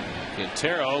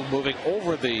 Quintero moving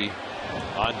over the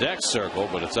on-deck circle,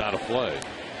 but it's out of play.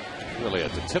 Really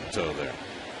had to tiptoe there.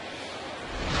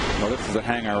 Well, this is a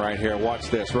hanger right here. Watch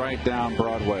this. Right down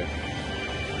Broadway.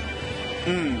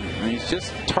 And he's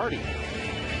just tardy.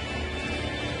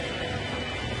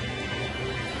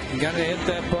 You got to hit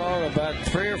that ball about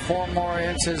 3 or 4 more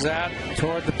inches out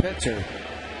toward the pitcher.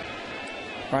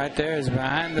 Right there is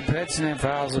behind the pitch, and then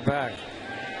fouls it back.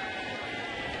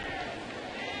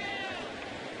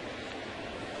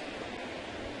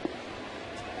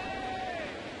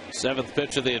 Seventh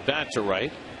pitch of the at bat to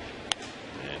right.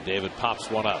 And David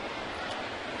pops one up.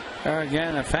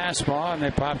 Again, a fastball, and they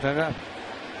popped it up.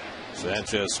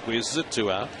 Sanchez squeezes it,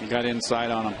 2 out. He got inside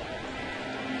on him.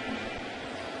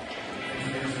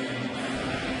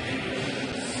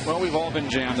 Well, we've all been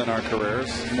jammed in our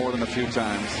careers more than a few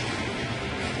times.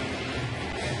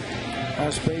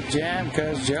 Must be jammed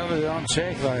because jelly don't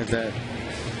shake like that.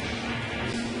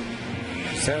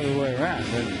 It's the other way around,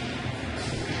 isn't it?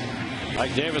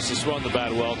 Mike Davis has swung the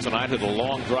bat well tonight. Hit a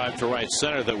long drive to right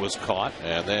center that was caught,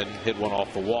 and then hit one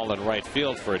off the wall in right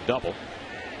field for a double.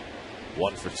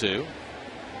 1 for 2.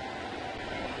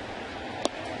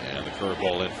 And the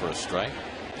curveball in for a strike.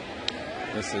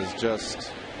 This is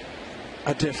just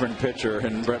a different pitcher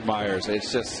in Brett Myers.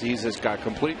 It's just, he's just got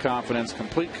complete confidence,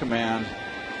 complete command.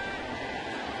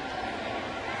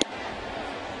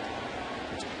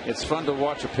 It's fun to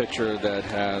watch a pitcher that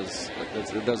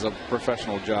does a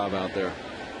professional job out there.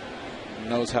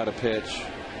 Knows how to pitch.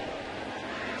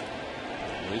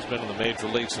 He's been in the major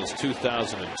league since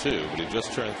 2002, but he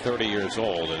just turned 30 years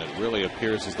old, and it really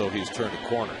appears as though he's turned a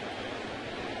corner.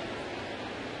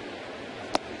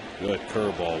 Good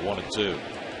curveball, 1-2.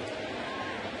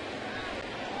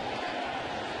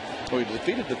 Well, he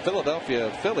defeated the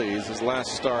Philadelphia Phillies his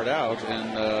last start out,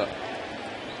 and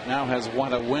now has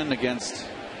won a win against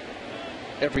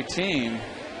every team,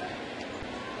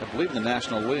 I believe, in the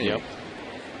National League. Yep.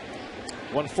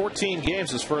 Won 14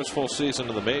 games his first full season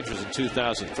in the majors in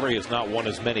 2003. Has not won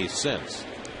as many since.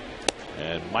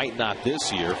 And might not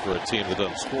this year for a team that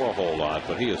doesn't score a whole lot,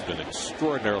 but he has been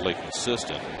extraordinarily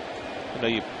consistent. You know,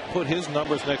 you put his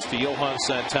numbers next to Johan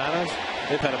Santana's,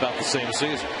 they've had about the same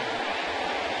season.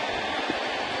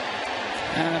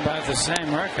 And about the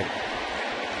same record.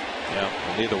 Yeah,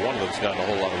 and neither one of them's gotten a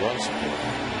whole lot of run support.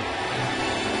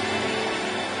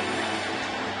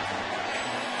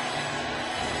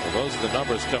 Those are the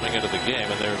numbers coming into the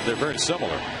game, and they're very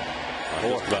similar on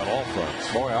just about all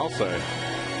fronts. Boy, I'll say.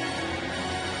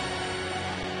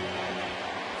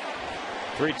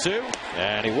 3-2,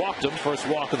 and he walked him. First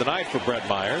walk of the night for Brett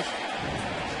Myers.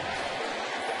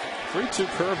 3-2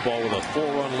 curveball with a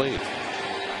 4-run lead.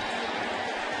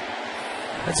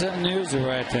 That's unusual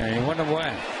right there. He went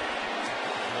away.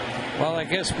 Well, I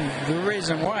guess the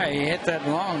reason why he hit that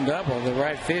long double to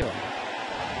right field.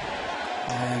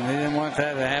 And they didn't want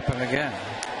that to happen again.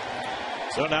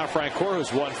 So now Frank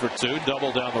Corhus 1 for 2,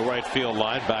 double down the right field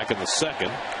line, back in the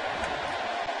second.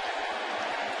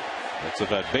 It's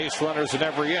about base runners in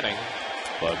every inning,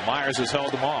 but Myers has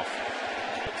held them off.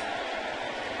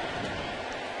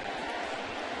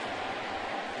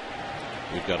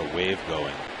 We've got a wave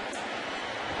going.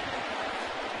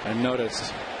 I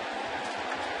noticed.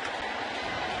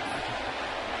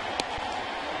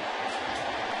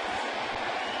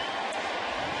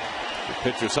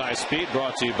 Pitcher's High Speed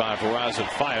brought to you by Verizon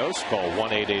Fios. Call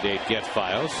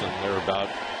 1-888-GET-FIOS, and they're about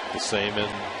the same in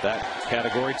that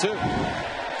category too.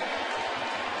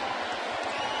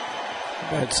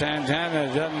 But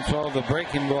Santana doesn't throw the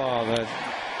breaking ball that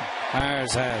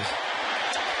Myers has.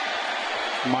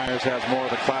 Myers has more of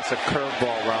the classic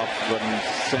curveball, Ralph, but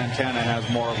Santana has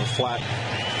more of a flat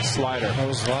slider.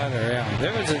 Oh, slider, yeah.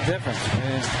 There was a difference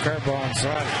between curveball and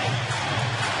slider.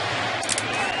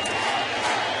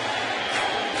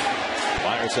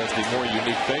 Myers has the more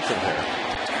unique facial hair.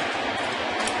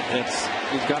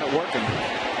 He's got it working.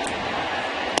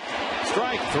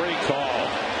 Strike 3 call.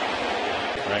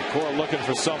 Frank Cora looking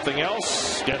for something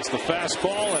else. Gets the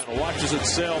fastball and watches it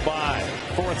sail by.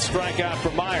 4th strikeout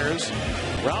for Myers.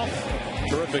 Ralph,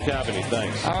 terrific having you.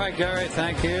 Thanks. All right, Gary.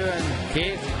 Thank you. And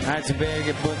Keith, nice to be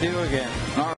able to with you again.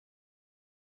 All right.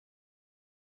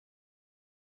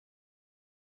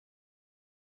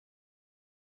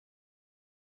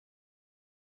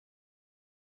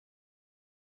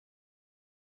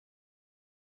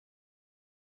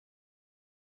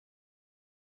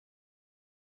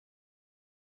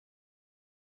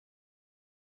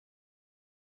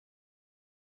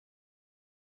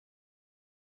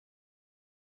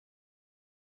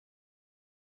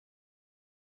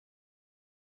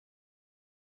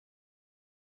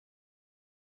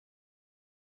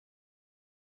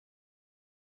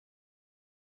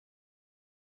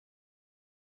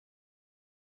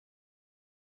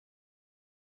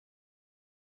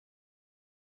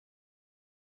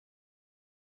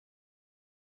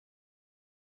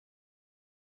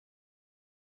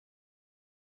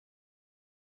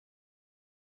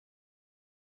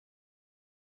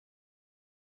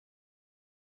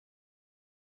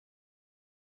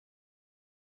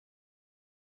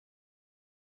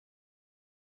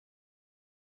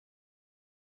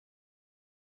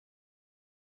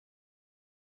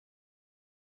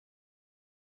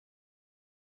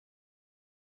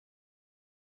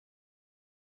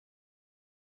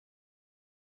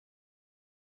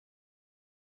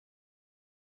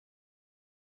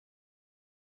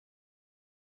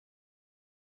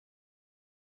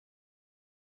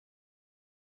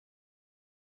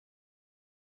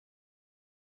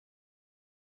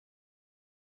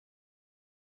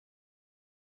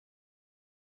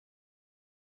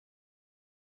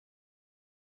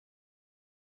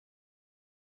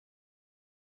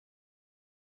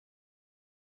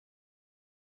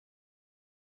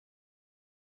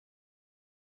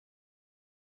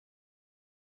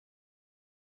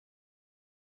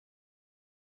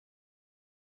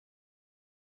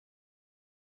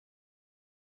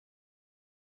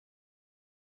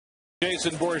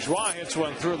 Jason Bourgeois hits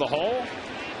one through the hole.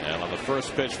 And on the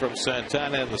first pitch from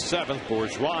Santana in the 7th,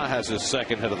 Bourgeois has his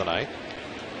second hit of the night.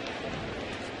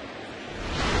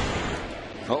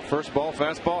 Oh, first ball,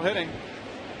 fastball hitting.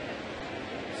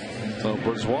 So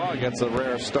Bourgeois gets a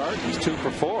rare start. He's 2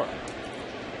 for 4.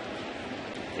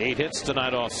 8 hits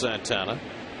tonight off Santana.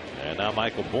 And now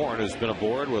Michael Bourne, who's been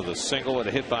aboard with a single and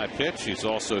a hit by pitch. He's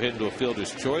also hit into a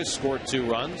fielder's choice, scored 2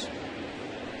 runs.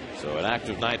 So an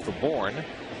active night for Bourne.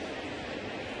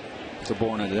 It's a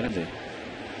Bourne identity.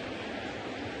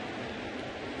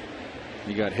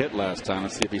 He got hit last time.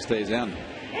 Let's see if he stays in.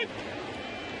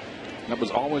 That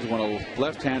was always when a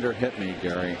left-hander hit me,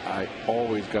 Gary. I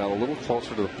always got a little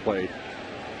closer to the plate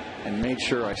and made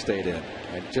sure I stayed in.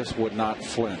 I just would not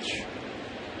flinch.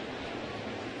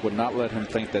 Would not let him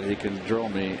think that he can drill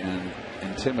me and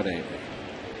intimidate me.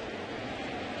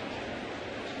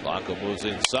 Blanco moves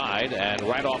inside and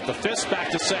right off the fist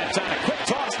back to Santana. Quick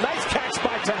toss, nice catch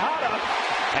by Tejada.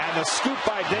 And the scoop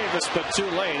by Davis, but too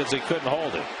late as he couldn't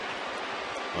hold it.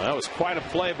 Well, that was quite a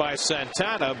play by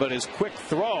Santana, but his quick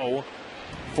throw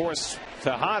forced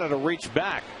Tejada to reach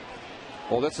back.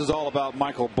 Well, this is all about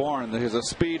Michael Bourne. He's a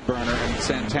speed burner, and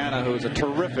Santana, who's a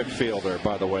terrific fielder,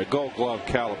 by the way, Gold Glove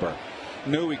caliber,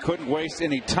 knew he couldn't waste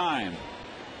any time.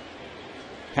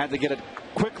 Had to get it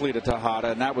quickly to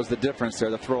Tejada, and that was the difference there.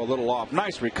 To throw a little off.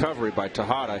 Nice recovery by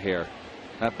Tejada here.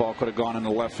 That ball could have gone into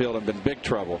left field and been big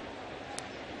trouble.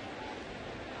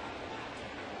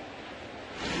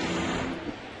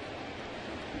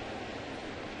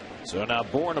 So now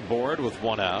Bourne aboard with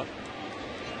 1 out.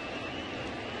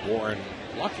 Bourne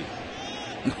lucky.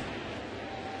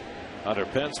 Hunter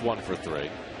Pence 1 for 3.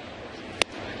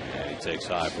 And he takes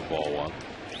high for ball 1.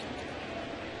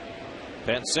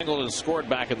 Pence singled and scored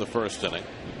back in the first inning.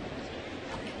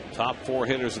 Top 4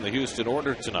 hitters in the Houston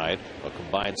order tonight, a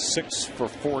combined 6 for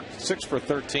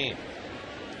 13.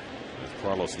 With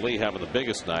Carlos Lee having the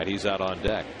biggest night, he's out on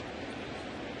deck.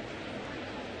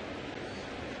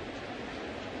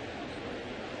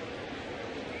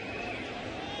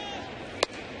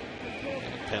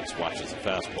 Pence watches the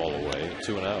fastball away,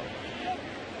 2-0.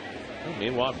 Well,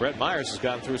 meanwhile, Brett Myers has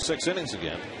gotten through 6 innings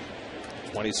again.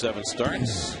 27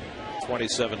 starts,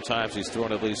 27 times he's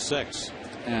thrown at least 6.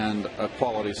 And a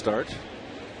quality start.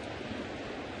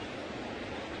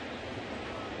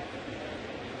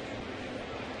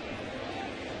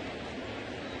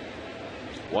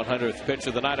 th pitch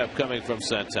of the night upcoming from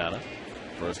Santana.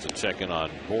 First to check in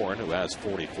on Bourne, who has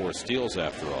 44 steals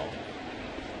after all.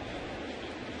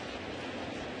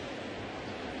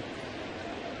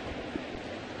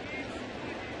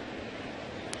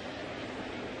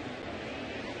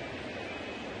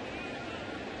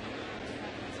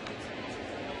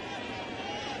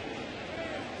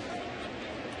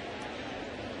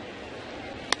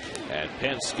 And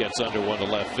Pence gets under 1 to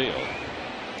left field.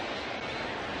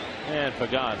 And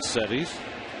Pagan steadies.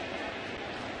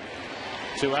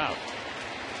 2 out.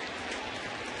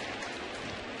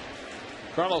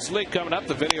 Carlos Lee coming up.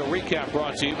 The video recap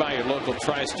brought to you by your local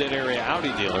tri-state area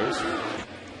Audi dealers.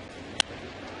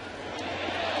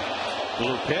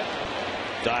 Blue pit,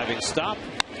 diving stop,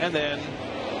 and then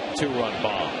 2-run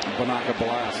bomb. Banaka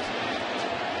blast.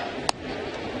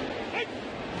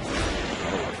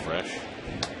 Oh, fresh.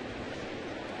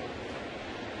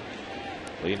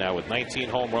 Lee now with 19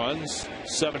 home runs,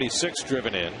 76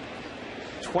 driven in,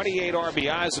 28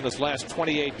 RBIs in his last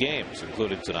 28 games,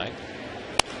 including tonight.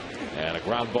 And a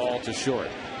ground ball to short.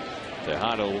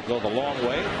 Tejada will go the long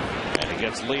way, and he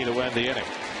gets Lee to end the inning.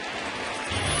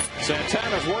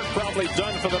 Santana's work probably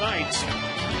done for the night.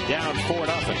 Down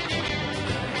 4-0.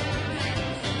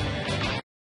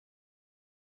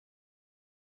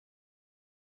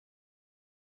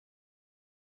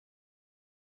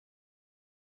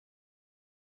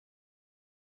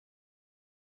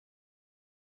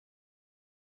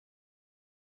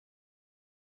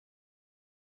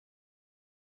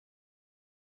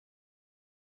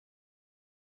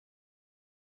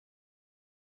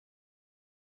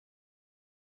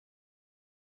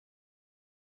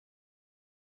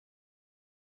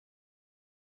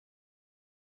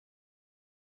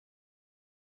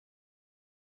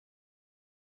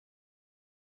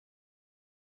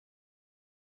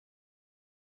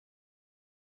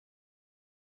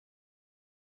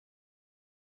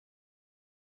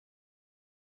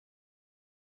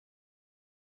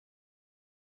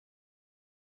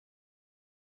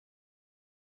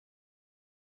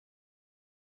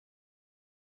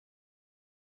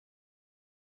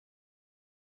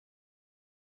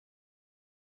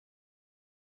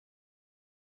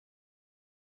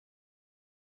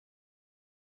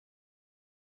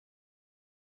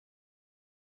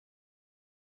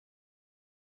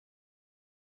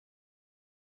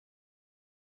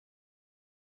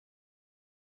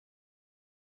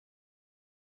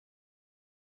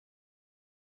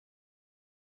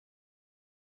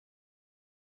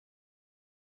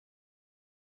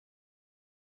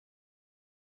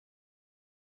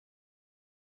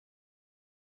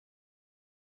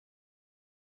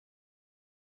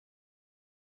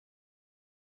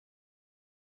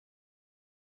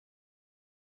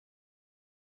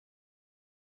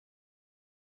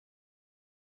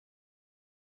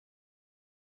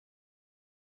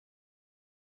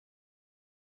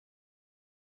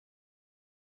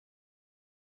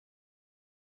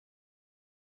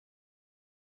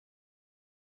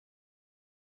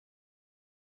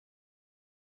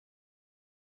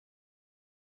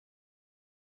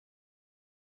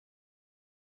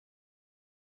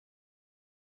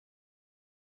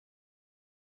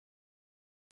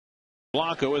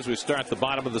 Blanco as we start the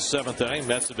bottom of the 7th inning.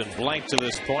 Mets have been blanked to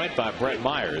this point by Brett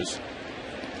Myers.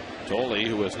 Tolley,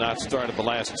 who has not started the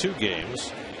last 2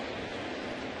 games.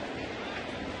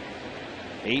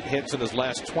 8 hits in his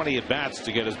last 20 at bats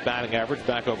to get his batting average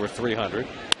back over 300.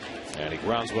 And he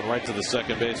grounds one right to the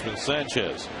second baseman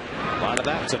Sanchez. A lot of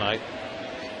that tonight.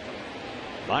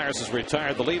 Myers has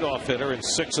retired the leadoff hitter in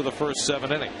 6 of the first 7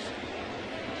 innings.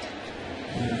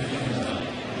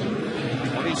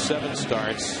 27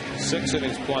 starts, 6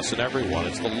 innings plus in every one.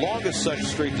 It's the longest such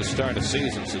streak to start a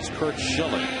season since Kurt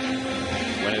Schilling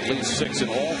went at least 6 in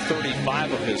all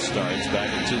 35 of his starts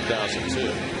back in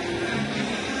 2002.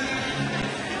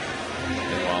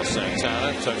 Meanwhile,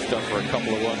 Santana touched up for a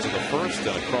couple of runs in the first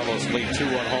and a Carlos Lee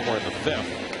 2-run homer in the 5th.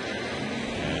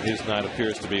 And his night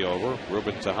appears to be over.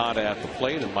 Ruben Tejada at the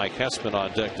plate and Mike Hessman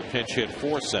on deck to pinch hit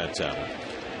for Santana.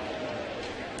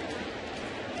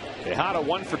 Tejada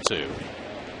 1 for 2.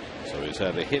 So he's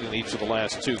had a hit in each of the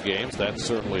last 2 games. That's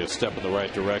certainly a step in the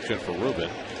right direction for Ruben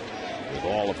with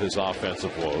all of his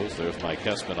offensive woes. There's Mike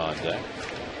Hessman on deck.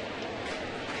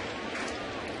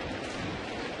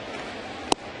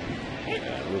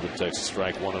 And Ruben takes a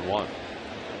strike 1-1.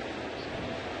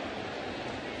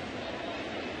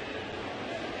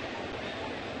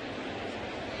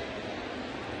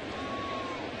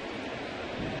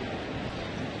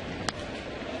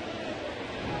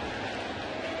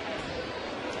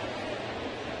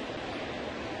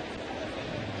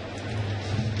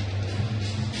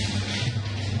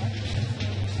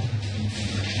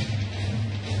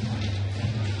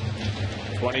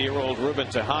 Year-old Ruben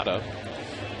Tejada.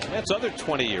 That's other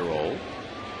 20-year-old.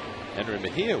 Henry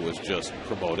Mejia was just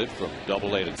promoted from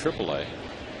AA to AAA.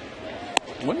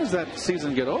 When does that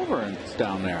season get over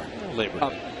down there? Labor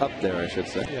Day. Up there, I should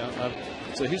say. Yeah.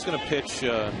 So he's going to pitch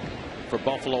for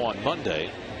Buffalo on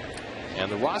Monday.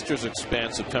 And the rosters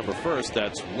expand September 1st.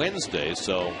 That's Wednesday.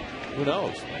 So who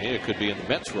knows? Mejia could be in the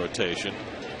Mets rotation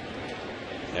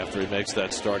after he makes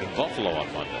that start in Buffalo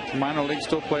on Monday. Minor league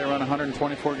still play around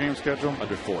 124 game schedule?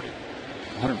 140.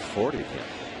 140. Yeah.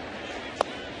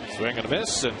 Swing and a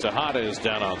miss, and Tejada is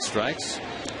down on strikes.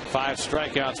 5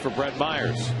 strikeouts for Brett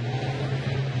Myers.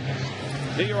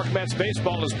 New York Mets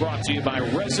baseball is brought to you by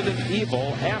Resident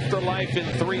Evil Afterlife in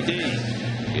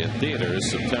 3D. In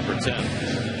theaters September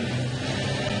 10th.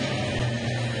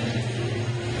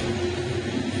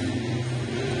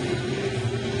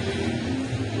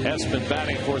 Hessman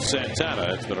batting for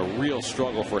Santana. It's been a real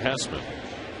struggle for Hessman.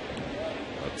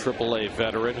 A AAA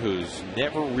veteran who's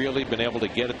never really been able to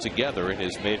get it together in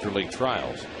his major league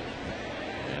trials.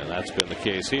 And that's been the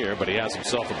case here, but he has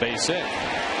himself a base hit.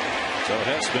 So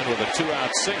Hessman with a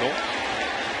 2-out single.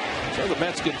 So the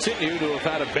Mets continue to have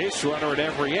had a base runner in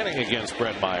every inning against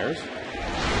Brett Myers.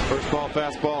 First ball,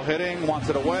 fastball hitting, wants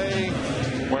it away.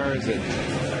 Where is it?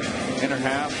 Inner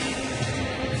half.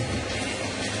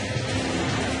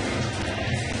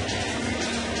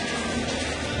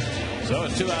 So a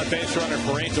 2-out base runner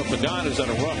for Angel Pagan, who's had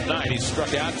a rough night. He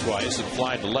struck out twice and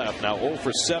flied to left. Now 0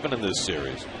 for 7 in this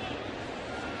series.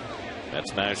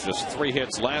 Mets managed just 3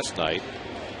 hits last night.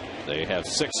 They have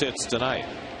 6 hits tonight.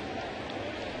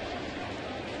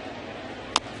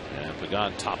 And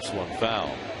Pagan tops one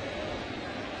foul.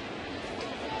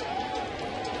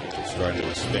 Angel starting to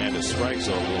expand his strike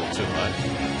zone a little too much.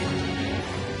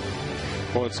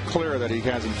 Well, it's clear that he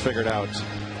hasn't figured out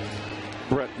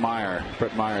Brett Meyer.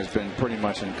 Brett Meyer has been pretty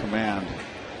much in command.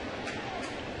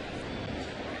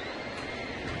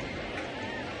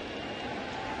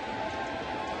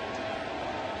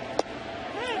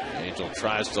 Angel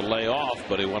tries to lay off,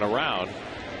 but he went around,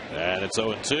 and it's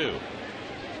 0-2.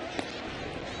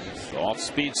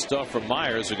 Off-speed stuff from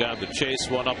Myers, who got him to chase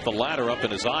one up the ladder, up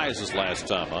in his eyes his last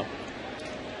time up.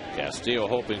 Castillo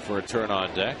hoping for a turn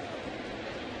on deck.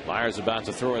 Myers about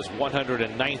to throw his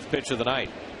 109th pitch of the night.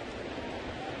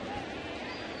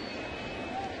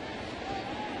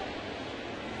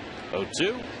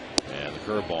 0-2, and the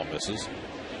curveball misses.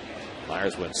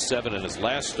 Myers went 7 in his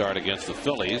last start against the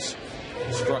Phillies.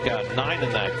 Struck out 9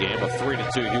 in that game, a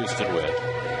 3-2 Houston win.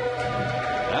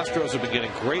 Astros have been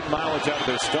getting great mileage out of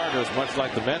their starters, much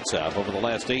like the Mets have over the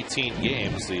last 18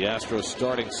 games. The Astros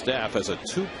starting staff has a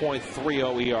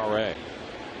 2.30 ERA.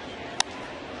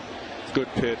 Good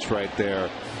pitch right there.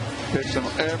 Pitched him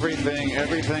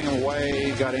everything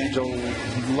away. Got Angel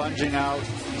lunging out,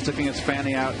 sticking his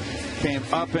fanny out. Came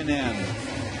up and in.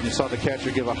 You saw the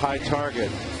catcher give a high target.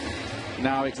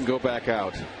 Now he can go back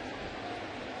out.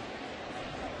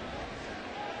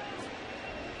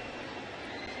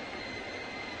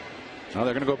 Now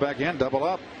they're going to go back in, double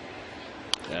up.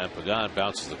 And Pagan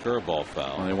bounces the curveball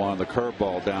foul. And they wanted the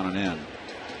curveball down and in.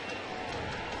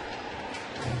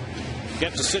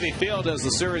 Get to Citi Field as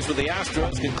the series with the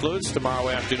Astros concludes tomorrow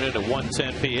afternoon at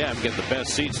 1:10 p.m. Get the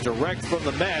best seats direct from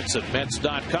the Mets at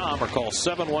Mets.com or call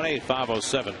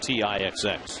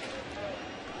 718-507-TIXX.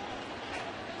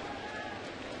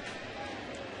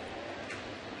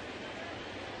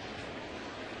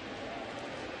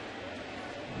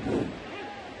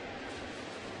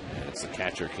 It's the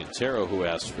catcher Quintero who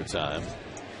asked for time.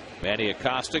 Manny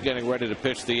Acosta getting ready to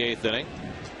pitch the 8th inning.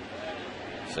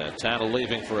 Santana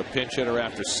leaving for a pinch hitter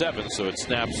after 7, so it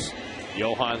snaps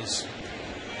Johan's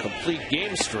complete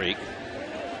game streak.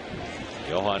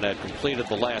 Johan had completed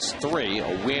the last 3, a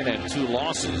win and 2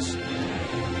 losses.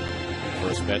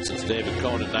 First Met since David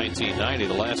Cohn in 1990.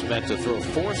 The last Met to throw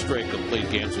 4 straight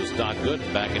complete games was Doc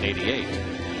Gooden back in '88.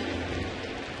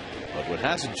 But what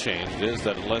hasn't changed is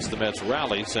that unless the Mets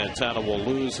rally, Santana will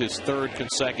lose his 3rd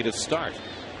consecutive start.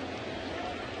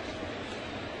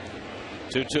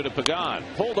 2-2 to Pagan.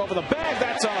 Pulled over the bag.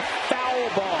 That's a foul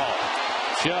ball.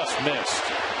 Just missed.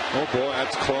 Oh, boy,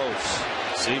 that's close.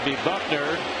 C.B.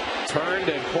 Buckner turned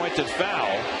and pointed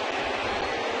foul.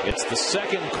 It's the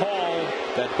second call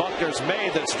that Buckner's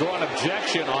made that's drawn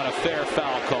objection on a fair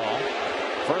foul call.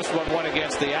 First one went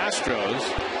against the Astros.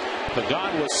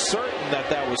 Pagan was certain that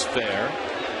that was fair.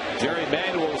 Jerry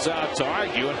Manuel's out to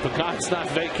argue, and Pagan's not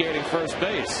vacating first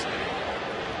base.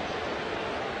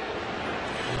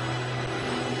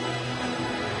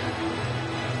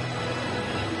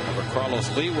 Carlos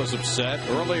Lee was upset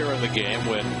earlier in the game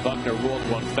when Buckner ruled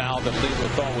one foul that Lee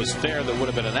thought was fair that would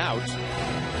have been an out.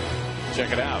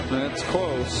 Check it out. That's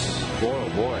close. Boy, oh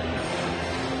boy.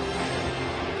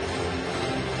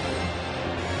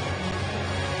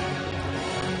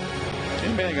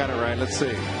 He may have got it right. Let's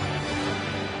see.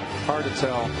 Hard to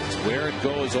tell. It's where it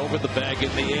goes over the bag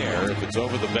in the air. If it's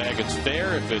over the bag, it's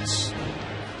fair. If it's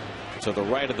to the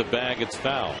right of the bag, it's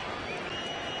foul.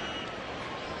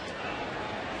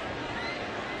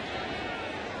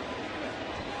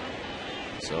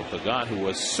 So Pagan, who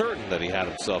was certain that he had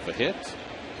himself a hit,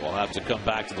 will have to come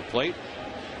back to the plate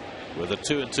with a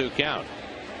 2-2 count.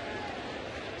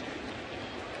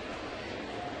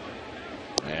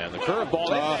 And the curveball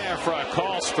in there for a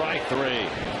call, strike 3.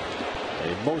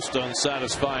 A most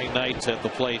unsatisfying night at the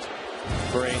plate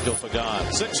for Angel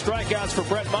Pagan. 6 strikeouts for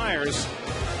Brett Myers.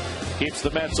 Keeps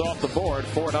the Mets off the board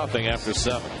 4-0 after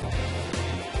 7.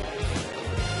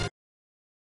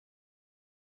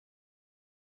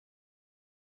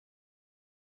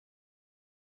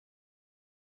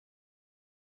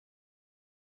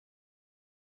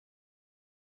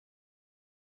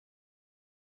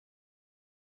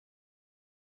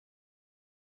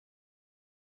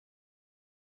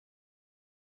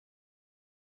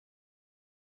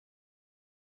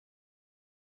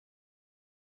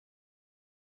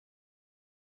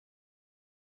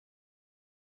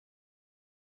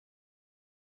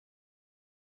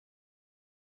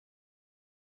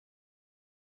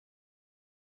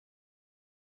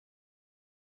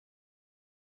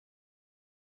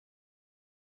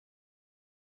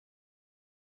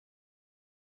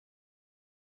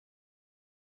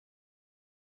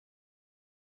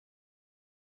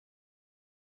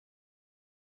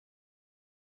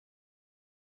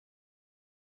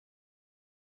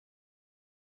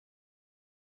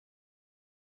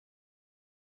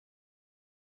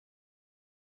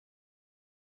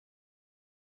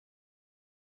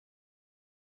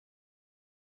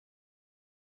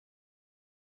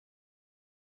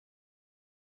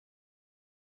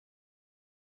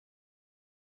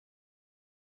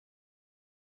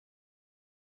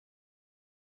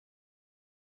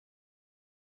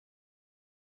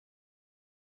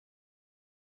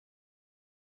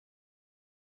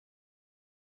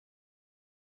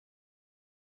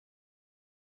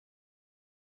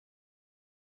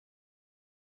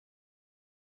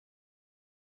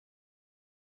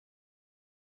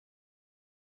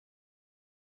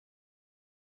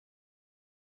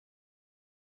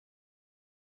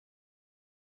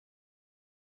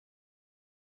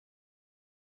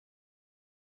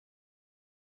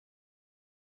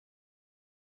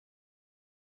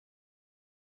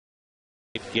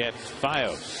 Get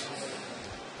Fios.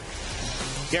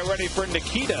 Get ready for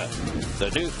Nikita. The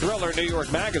new thriller, New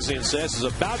York Magazine says, is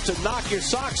about to knock your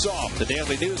socks off. The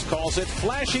Daily News calls it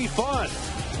flashy fun.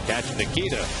 Catch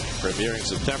Nikita, premiering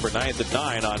September 9th at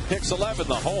 9 on Pix 11,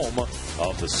 the home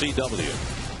of the CW.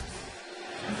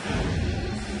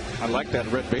 I like that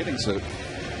red bathing suit.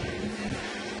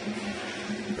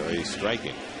 Very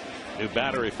striking. New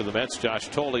battery for the Mets. Josh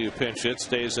Tolle, who pinch hit,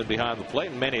 stays in behind the plate.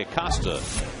 And Manny Acosta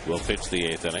will pitch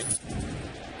the 8th inning.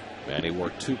 Manny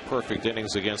worked 2 perfect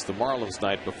innings against the Marlins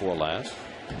night before last.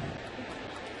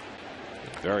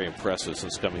 Very impressive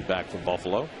since coming back from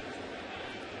Buffalo.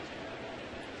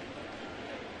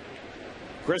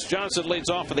 Chris Johnson leads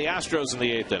off for the Astros in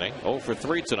the 8th inning. 0 for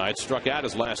 3 tonight. Struck out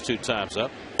his last 2 times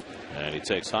up. And he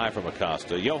takes high from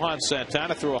Acosta. Johan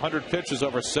Santana threw 100 pitches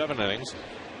over 7 innings.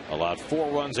 Allowed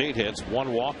 4 runs, 8 hits,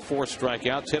 1 walk, 4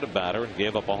 strikeouts, hit a batter, and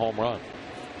gave up a home run.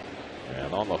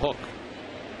 And on the hook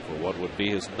for what would be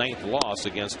his 9th loss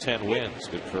against 10 wins.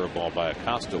 Good curveball by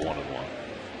Acosta, 1-1.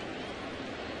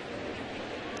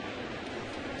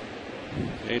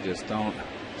 They just don't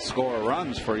score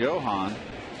runs for Johan.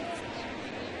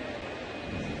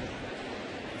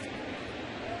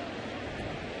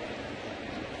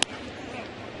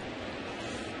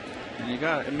 And you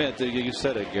got to admit that you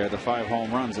said it, Gary, the 5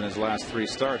 home runs in his last 3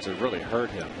 starts have really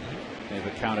hurt him. They've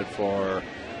accounted for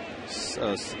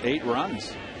 8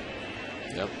 runs.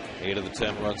 Yep, 8 of the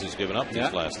 10 runs he's given up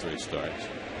these last 3 starts.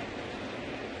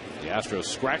 The Astros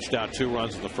scratched out 2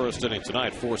 runs in the first inning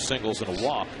tonight, 4 singles and a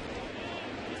walk.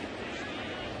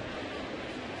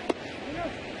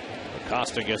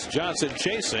 Acosta gets Johnson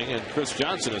chasing, and Chris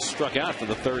Johnson has struck out for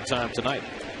the 3rd time tonight.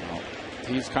 Well,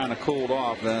 he's kind of cooled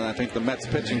off. Then I think the Mets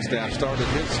pitching staff started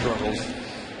his struggles.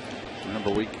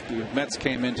 Remember, the Mets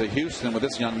came into Houston with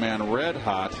this young man red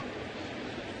hot,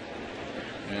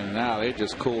 and now they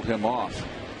just cooled him off.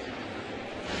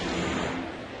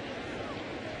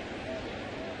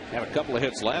 Had a couple of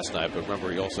hits last night, but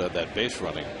remember he also had that base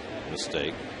running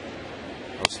mistake.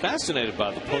 I was fascinated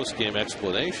by the post-game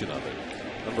explanation of it.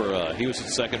 Remember, he was at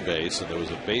second base, and there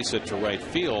was a base hit to right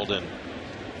field, and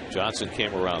Johnson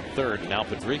came around third, and Al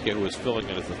Padrique, who was filling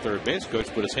in as the third base coach,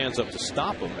 put his hands up to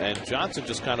stop him, and Johnson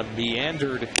just kind of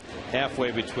meandered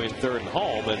halfway between third and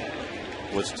home and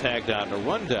was tagged out in a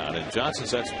rundown. And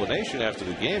Johnson's explanation after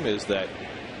the game is that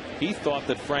he thought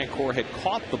that Frank Gore had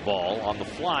caught the ball on the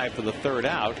fly for the 3rd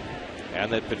out,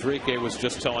 and that Padrique was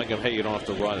just telling him, hey, you don't have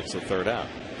to run, it's the 3rd out.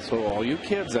 So all you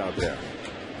kids out there,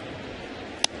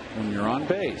 when you're on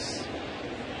base,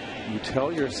 you tell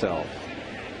yourself,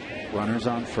 runners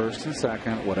on first and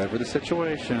second, whatever the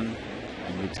situation,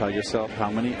 and you tell yourself how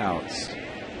many outs.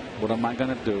 What am I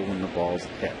going to do when the ball's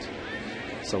hit?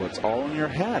 So it's all in your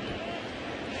head.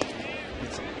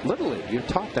 It's Little League. You're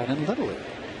taught that in Little League.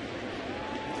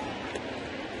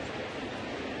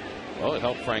 Well, it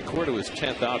helped Frank Gore to his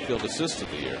 10th outfield assist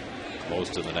of the year,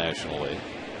 most in the National League.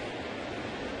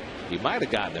 He might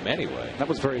have gotten him anyway. That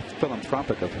was very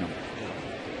philanthropic of him.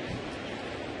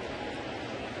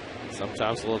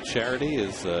 Sometimes a little charity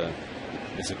is a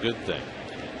good thing.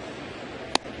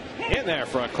 In there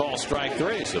for a call, strike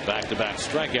 3. So back-to-back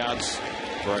strikeouts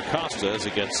for Acosta as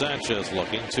he gets Sanchez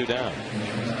looking, 2 down.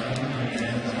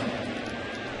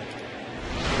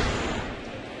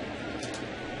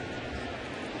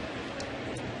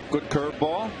 Good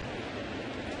curveball.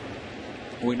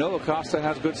 We know Acosta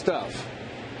has good stuff.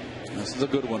 This is a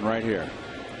good one right here.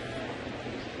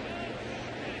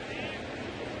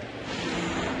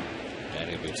 And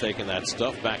he'll be taking that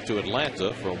stuff back to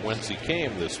Atlanta from whence he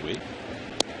came this week.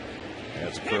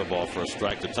 That's a curveball for a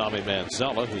strike to Tommy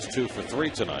Manzella, who's 2 for 3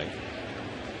 tonight.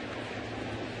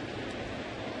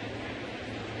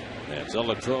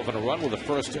 Manzella drove in a run with a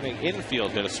first inning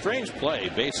infield hit. A strange play.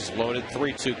 Bases loaded,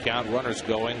 3-2 count, runners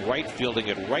going, right fielding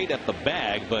it right at the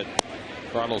bag, but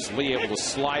Carlos Lee able to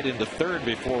slide into third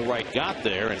before Wright got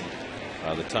there, and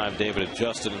by the time David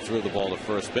adjusted and threw the ball to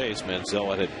first base,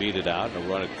 Manzella had beat it out and a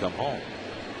run had come home.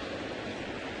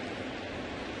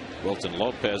 Wilton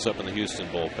Lopez up in the Houston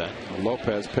bullpen.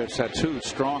 Lopez pitched, had 2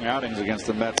 strong outings against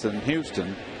the Mets in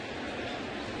Houston.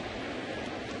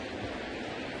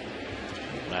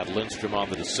 Matt Lindstrom on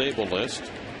the disabled list.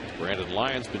 Brandon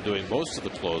Lyon's been doing most of the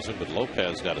closing, but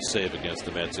Lopez got a save against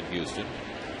the Mets in Houston.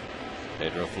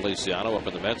 Pedro Feliciano up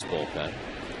in the Mets bullpen.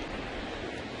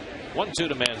 1-2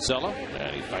 to Manzella,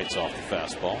 and he fights off the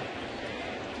fastball.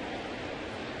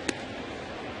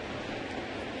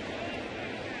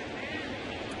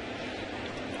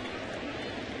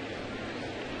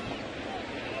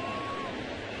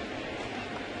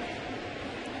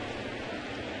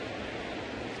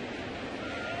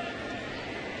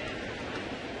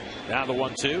 Now the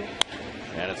 1-2,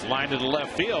 and it's lined to the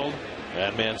left field,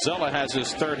 and Manzella has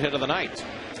his 3rd hit of the night.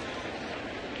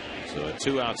 So a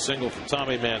 2-out single for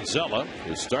Tommy Manzella,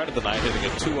 who started the night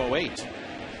hitting a 208.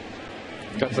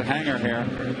 Got the hanger here.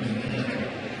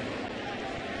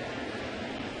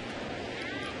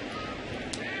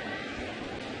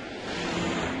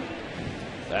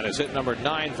 That is hit number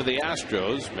 9 for the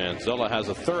Astros. Manzella has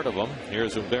a 3rd of them.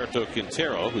 Here's Humberto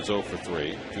Quintero, who's 0 for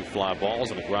 3. 2 fly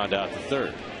balls and a ground out to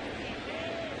third.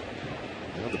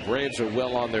 You know, the Braves are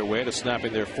well on their way to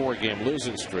snapping their 4-game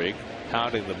losing streak,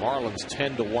 pounding the Marlins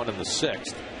 10-1 in the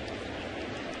 6th.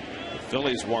 The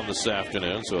Phillies won this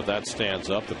afternoon, so if that stands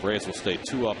up, the Braves will stay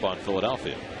 2 up on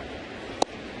Philadelphia.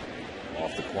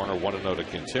 Off the corner, 1-0 to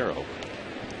Quintero.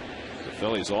 The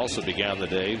Phillies also began the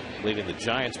day leading the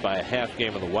Giants by a half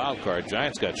game in the wild card.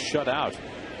 Giants got shut out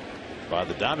by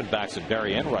the Diamondbacks and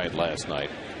Barry Enright last night.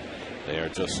 They are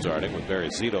just starting with Barry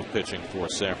Zito pitching for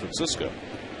San Francisco.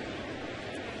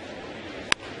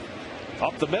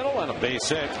 Up the middle and a base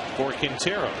hit for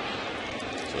Quintero.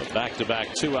 So back-to-back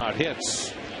 2-out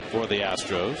hits for the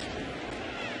Astros.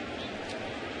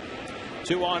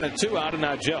 2 on and 2 out, and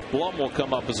now Jeff Blum will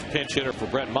come up as a pinch hitter for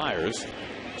Brett Myers.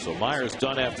 So Myers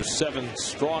done after 7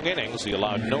 strong innings. He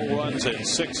allowed no runs and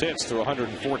 6 hits through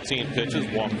 114 pitches.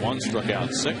 Walked 1, struck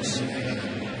out 6.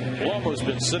 Blum has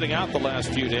been sitting out the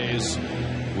last few days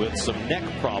with some neck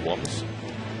problems.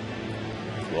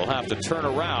 Will have to turn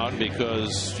around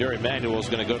because Jerry Manuel is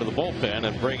going to go to the bullpen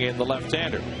and bring in the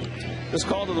left-hander. This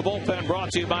call to the bullpen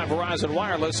brought to you by Verizon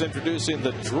Wireless, introducing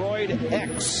the Droid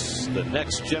X, the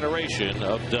next generation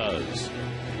of does.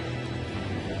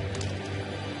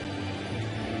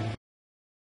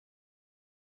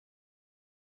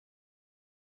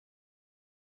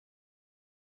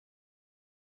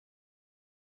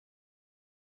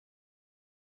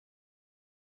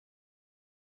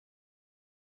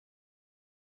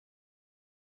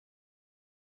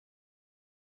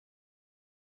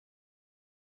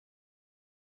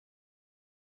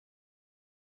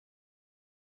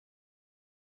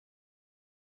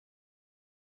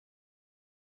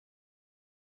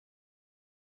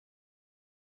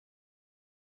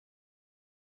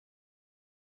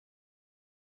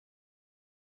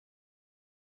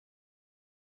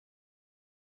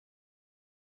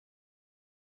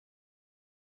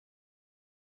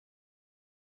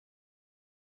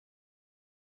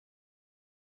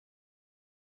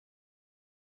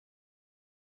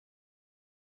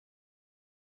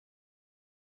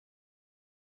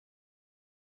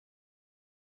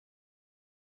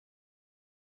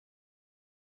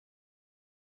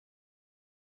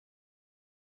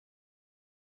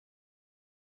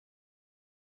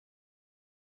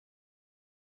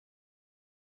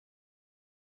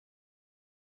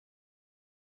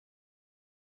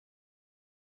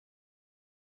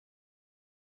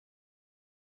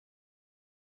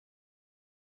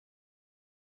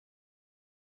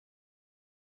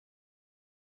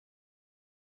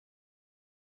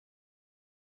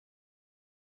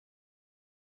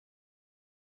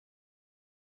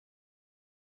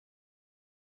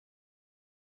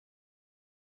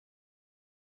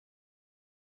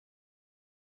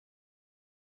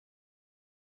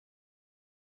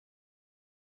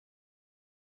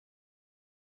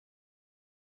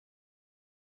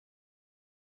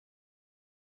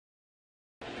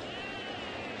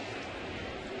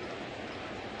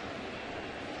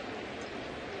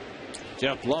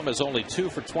 Jeff Blum is only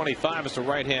 2 for 25 as a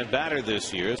right-hand batter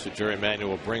this year, so Jerry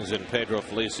Manuel brings in Pedro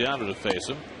Feliciano to face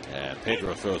him, and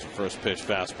Pedro throws a first pitch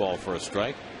fastball for a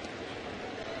strike.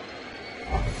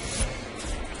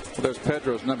 Well, there's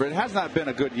Pedro's number. It has not been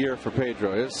a good year for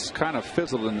Pedro. It's kind of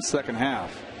fizzled in the second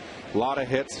half. A lot of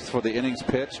hits for the innings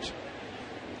pitched.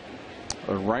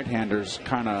 Right-handers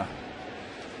kind of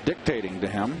dictating to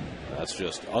him. That's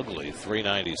just ugly.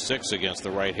 396 against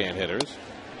the right-hand hitters.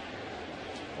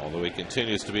 Although he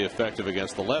continues to be effective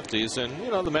against the lefties. And,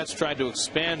 you know, the Mets tried to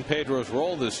expand Pedro's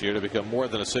role this year to become more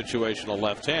than a situational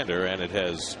left-hander, and it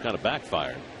has kind of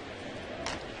backfired.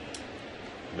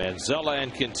 Manzella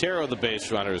and Quintero, the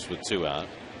base runners, with 2 out.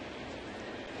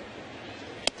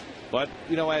 But,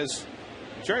 you know, as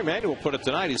Jerry Manuel put it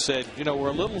tonight, he said, you know, we're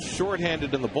a little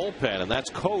shorthanded in the bullpen, and that's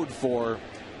code for,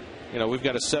 you know, we've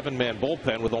got a 7-man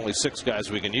bullpen with only 6 guys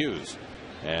we can use.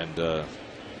 And,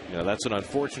 you know, that's an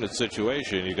unfortunate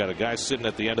situation. You've got a guy sitting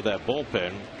at the end of that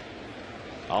bullpen,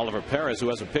 Oliver Perez, who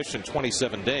hasn't pitched in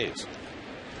 27 days.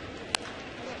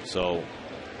 So,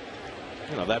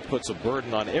 you know, that puts a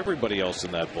burden on everybody else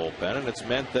in that bullpen, and it's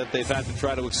meant that they've had to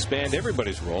try to expand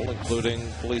everybody's role, including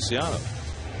Feliciano.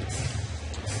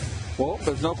 Well,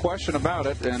 there's no question about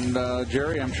it, and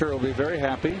Jerry, I'm sure, will be very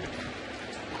happy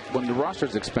when the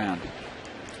rosters expand.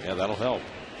 Yeah, that'll help.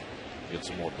 Get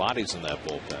some more bodies in that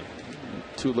bullpen.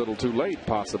 Too little, too late,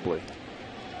 possibly.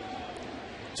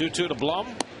 2-2 to Blum,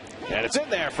 and it's in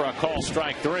there for a call,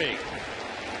 strike 3.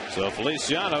 So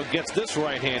Feliciano gets this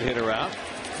right-hand hitter out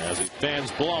as he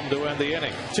fans Blum to end the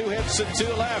inning. 2 hits and 2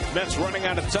 left. Mets running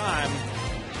out of time,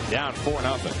 down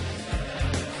 4-0.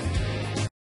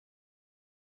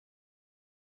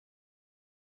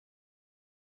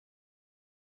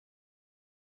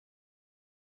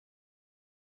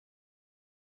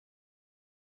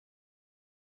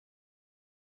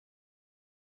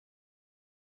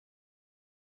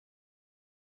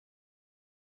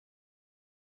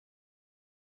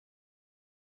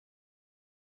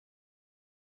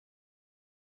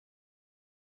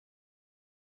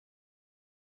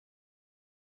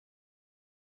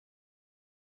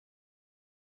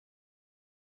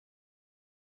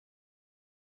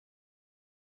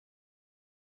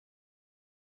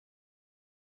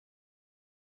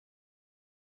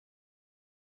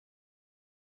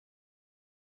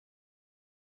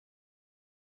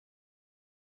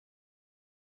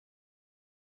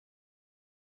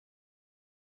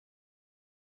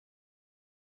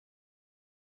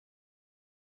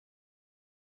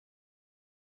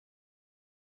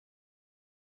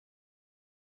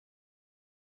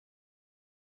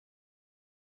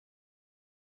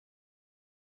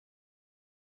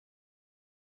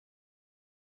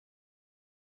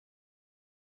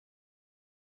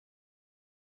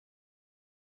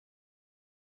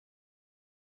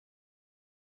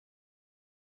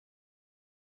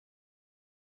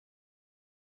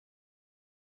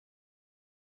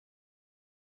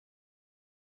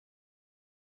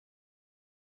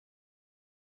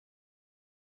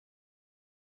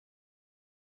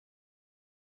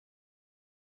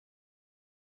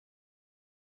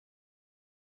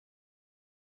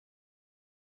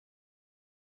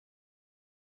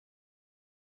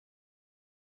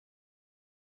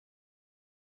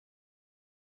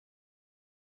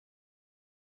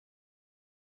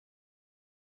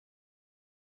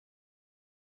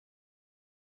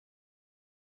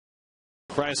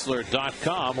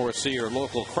 Chrysler.com or see your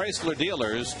local Chrysler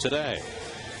dealers today.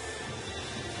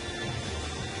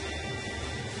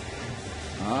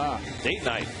 Date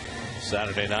night,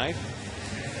 Saturday night.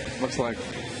 Looks like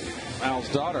Al's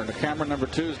daughter, the camera number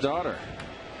 2's daughter.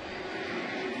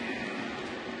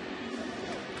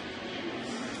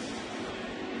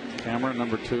 Camera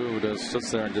number 2 who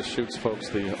sits there and just shoots folks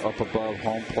the up above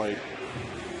home plate.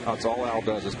 That's all Al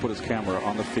does is put his camera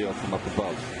on the field from up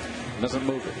above. He doesn't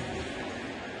move it.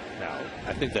 Now,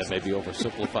 I think that may be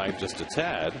oversimplifying just a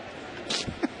tad.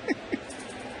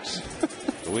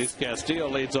 Luis Castillo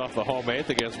leads off the home 8th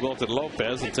against Wilton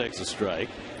Lopez and takes a strike.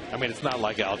 I mean, it's not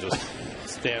like Al just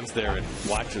stands there and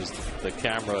watches the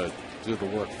camera do the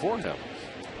work for him.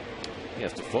 He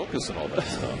has to focus on all that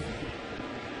stuff.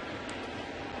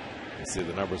 You see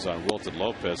the numbers on Wilton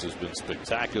Lopez has been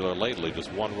spectacular lately.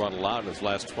 Just 1 run allowed in his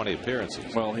last 20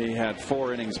 appearances. Well, he had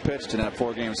 4 innings pitched in that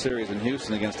 4-game series in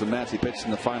Houston against the Mets. He pitched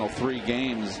in the final 3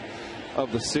 games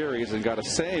of the series and got a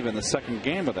save in the 2nd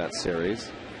game of that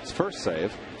series. His first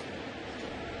save.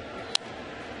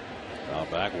 Now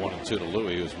back 1-2 to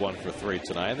Louis, who's 1 for 3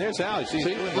 tonight. And there's Al.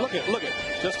 Look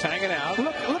at just hanging out.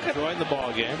 Look at enjoying the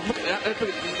ball game.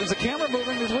 Is the camera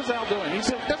moving? What's Al doing? He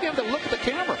doesn't have to look at the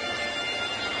camera.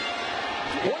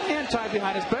 One hand tied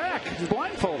behind his back. He's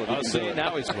blindfolded. Oh, see,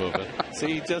 now he's moving.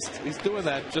 See, he's doing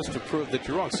that just to prove that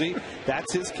you're wrong. See,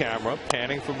 that's his camera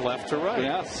panning from left to right.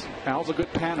 Yes, Al's a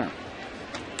good panner.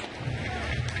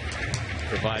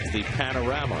 Provides the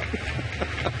panorama.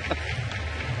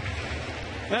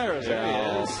 There he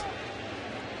is.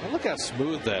 Well, look how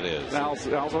smooth that is. Al's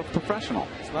a professional.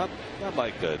 It's not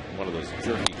like one of those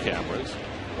jerky cameras.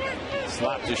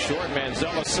 Slapped to short.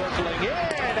 Manzella circling in,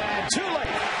 and too late.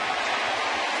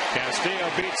 Castillo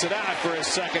beats it out for his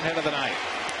 2nd hit of the night.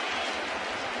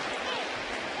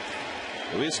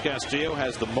 Luis Castillo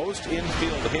has the most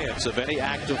infield hits of any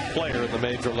active player in the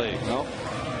major leagues. Well,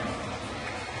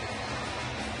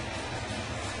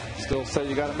 still say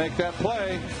you got to make that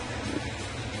play.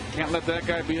 Can't let that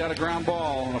guy beat out a ground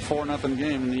ball in a 4-0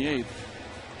 game in the 8th.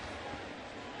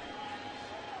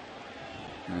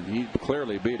 And he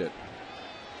clearly beat it.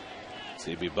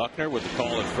 C.B. Buckner with the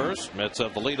call at first. Mets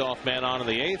have the leadoff man on in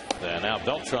the 8th. And now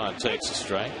Beltran takes a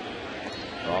strike.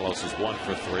 Carlos is 1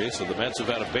 for 3. So the Mets have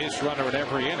had a base runner in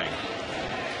every inning.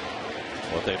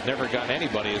 But they've never gotten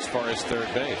anybody as far as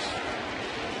third base.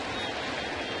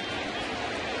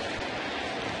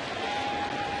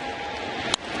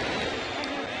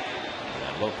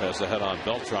 And Lopez ahead on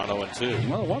Beltran 0-2.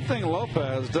 Well, one thing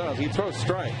Lopez does, he throws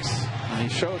strikes. And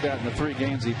he showed that in the 3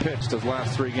 games he pitched, his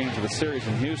last 3 games of the series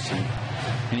in Houston.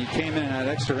 And he came in at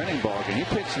extra inning ball game. He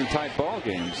pitched in tight ball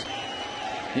games.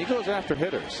 He goes after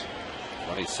hitters.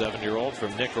 27-year-old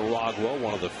from Nicaragua,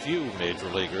 one of the few major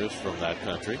leaguers from that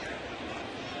country.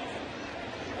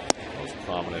 Most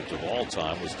prominent of all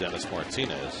time was Dennis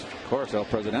Martinez. Of course, El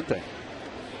Presidente.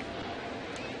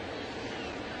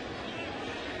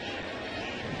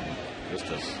 Just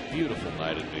a beautiful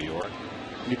night in New York.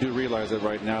 You do realize that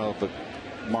right now that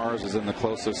Mars is in the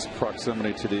closest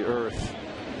proximity to the Earth.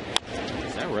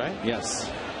 Is that right? Yes.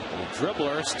 The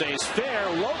dribbler stays fair.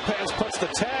 Lopez puts the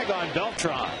tag on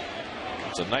Beltran.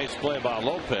 It's a nice play by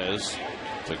Lopez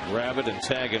to grab it and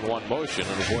tag in one motion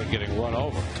and avoid getting run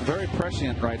over. Very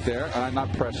prescient right there.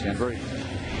 Not prescient. Very.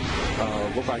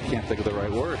 I can't think of the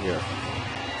right word here.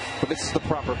 But this is the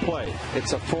proper play.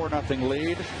 It's a 4-0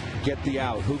 lead. Get the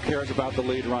out. Who cares about the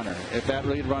lead runner? If that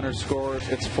lead runner scores,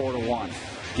 it's 4-1.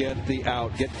 Get the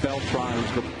out. Get Beltran,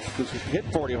 who's hit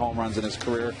 40 home runs in his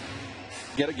career.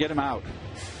 Get him out.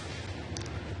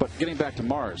 But getting back to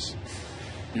Mars,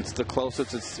 it's the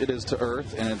closest it is to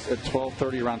Earth, and it's at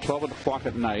 12:30, around 12 o'clock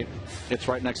at night. It's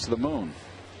right next to the moon.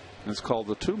 And it's called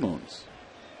the 2 moons.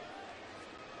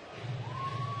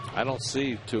 I don't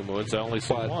see 2 moons. I only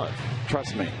see one.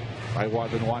 Trust me,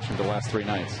 I've been watching the last 3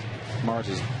 nights. Mars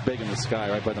is big in the sky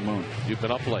right by the moon. You've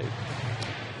been up late.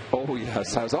 Oh,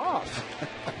 yes, I was off.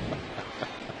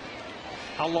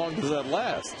 How long does that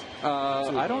last?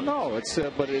 I don't know.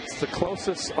 But it's the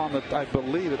closest on the. I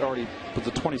believe it already. But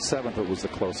the 27th, it was the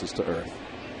closest to Earth,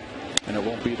 and it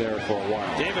won't be there for a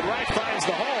while. David Wright finds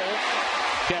the hole.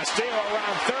 Castillo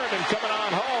around third and coming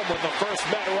on home with the first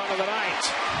Met run of the night.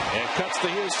 It cuts the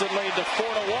Houston lead to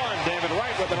 4-1. David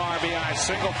Wright with an RBI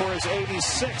single for his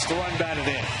 86th run batted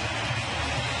in.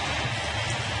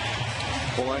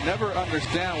 Well, I never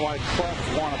understand why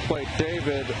Clef want to play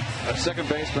David, a second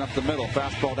baseman up the middle,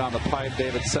 fastball down the pipe.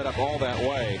 David set up all that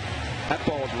way. That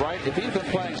ball's right. If he's been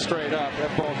playing straight up,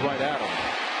 that ball's right at him.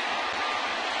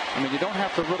 I mean, you don't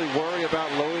have to really worry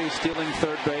about Louis stealing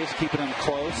third base, keeping him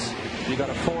close. You got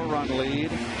a 4-run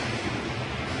lead.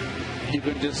 You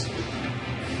can just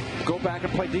go back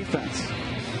and play defense.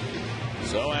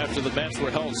 So after the Mets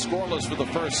were held scoreless for the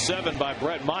first 7 by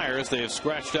Brett Myers, they have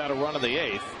scratched out a run in the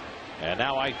 8th. And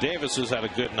now Ike Davis has had a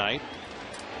good night.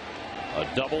 A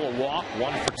double, a walk,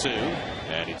 1 for 2.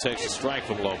 And he takes a strike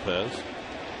from Lopez.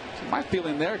 So my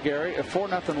feeling there, Gary, a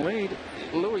 4-0 lead.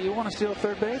 Louis, you want to steal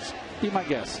third base? Be my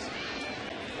guest.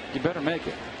 You better make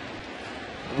it.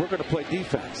 We're going to play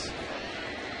defense.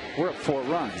 We're up 4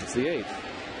 runs. It's the 8th.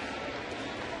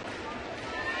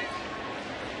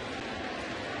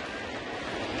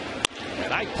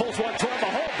 And Ike pulls one toward the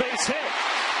hole, base hit.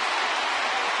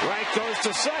 Wright goes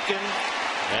to second.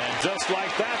 And just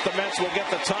like that, the Mets will get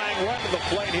the tying run to the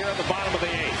plate here at the bottom of the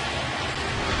 8th.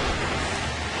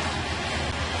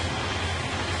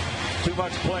 Too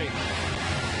much plate.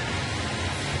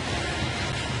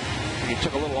 He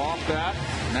took a little off that,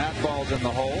 and that ball's in the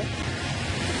hole.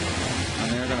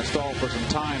 And they're going to stall for some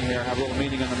time here, have a little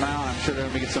meeting in the mound. I'm sure they're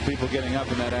going to get some people getting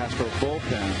up in that Astro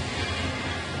bullpen.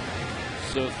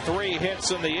 So 3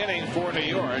 hits in the inning for New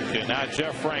York. And now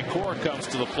Jeff Francoeur comes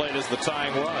to the plate as the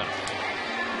tying run.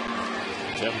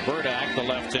 Jim Burdack, the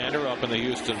left-hander, up in the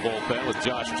Houston bullpen with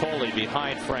Josh Tolley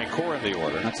behind Francoeur in the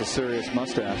order. That's a serious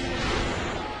mustache.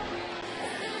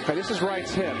 Okay, this is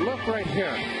Wright's hit. Look right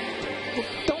here.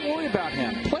 Don't worry about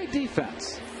him. Play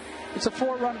defense. It's a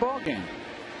 4-run ball game.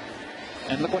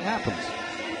 And look what happens.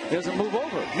 He doesn't move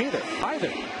over. Either.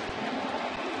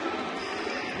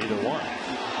 Neither one.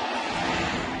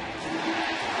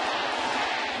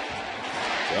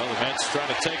 Well, the Mets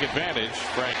trying to take advantage.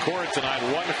 Francoeur tonight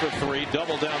 1 for 3,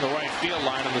 double down the right field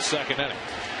line in the 2nd inning.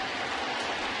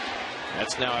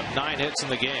 Mets now have 9 hits in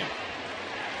the game.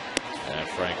 And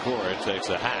Francoeur takes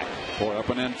a hack. Boy, up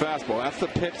and in fastball. That's the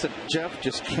pitch that Jeff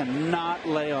just cannot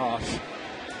lay off.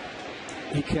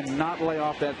 He cannot lay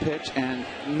off that pitch, and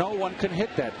no one can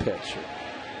hit that pitch.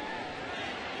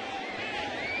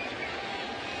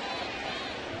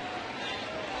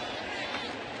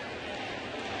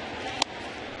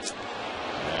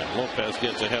 And Lopez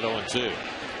gets ahead 0-2.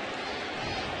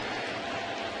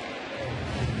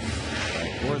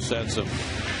 Francoeur's had some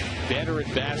better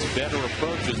at bats, better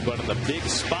approaches, but in the big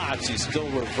spots, he still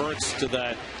reverts to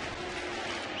that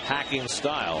hacking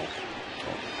style.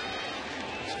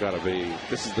 It's got to be.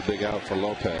 This is the big out for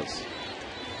Lopez.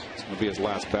 It's going to be his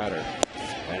last batter.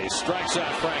 And he strikes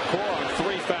out Francoeur on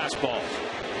 3 fastballs.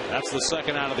 That's the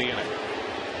 2nd out of the inning.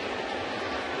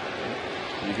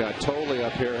 You got Tolley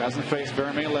up here, hasn't faced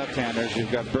very many left-handers.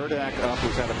 You've got Burdack up,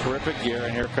 who's had a terrific year,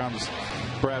 and here comes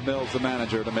Brad Mills, the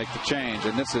manager, to make the change.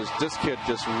 And this kid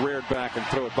just reared back and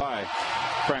threw it by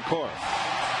Francoeur.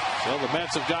 So the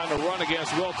Mets have gotten a run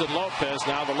against Wilton Lopez.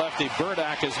 Now the lefty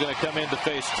Burdack is going to come in to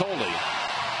face Tolley.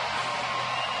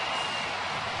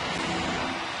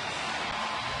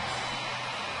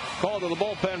 Call to the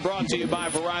bullpen brought to you by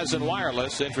Verizon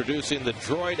Wireless, introducing the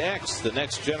Droid X, the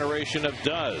next generation of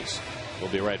does. We'll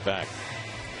be right back.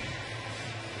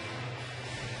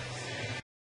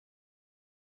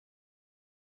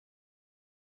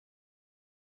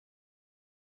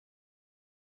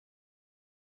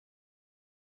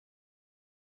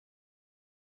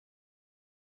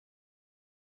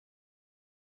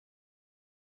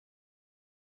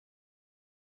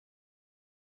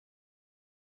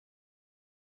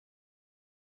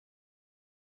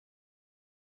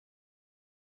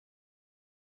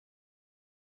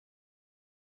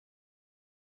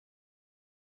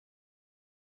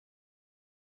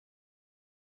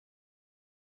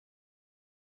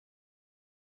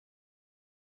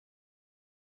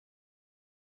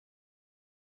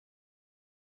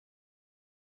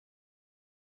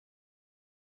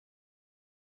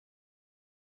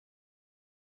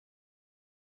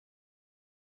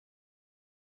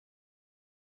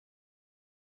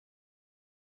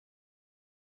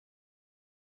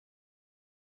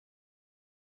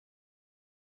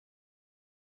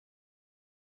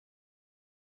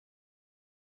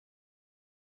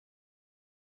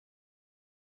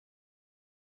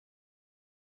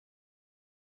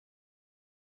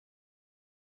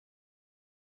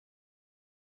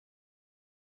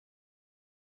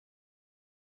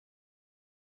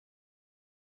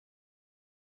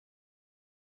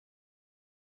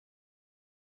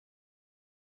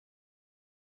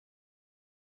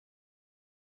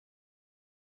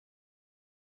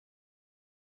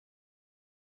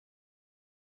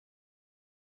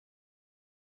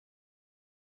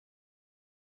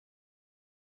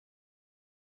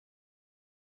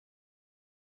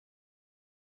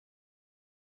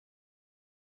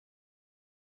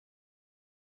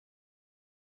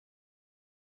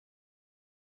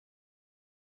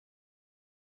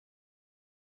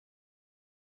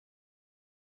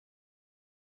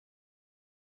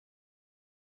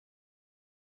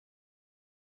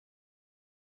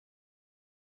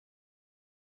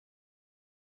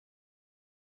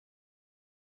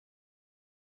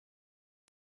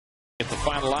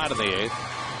 final out in the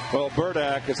 8th. Well,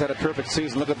 Burdack has had a terrific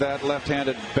season. Look at that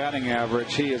left-handed batting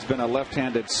average. He has been a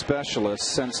left-handed specialist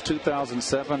since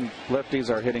 2007. Lefties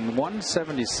are hitting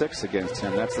 176 against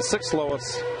him. That's the 6th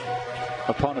lowest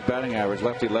opponent batting average,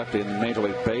 lefty-lefty, in Major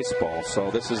League Baseball.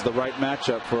 So this is the right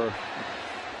matchup for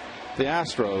the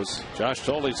Astros. Josh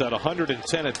Tolley's had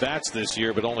 110 at bats this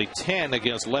year, but only 10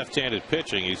 against left-handed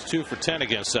pitching. He's 2 for 10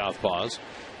 against southpaws.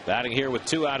 Batting here with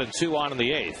 2 out and 2 on in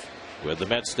the 8th, with the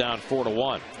Mets down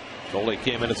 4-1. Tolley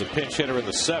came in as a pinch hitter in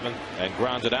the 7th and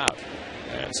grounded out,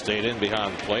 and stayed in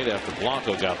behind the plate after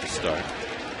Blanco got the start.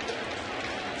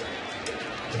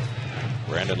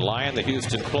 Brandon Lyon, the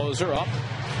Houston closer, up.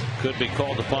 Could be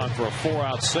called upon for a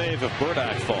 4-out save if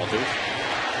Burdack falters.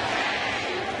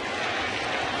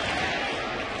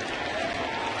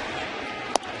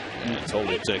 And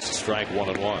Tolley takes a strike,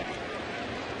 1-1.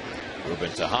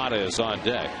 Ruben Tejada is on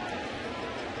deck.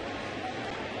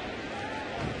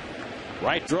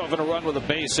 Wright drove in a run with a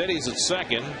base hit. He's at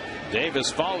second.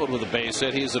 Davis followed with a base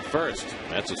hit. He's at first.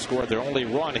 Mets have scored their only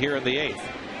run here in the 8th.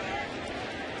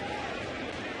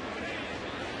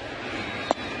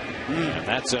 And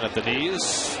that's in at the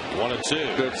knees.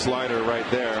 1-2. Good slider right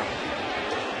there.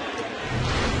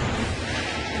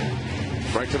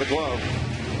 Right to the glove.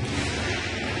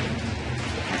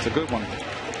 It's a good one.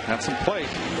 Had some plate.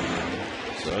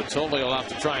 So Tolley will have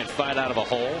to try and fight out of a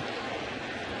hole.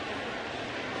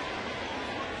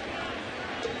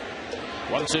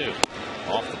 1-2.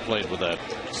 Off the plate with that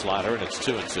slider, and it's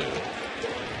 2-2.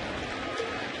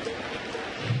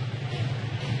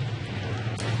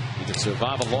 You can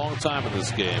survive a long time in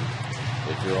this game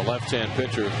if you're a left-hand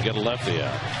pitcher and get a lefty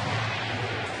out.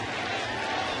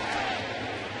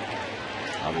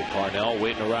 Javi Parnell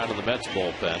waiting around in the Mets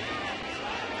bullpen.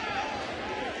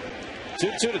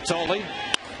 2-2 to Tolley.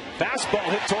 Fastball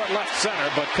hit toward left center,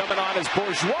 but coming on is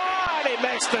Bourgeois, and he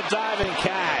makes the diving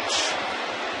catch.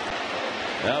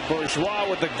 Now Bourgeois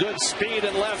with the good speed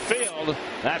in left field.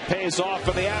 That pays off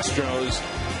for the Astros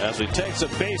as he takes a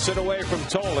base hit away from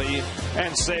Tolley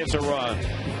and saves a run.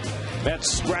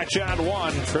 Mets scratch out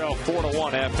 1, trail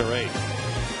 4-1 after 8.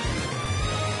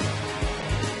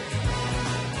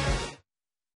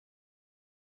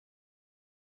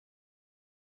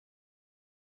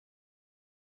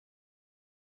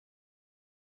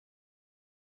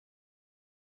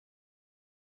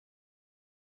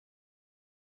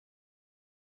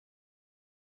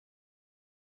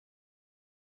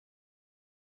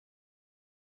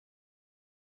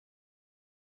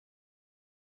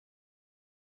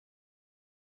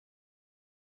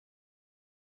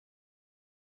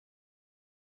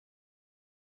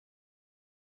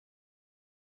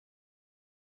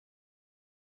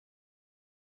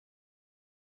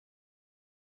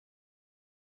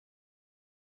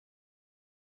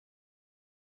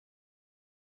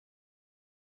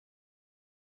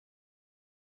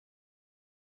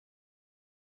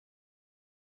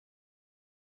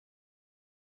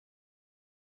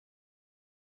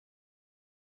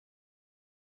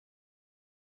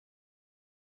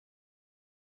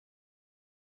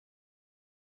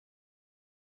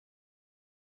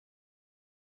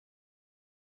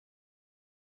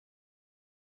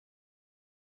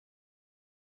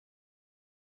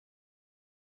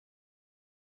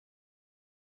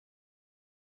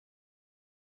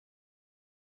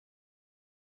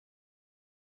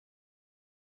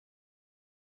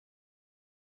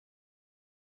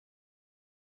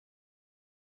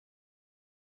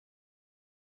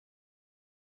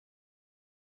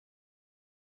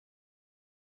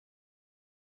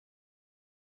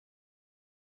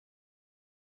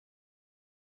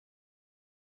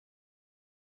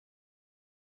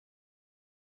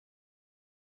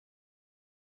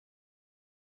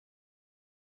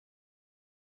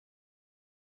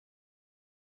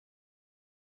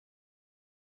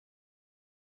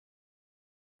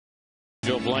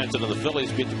 Joe Blanton of the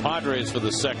Phillies beat the Padres for the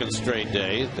 2nd straight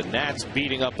day. The Nats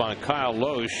beating up on Kyle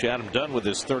Loesch. Adam Dunn with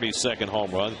his 32nd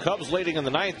home run. Cubs leading in the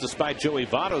 9th despite Joey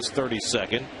Votto's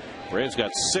 32nd. Braves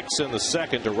got 6 in the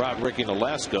 2nd to rout Ricky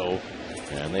Nolasco,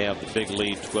 and they have the big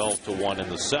lead 12-1 in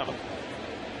the 7th.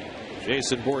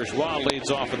 Jason Bourgeois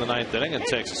leads off in the 9th inning and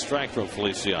takes a strike from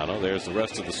Feliciano. There's the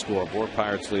rest of the scoreboard.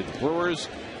 Pirates lead the Brewers,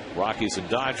 Rockies and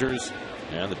Dodgers,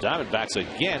 and the Diamondbacks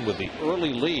again with the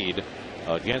early lead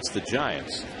against the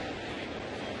Giants.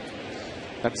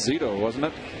 That's Zito, wasn't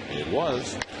it? It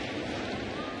was.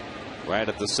 right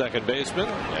at the second baseman,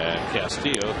 and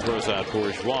Castillo throws out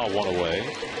Bourgeois one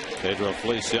away. Pedro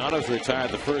Feliciano's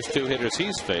retired the first two hitters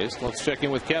he's faced. Let's check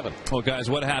in with Kevin. Well, guys,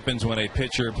 what happens when a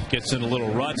pitcher gets in a little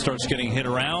rut, starts getting hit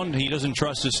around? He doesn't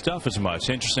trust his stuff as much.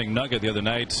 Interesting nugget the other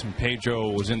night.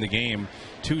 Pedro was in the game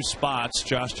 2 spots.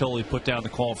 Josh Tully put down the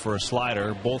call for a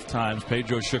slider. Both times,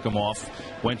 Pedro shook him off,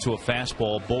 went to a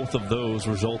fastball. Both of those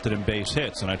resulted in base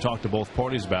hits. And I talked to both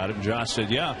parties about it, and Josh said,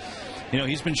 yeah,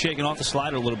 he's been shaking off the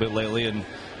slider a little bit lately, and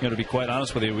to be quite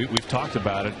honest with you, we've talked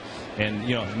about it, and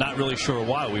not really sure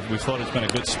why. We've thought it's been a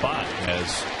good spot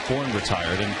as Bourne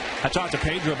retired, and I talked to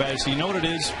Pedro about it. So you know what it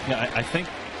is? I think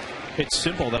it's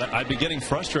simple that I'd be getting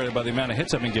frustrated by the amount of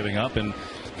hits I've been giving up, and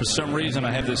for some reason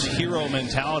I have this hero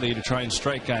mentality to try and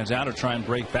strike guys out or try and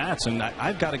break bats, and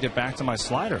I've got to get back to my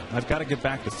slider. I've got to get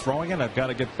back to throwing it. I've got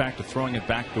to get back to throwing it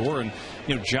backdoor, and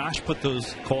Josh put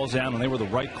those calls down, and they were the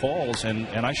right calls, and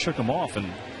I shook them off,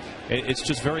 and it's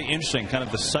just very interesting, kind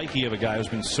of the psyche of a guy who's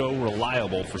been so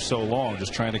reliable for so long,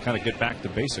 just trying to kind of get back to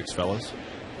basics, fellas.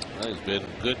 He's been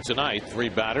good tonight. 3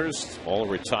 batters, all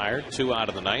retired, 2 out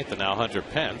of the 9th, and now Hunter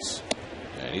Pence,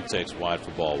 and he takes wide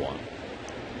for ball 1.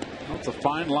 Well, it's a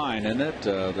fine line, isn't it?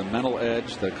 The mental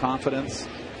edge, the confidence.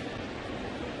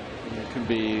 It can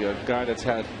be a guy that's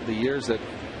had the years that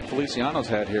Feliciano's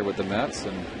had here with the Mets,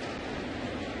 and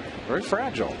very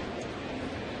fragile.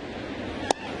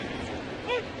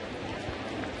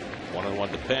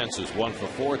 1-1 to Pence, who's 1 for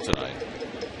 4 tonight.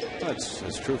 That's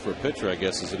as true for a pitcher, I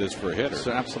guess, as it is for a hitter.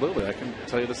 So absolutely. I can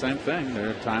tell you the same thing. There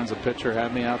are times a pitcher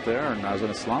had me out there and I was in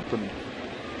a slump, and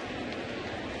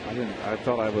I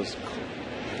felt I was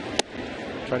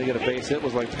trying to get a base hit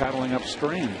was like paddling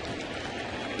upstream.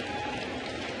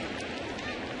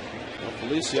 Well,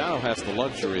 Feliciano has the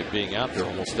luxury of being out there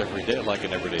almost every day like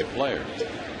an everyday player,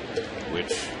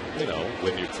 which,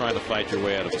 when you're trying to fight your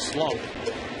way out of a slump,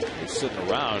 you're sitting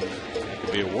around, it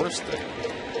could be a worse thing.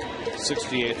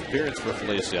 68th appearance for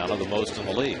Feliciano, the most in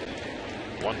the league.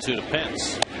 1-2 to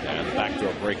Pence, and the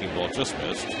backdoor breaking ball just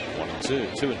missed.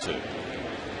 1-2, 2-2.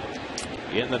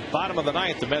 In the bottom of the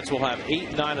 9th, the Mets will have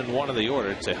 8, 9, and 1 in the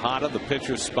order. Tejada, the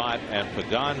pitcher's spot, and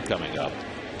Pagan coming up.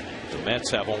 The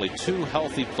Mets have only 2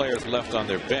 healthy players left on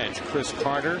their bench: Chris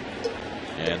Carter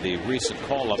and the recent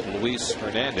call-up Luis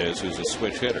Hernandez, who's a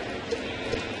switch hitter.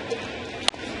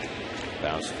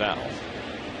 Bounce foul.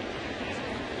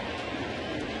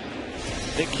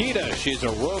 Nikita, she's a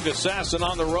rogue assassin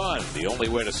on the run. The only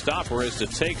way to stop her is to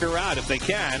take her out if they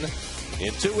can.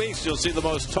 In 2 weeks, you'll see the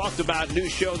most talked about new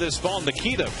show this fall,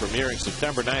 Nikita, premiering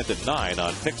September 9th at 9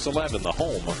 on Pix 11, the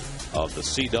home of the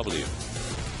CW.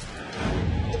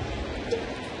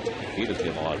 Nikita's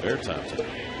getting a lot of airtime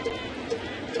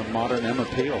today. A modern Emma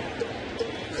Peel.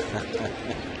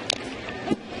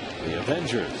 The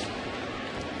Avengers.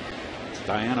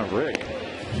 Diana Rigg.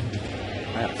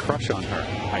 I had a crush on her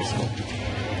in high school.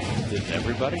 Didn't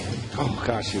everybody? Oh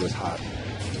gosh, she was hot.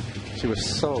 She was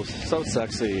so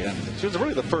sexy, and she was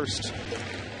really the first,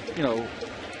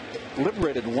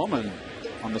 liberated woman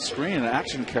on the screen, an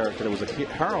action character that was a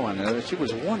heroine, and she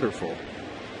was wonderful.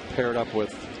 Paired up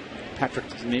with Patrick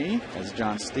Nee as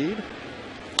John Steed.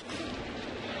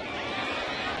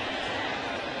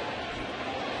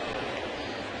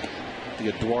 The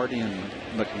Edwardian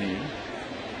McNee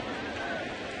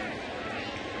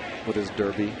with his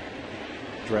derby,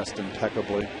 dressed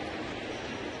impeccably.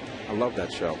 I love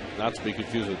that show. Not to be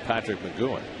confused with Patrick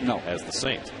McGowan. No, as the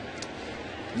Saint.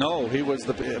 No, he was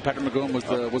Patrick McGowan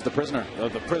was the prisoner.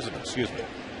 The prisoner. Excuse me.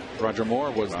 Roger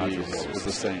Moore was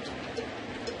the Saint.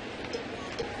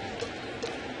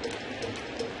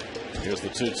 Here's the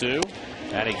 2-2,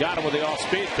 and he got him with the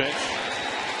off-speed pitch.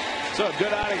 So a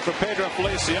good outing for Pedro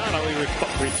Feliciano.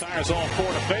 He retires all 4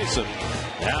 to face him.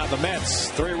 Now the Mets,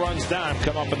 3 runs down,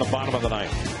 come up in the bottom of the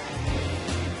 9th.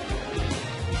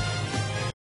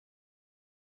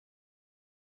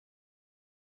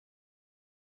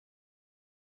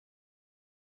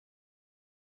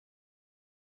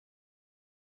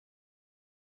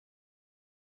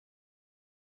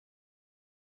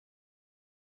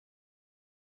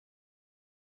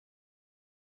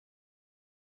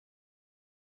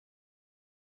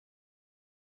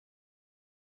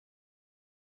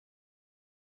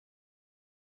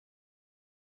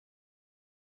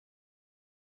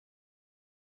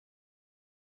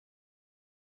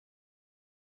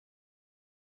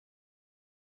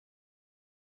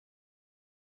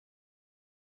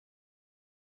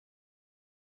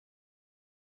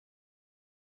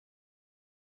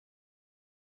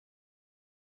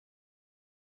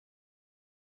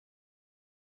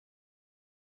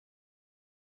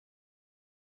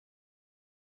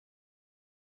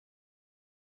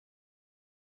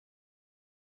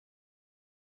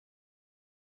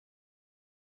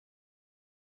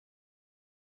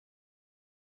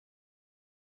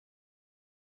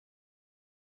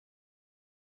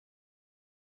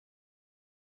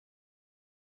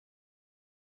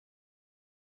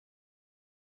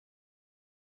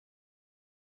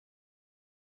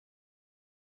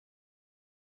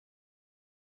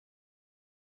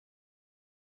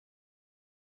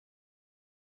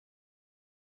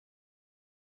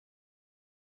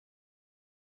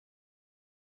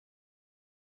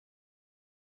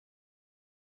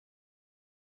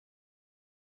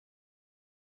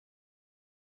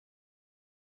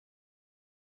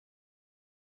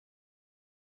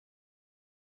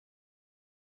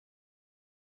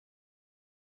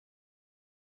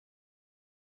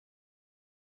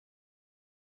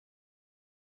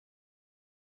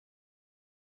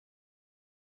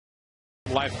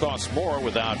 Life costs more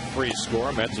without free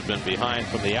score. Mets have been behind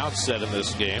from the outset in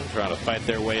this game, trying to fight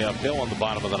their way uphill in the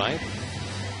bottom of the ninth.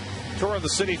 Tour of the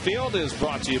City Field is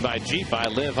brought to you by Jeep. I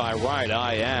live, I ride,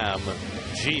 I am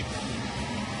Jeep.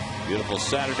 Beautiful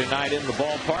Saturday night in the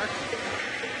ballpark.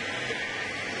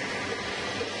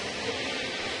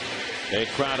 A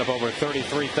crowd of over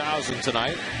 33,000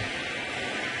 tonight.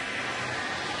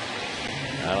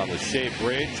 Out on the Shea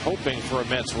Bridge, hoping for a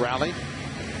Mets rally.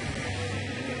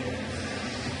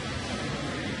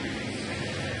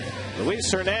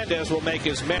 Luis Hernandez will make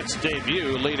his Mets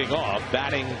debut leading off,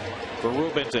 batting for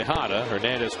Ruben Tejada.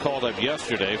 Hernandez called up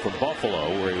yesterday from Buffalo,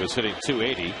 where he was hitting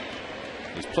 .280.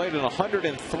 He's played in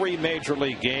 103 major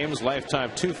league games,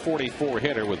 lifetime .244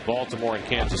 hitter with Baltimore and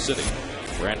Kansas City.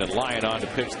 Brandon Lyon on to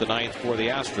pitch the ninth for the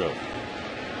Astros.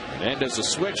 Hernandez a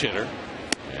switch hitter,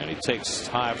 and he takes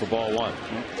high for ball one.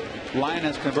 Lyon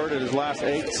has converted his last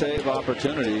 8 save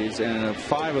opportunities, and in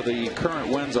 5 of the current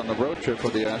wins on the road trip for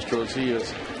the Astros, he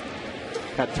has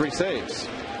had 3 saves.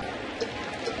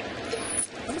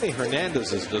 How many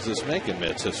Hernandezes does this make in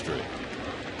Mets history?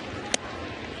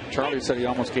 Charlie said he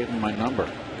almost gave him my number.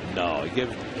 No, he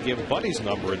gave Buddy's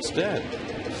number instead.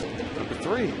 Number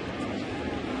 3.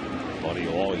 Buddy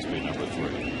will always be number 3.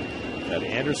 That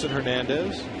Anderson,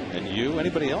 Hernandez, and you.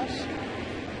 Anybody else?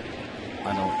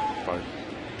 I know. Probably.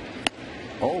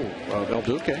 El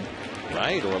Duque.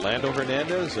 Right, Orlando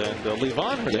Hernandez and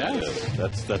Livan Hernandez.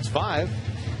 Yes. That's 5.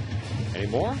 Any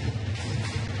more?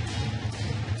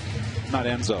 Not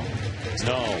Enzo.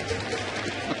 No.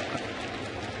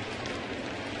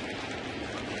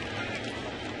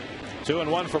 Two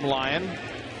and one from Lyon,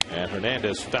 and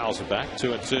Hernandez fouls it back.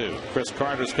 2-2. Chris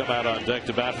Carter's come out on deck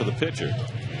to bat for the pitcher.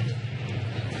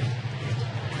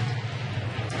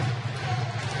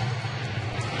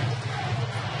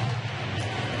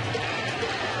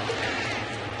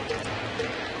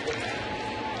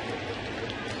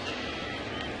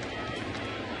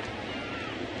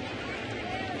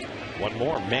 One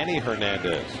more, Manny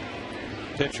Hernandez,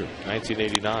 pitcher,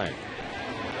 1989.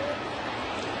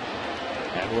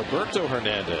 And Roberto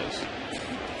Hernandez,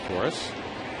 of course.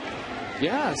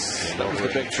 Yes, that was the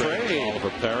big trade.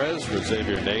 Oliver Perez for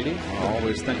Xavier Nady. I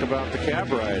always think about the cab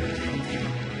ride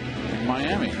in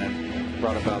Miami that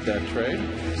brought about that trade.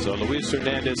 So Luis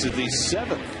Hernandez is the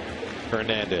 7th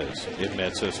Hernandez in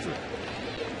Mets history.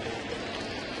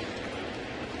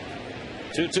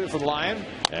 2-2 from Lyon,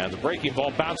 and the breaking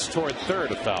ball bounced toward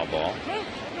third, a foul ball.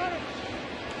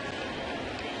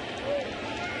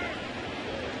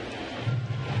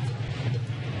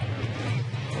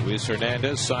 Luis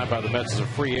Hernandez signed by the Mets as a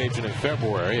free agent in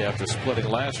February after splitting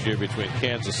last year between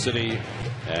Kansas City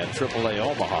and AAA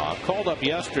Omaha. Called up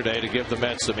yesterday to give the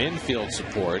Mets some infield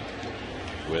support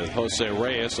with Jose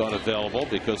Reyes unavailable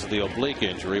because of the oblique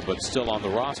injury, but still on the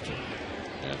roster.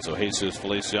 And so Jesus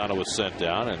Feliciano was sent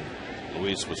down and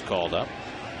Luis was called up.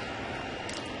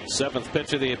 7th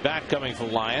pitch of the at bat coming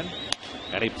from Lyon,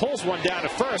 and he pulls one down to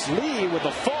first. Lee with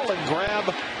a falling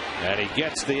grab, and he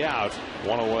gets the out.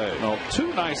 One away. Well,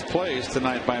 2 nice plays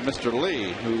tonight by Mr.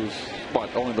 Lee, who's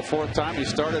only the 4th time he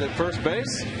started at first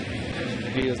base.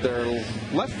 He is their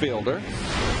left fielder.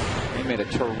 He made a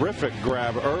terrific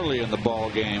grab early in the ball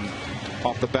game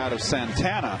off the bat of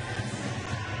Santana.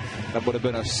 That would have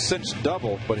been a cinched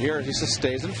double, but here he just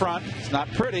stays in front. It's not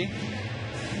pretty,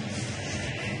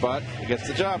 but he gets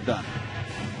the job done.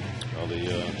 Well,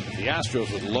 the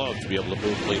Astros would love to be able to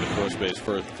move Lee to first base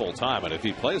for full time, and if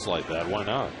he plays like that, why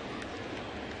not?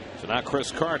 So now Chris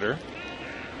Carter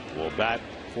will bat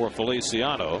for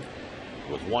Feliciano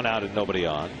with 1 out and nobody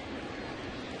on.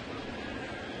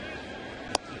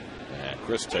 And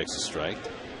Chris takes a strike.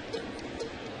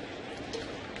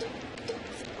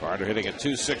 Carter hitting at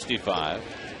 .265.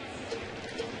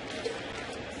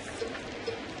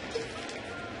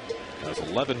 Has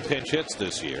 11 pinch hits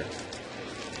this year.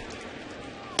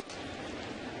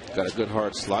 Got a good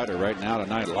hard slider right now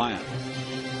tonight, Lyon.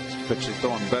 This pitch is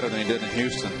throwing better than he did in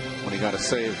Houston when he got a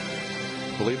save,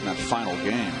 I believe, in that final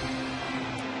game.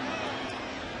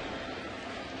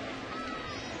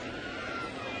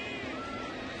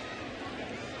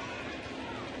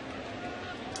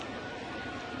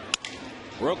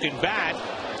 Broken bat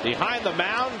behind the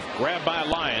mound, grabbed by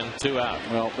Lyon, 2 out.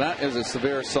 Well, that is a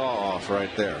severe saw-off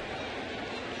right there.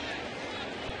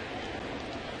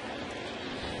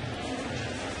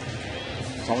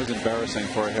 It's always embarrassing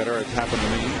for a hitter. It's happened to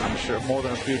me, I'm sure, more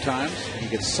than a few times. He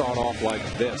gets sawed off like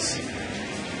this.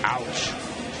 Ouch.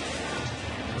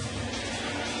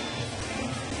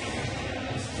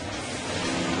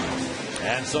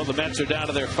 And so the Mets are down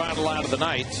to their final out of the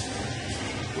night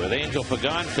with Angel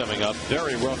Pagan coming up.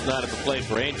 Very rough night at the plate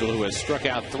for Angel, who has struck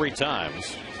out 3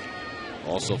 times.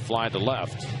 Also fly to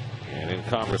left. And in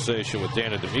conversation with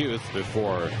Dana DeMuth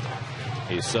before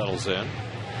he settles in.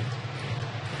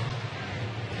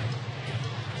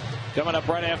 Coming up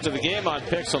right after the game on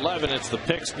Pix 11, it's the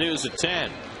Pix News at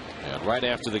 10. And right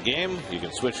after the game, you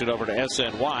can switch it over to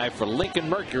SNY for Lincoln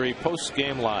Mercury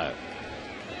post-game live.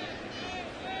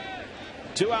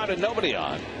 2 out and nobody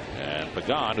on. And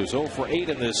Pagan, who's 0 for 8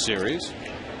 in this series,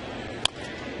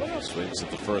 swings at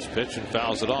the first pitch and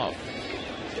fouls it off.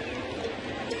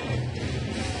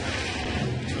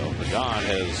 So Pagan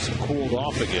has cooled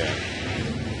off again.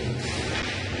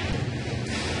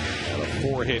 Had a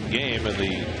 4-hit game in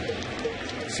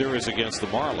the series against the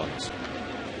Marlins.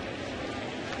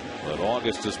 But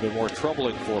August has been more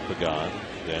troubling for Pagan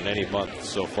than any month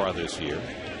so far this year.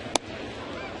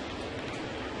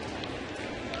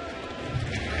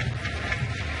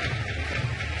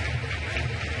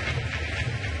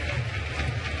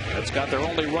 It's got their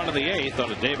only run of the 8th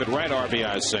on a David Wright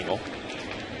RBI single.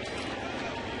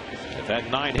 They've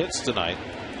had 9 hits tonight,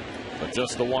 but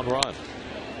just the 1 run.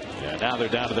 And now they're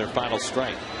down to their final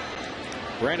strength.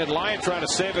 Brandon Lyon trying to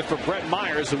save it for Brett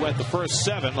Myers, who went the first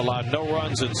 7, allowed no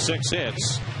runs and 6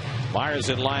 hits. Myers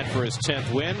in line for his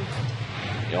 10th win.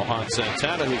 Johan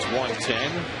Santana, who's won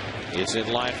 10, is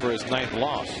in line for his 9th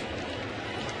loss.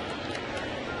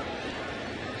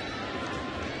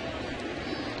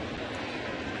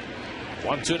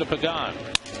 One-two to Pagan.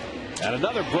 And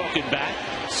another broken bat.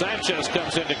 Sanchez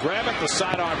comes in to grab it. The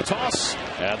sidearm toss.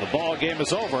 And the ball game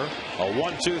is over. A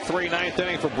 1-2-3 9th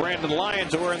inning for Brandon Lyon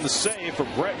to earn the save for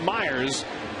Brett Myers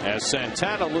as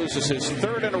Santana loses his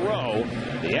 3rd in a row.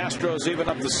 The Astros even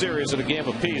up the series at a game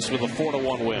apiece with a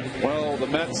 4-1 win. Well, the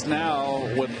Mets now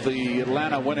with the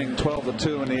Atlanta winning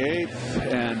 12-2 in the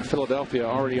 8th and Philadelphia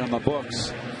already on the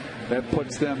books. That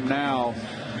puts them now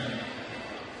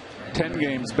 10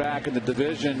 games back in the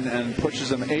division and pushes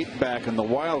them 8 back in the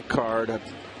wild card.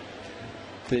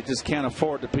 They just can't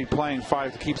afford to be playing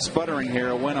 5 to keep sputtering here.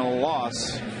 A win and a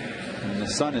loss. And the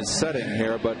sun is setting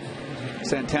here, but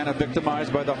Santana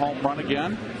victimized by the home run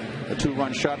again. A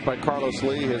 2-run shot by Carlos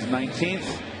Lee, his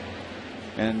 19th.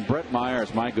 And Brett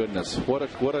Myers, my goodness, what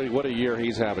a year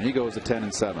he's having. He goes to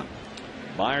 10-7.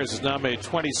 Myers has now made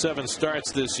 27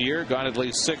 starts this year, gone at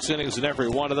least 6 innings in every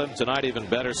one of them. Tonight even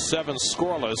better, 7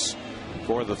 scoreless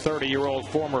for the 30-year-old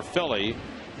former Philly.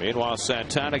 Meanwhile,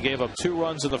 Santana gave up 2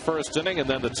 runs in the first inning and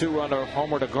then the 2-run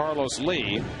homer to Carlos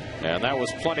Lee. And that was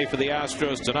plenty for the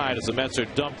Astros tonight as the Mets are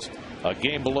dumped a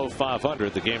game below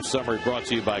 500. The game summary brought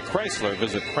to you by Chrysler.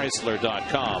 Visit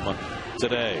Chrysler.com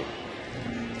today.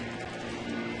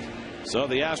 So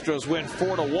the Astros win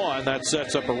 4-1. That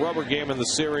sets up a rubber game in the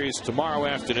series tomorrow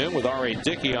afternoon with R.A.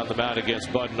 Dickey on the mound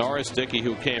against Bud Norris. Dickey,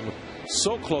 who came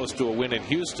so close to a win in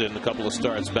Houston a couple of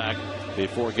starts back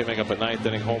before giving up a 9th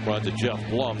inning home run to Jeff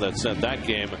Blum that sent that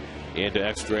game into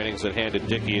extra innings and handed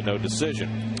Dickey a no decision.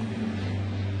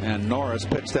 And Norris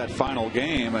pitched that final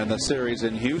game in the series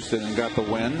in Houston and got the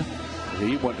win.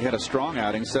 He had a strong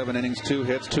outing, 7 innings, 2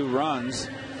 hits, 2 runs.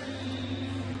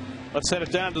 Let's head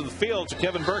it down to the field to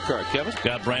Kevin Burkhardt. Kevin?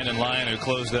 Got Brandon Lyon, who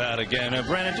closed it out again.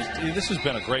 Brandon, this has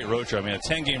been a great road trip. I mean, a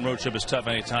 10-game road trip is tough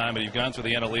any time, but you've gone through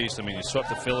the NL East. I mean, you swept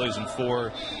the Phillies in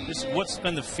 4. What's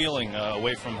been the feeling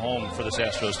away from home for this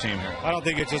Astros team here? I don't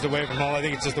think it's just away from home. I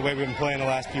think it's just the way we've been playing the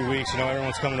last few weeks. You know,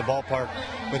 everyone's coming to the ballpark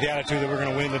with the attitude that we're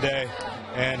going to win today.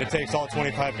 And it takes all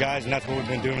 25 guys, and that's what we've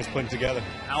been doing is putting together.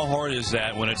 How hard is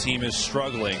that when a team is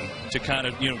struggling to kind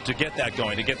of, to get that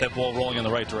going, to get that ball rolling in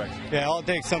the right direction? Yeah, all it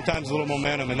takes sometimes a little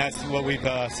momentum, and that's what we've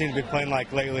seemed to be playing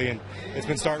like lately. And it's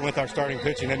been starting with our starting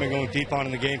pitching. They've been going deep on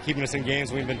in the game, keeping us in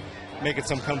games. We've been making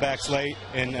some comebacks late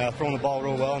and throwing the ball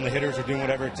real well, and the hitters are doing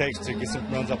whatever it takes to get some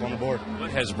runs up on the board. What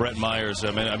has Brett Myers,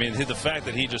 I mean, the fact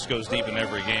that he just goes deep in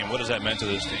every game, what has that meant to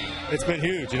this team? It's been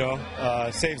huge,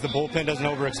 saves the bullpen, doesn't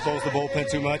overexpose the bullpen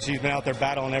too much. He's been out there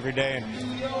battling every day,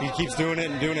 and he keeps doing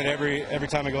it and doing it every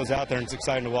time he goes out there, and it's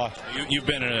exciting to watch. You've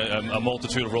been in a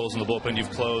multitude of roles in the bullpen. You've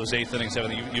closed 8th inning,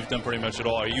 7th inning. You've done pretty much it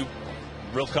all. Are you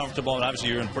real comfortable, and obviously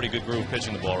you're in pretty good groove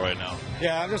pitching the ball right now?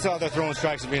 Yeah, I'm just out there throwing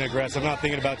strikes and being aggressive. I'm not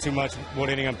thinking about too much what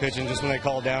inning I'm pitching. Just when they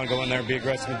call down, go in there and be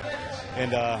aggressive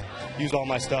and use all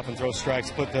my stuff and throw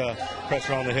strikes, put the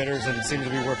pressure on the hitters, and it seems to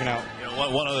be working out.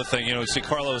 One other thing, see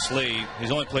Carlos Lee,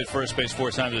 he's only played first base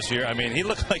 4 times this year. I mean, he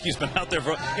looked like he's been out there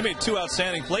he made 2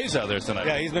 outstanding plays out there tonight.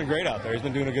 Yeah, he's been great out there. He's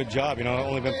been doing a good job.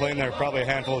 Only been playing there probably a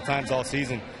handful of times all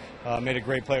season. Made a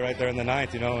great play right there in the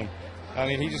 9th, and I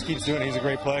mean, he just keeps doing it. He's a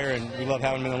great player, and we love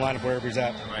having him in the lineup wherever he's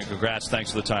at. All right, congrats.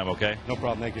 Thanks for the time, okay? No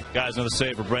problem. Thank you. Guys, another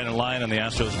save for Brandon Lyon and the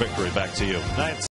Astros victory. Back to you.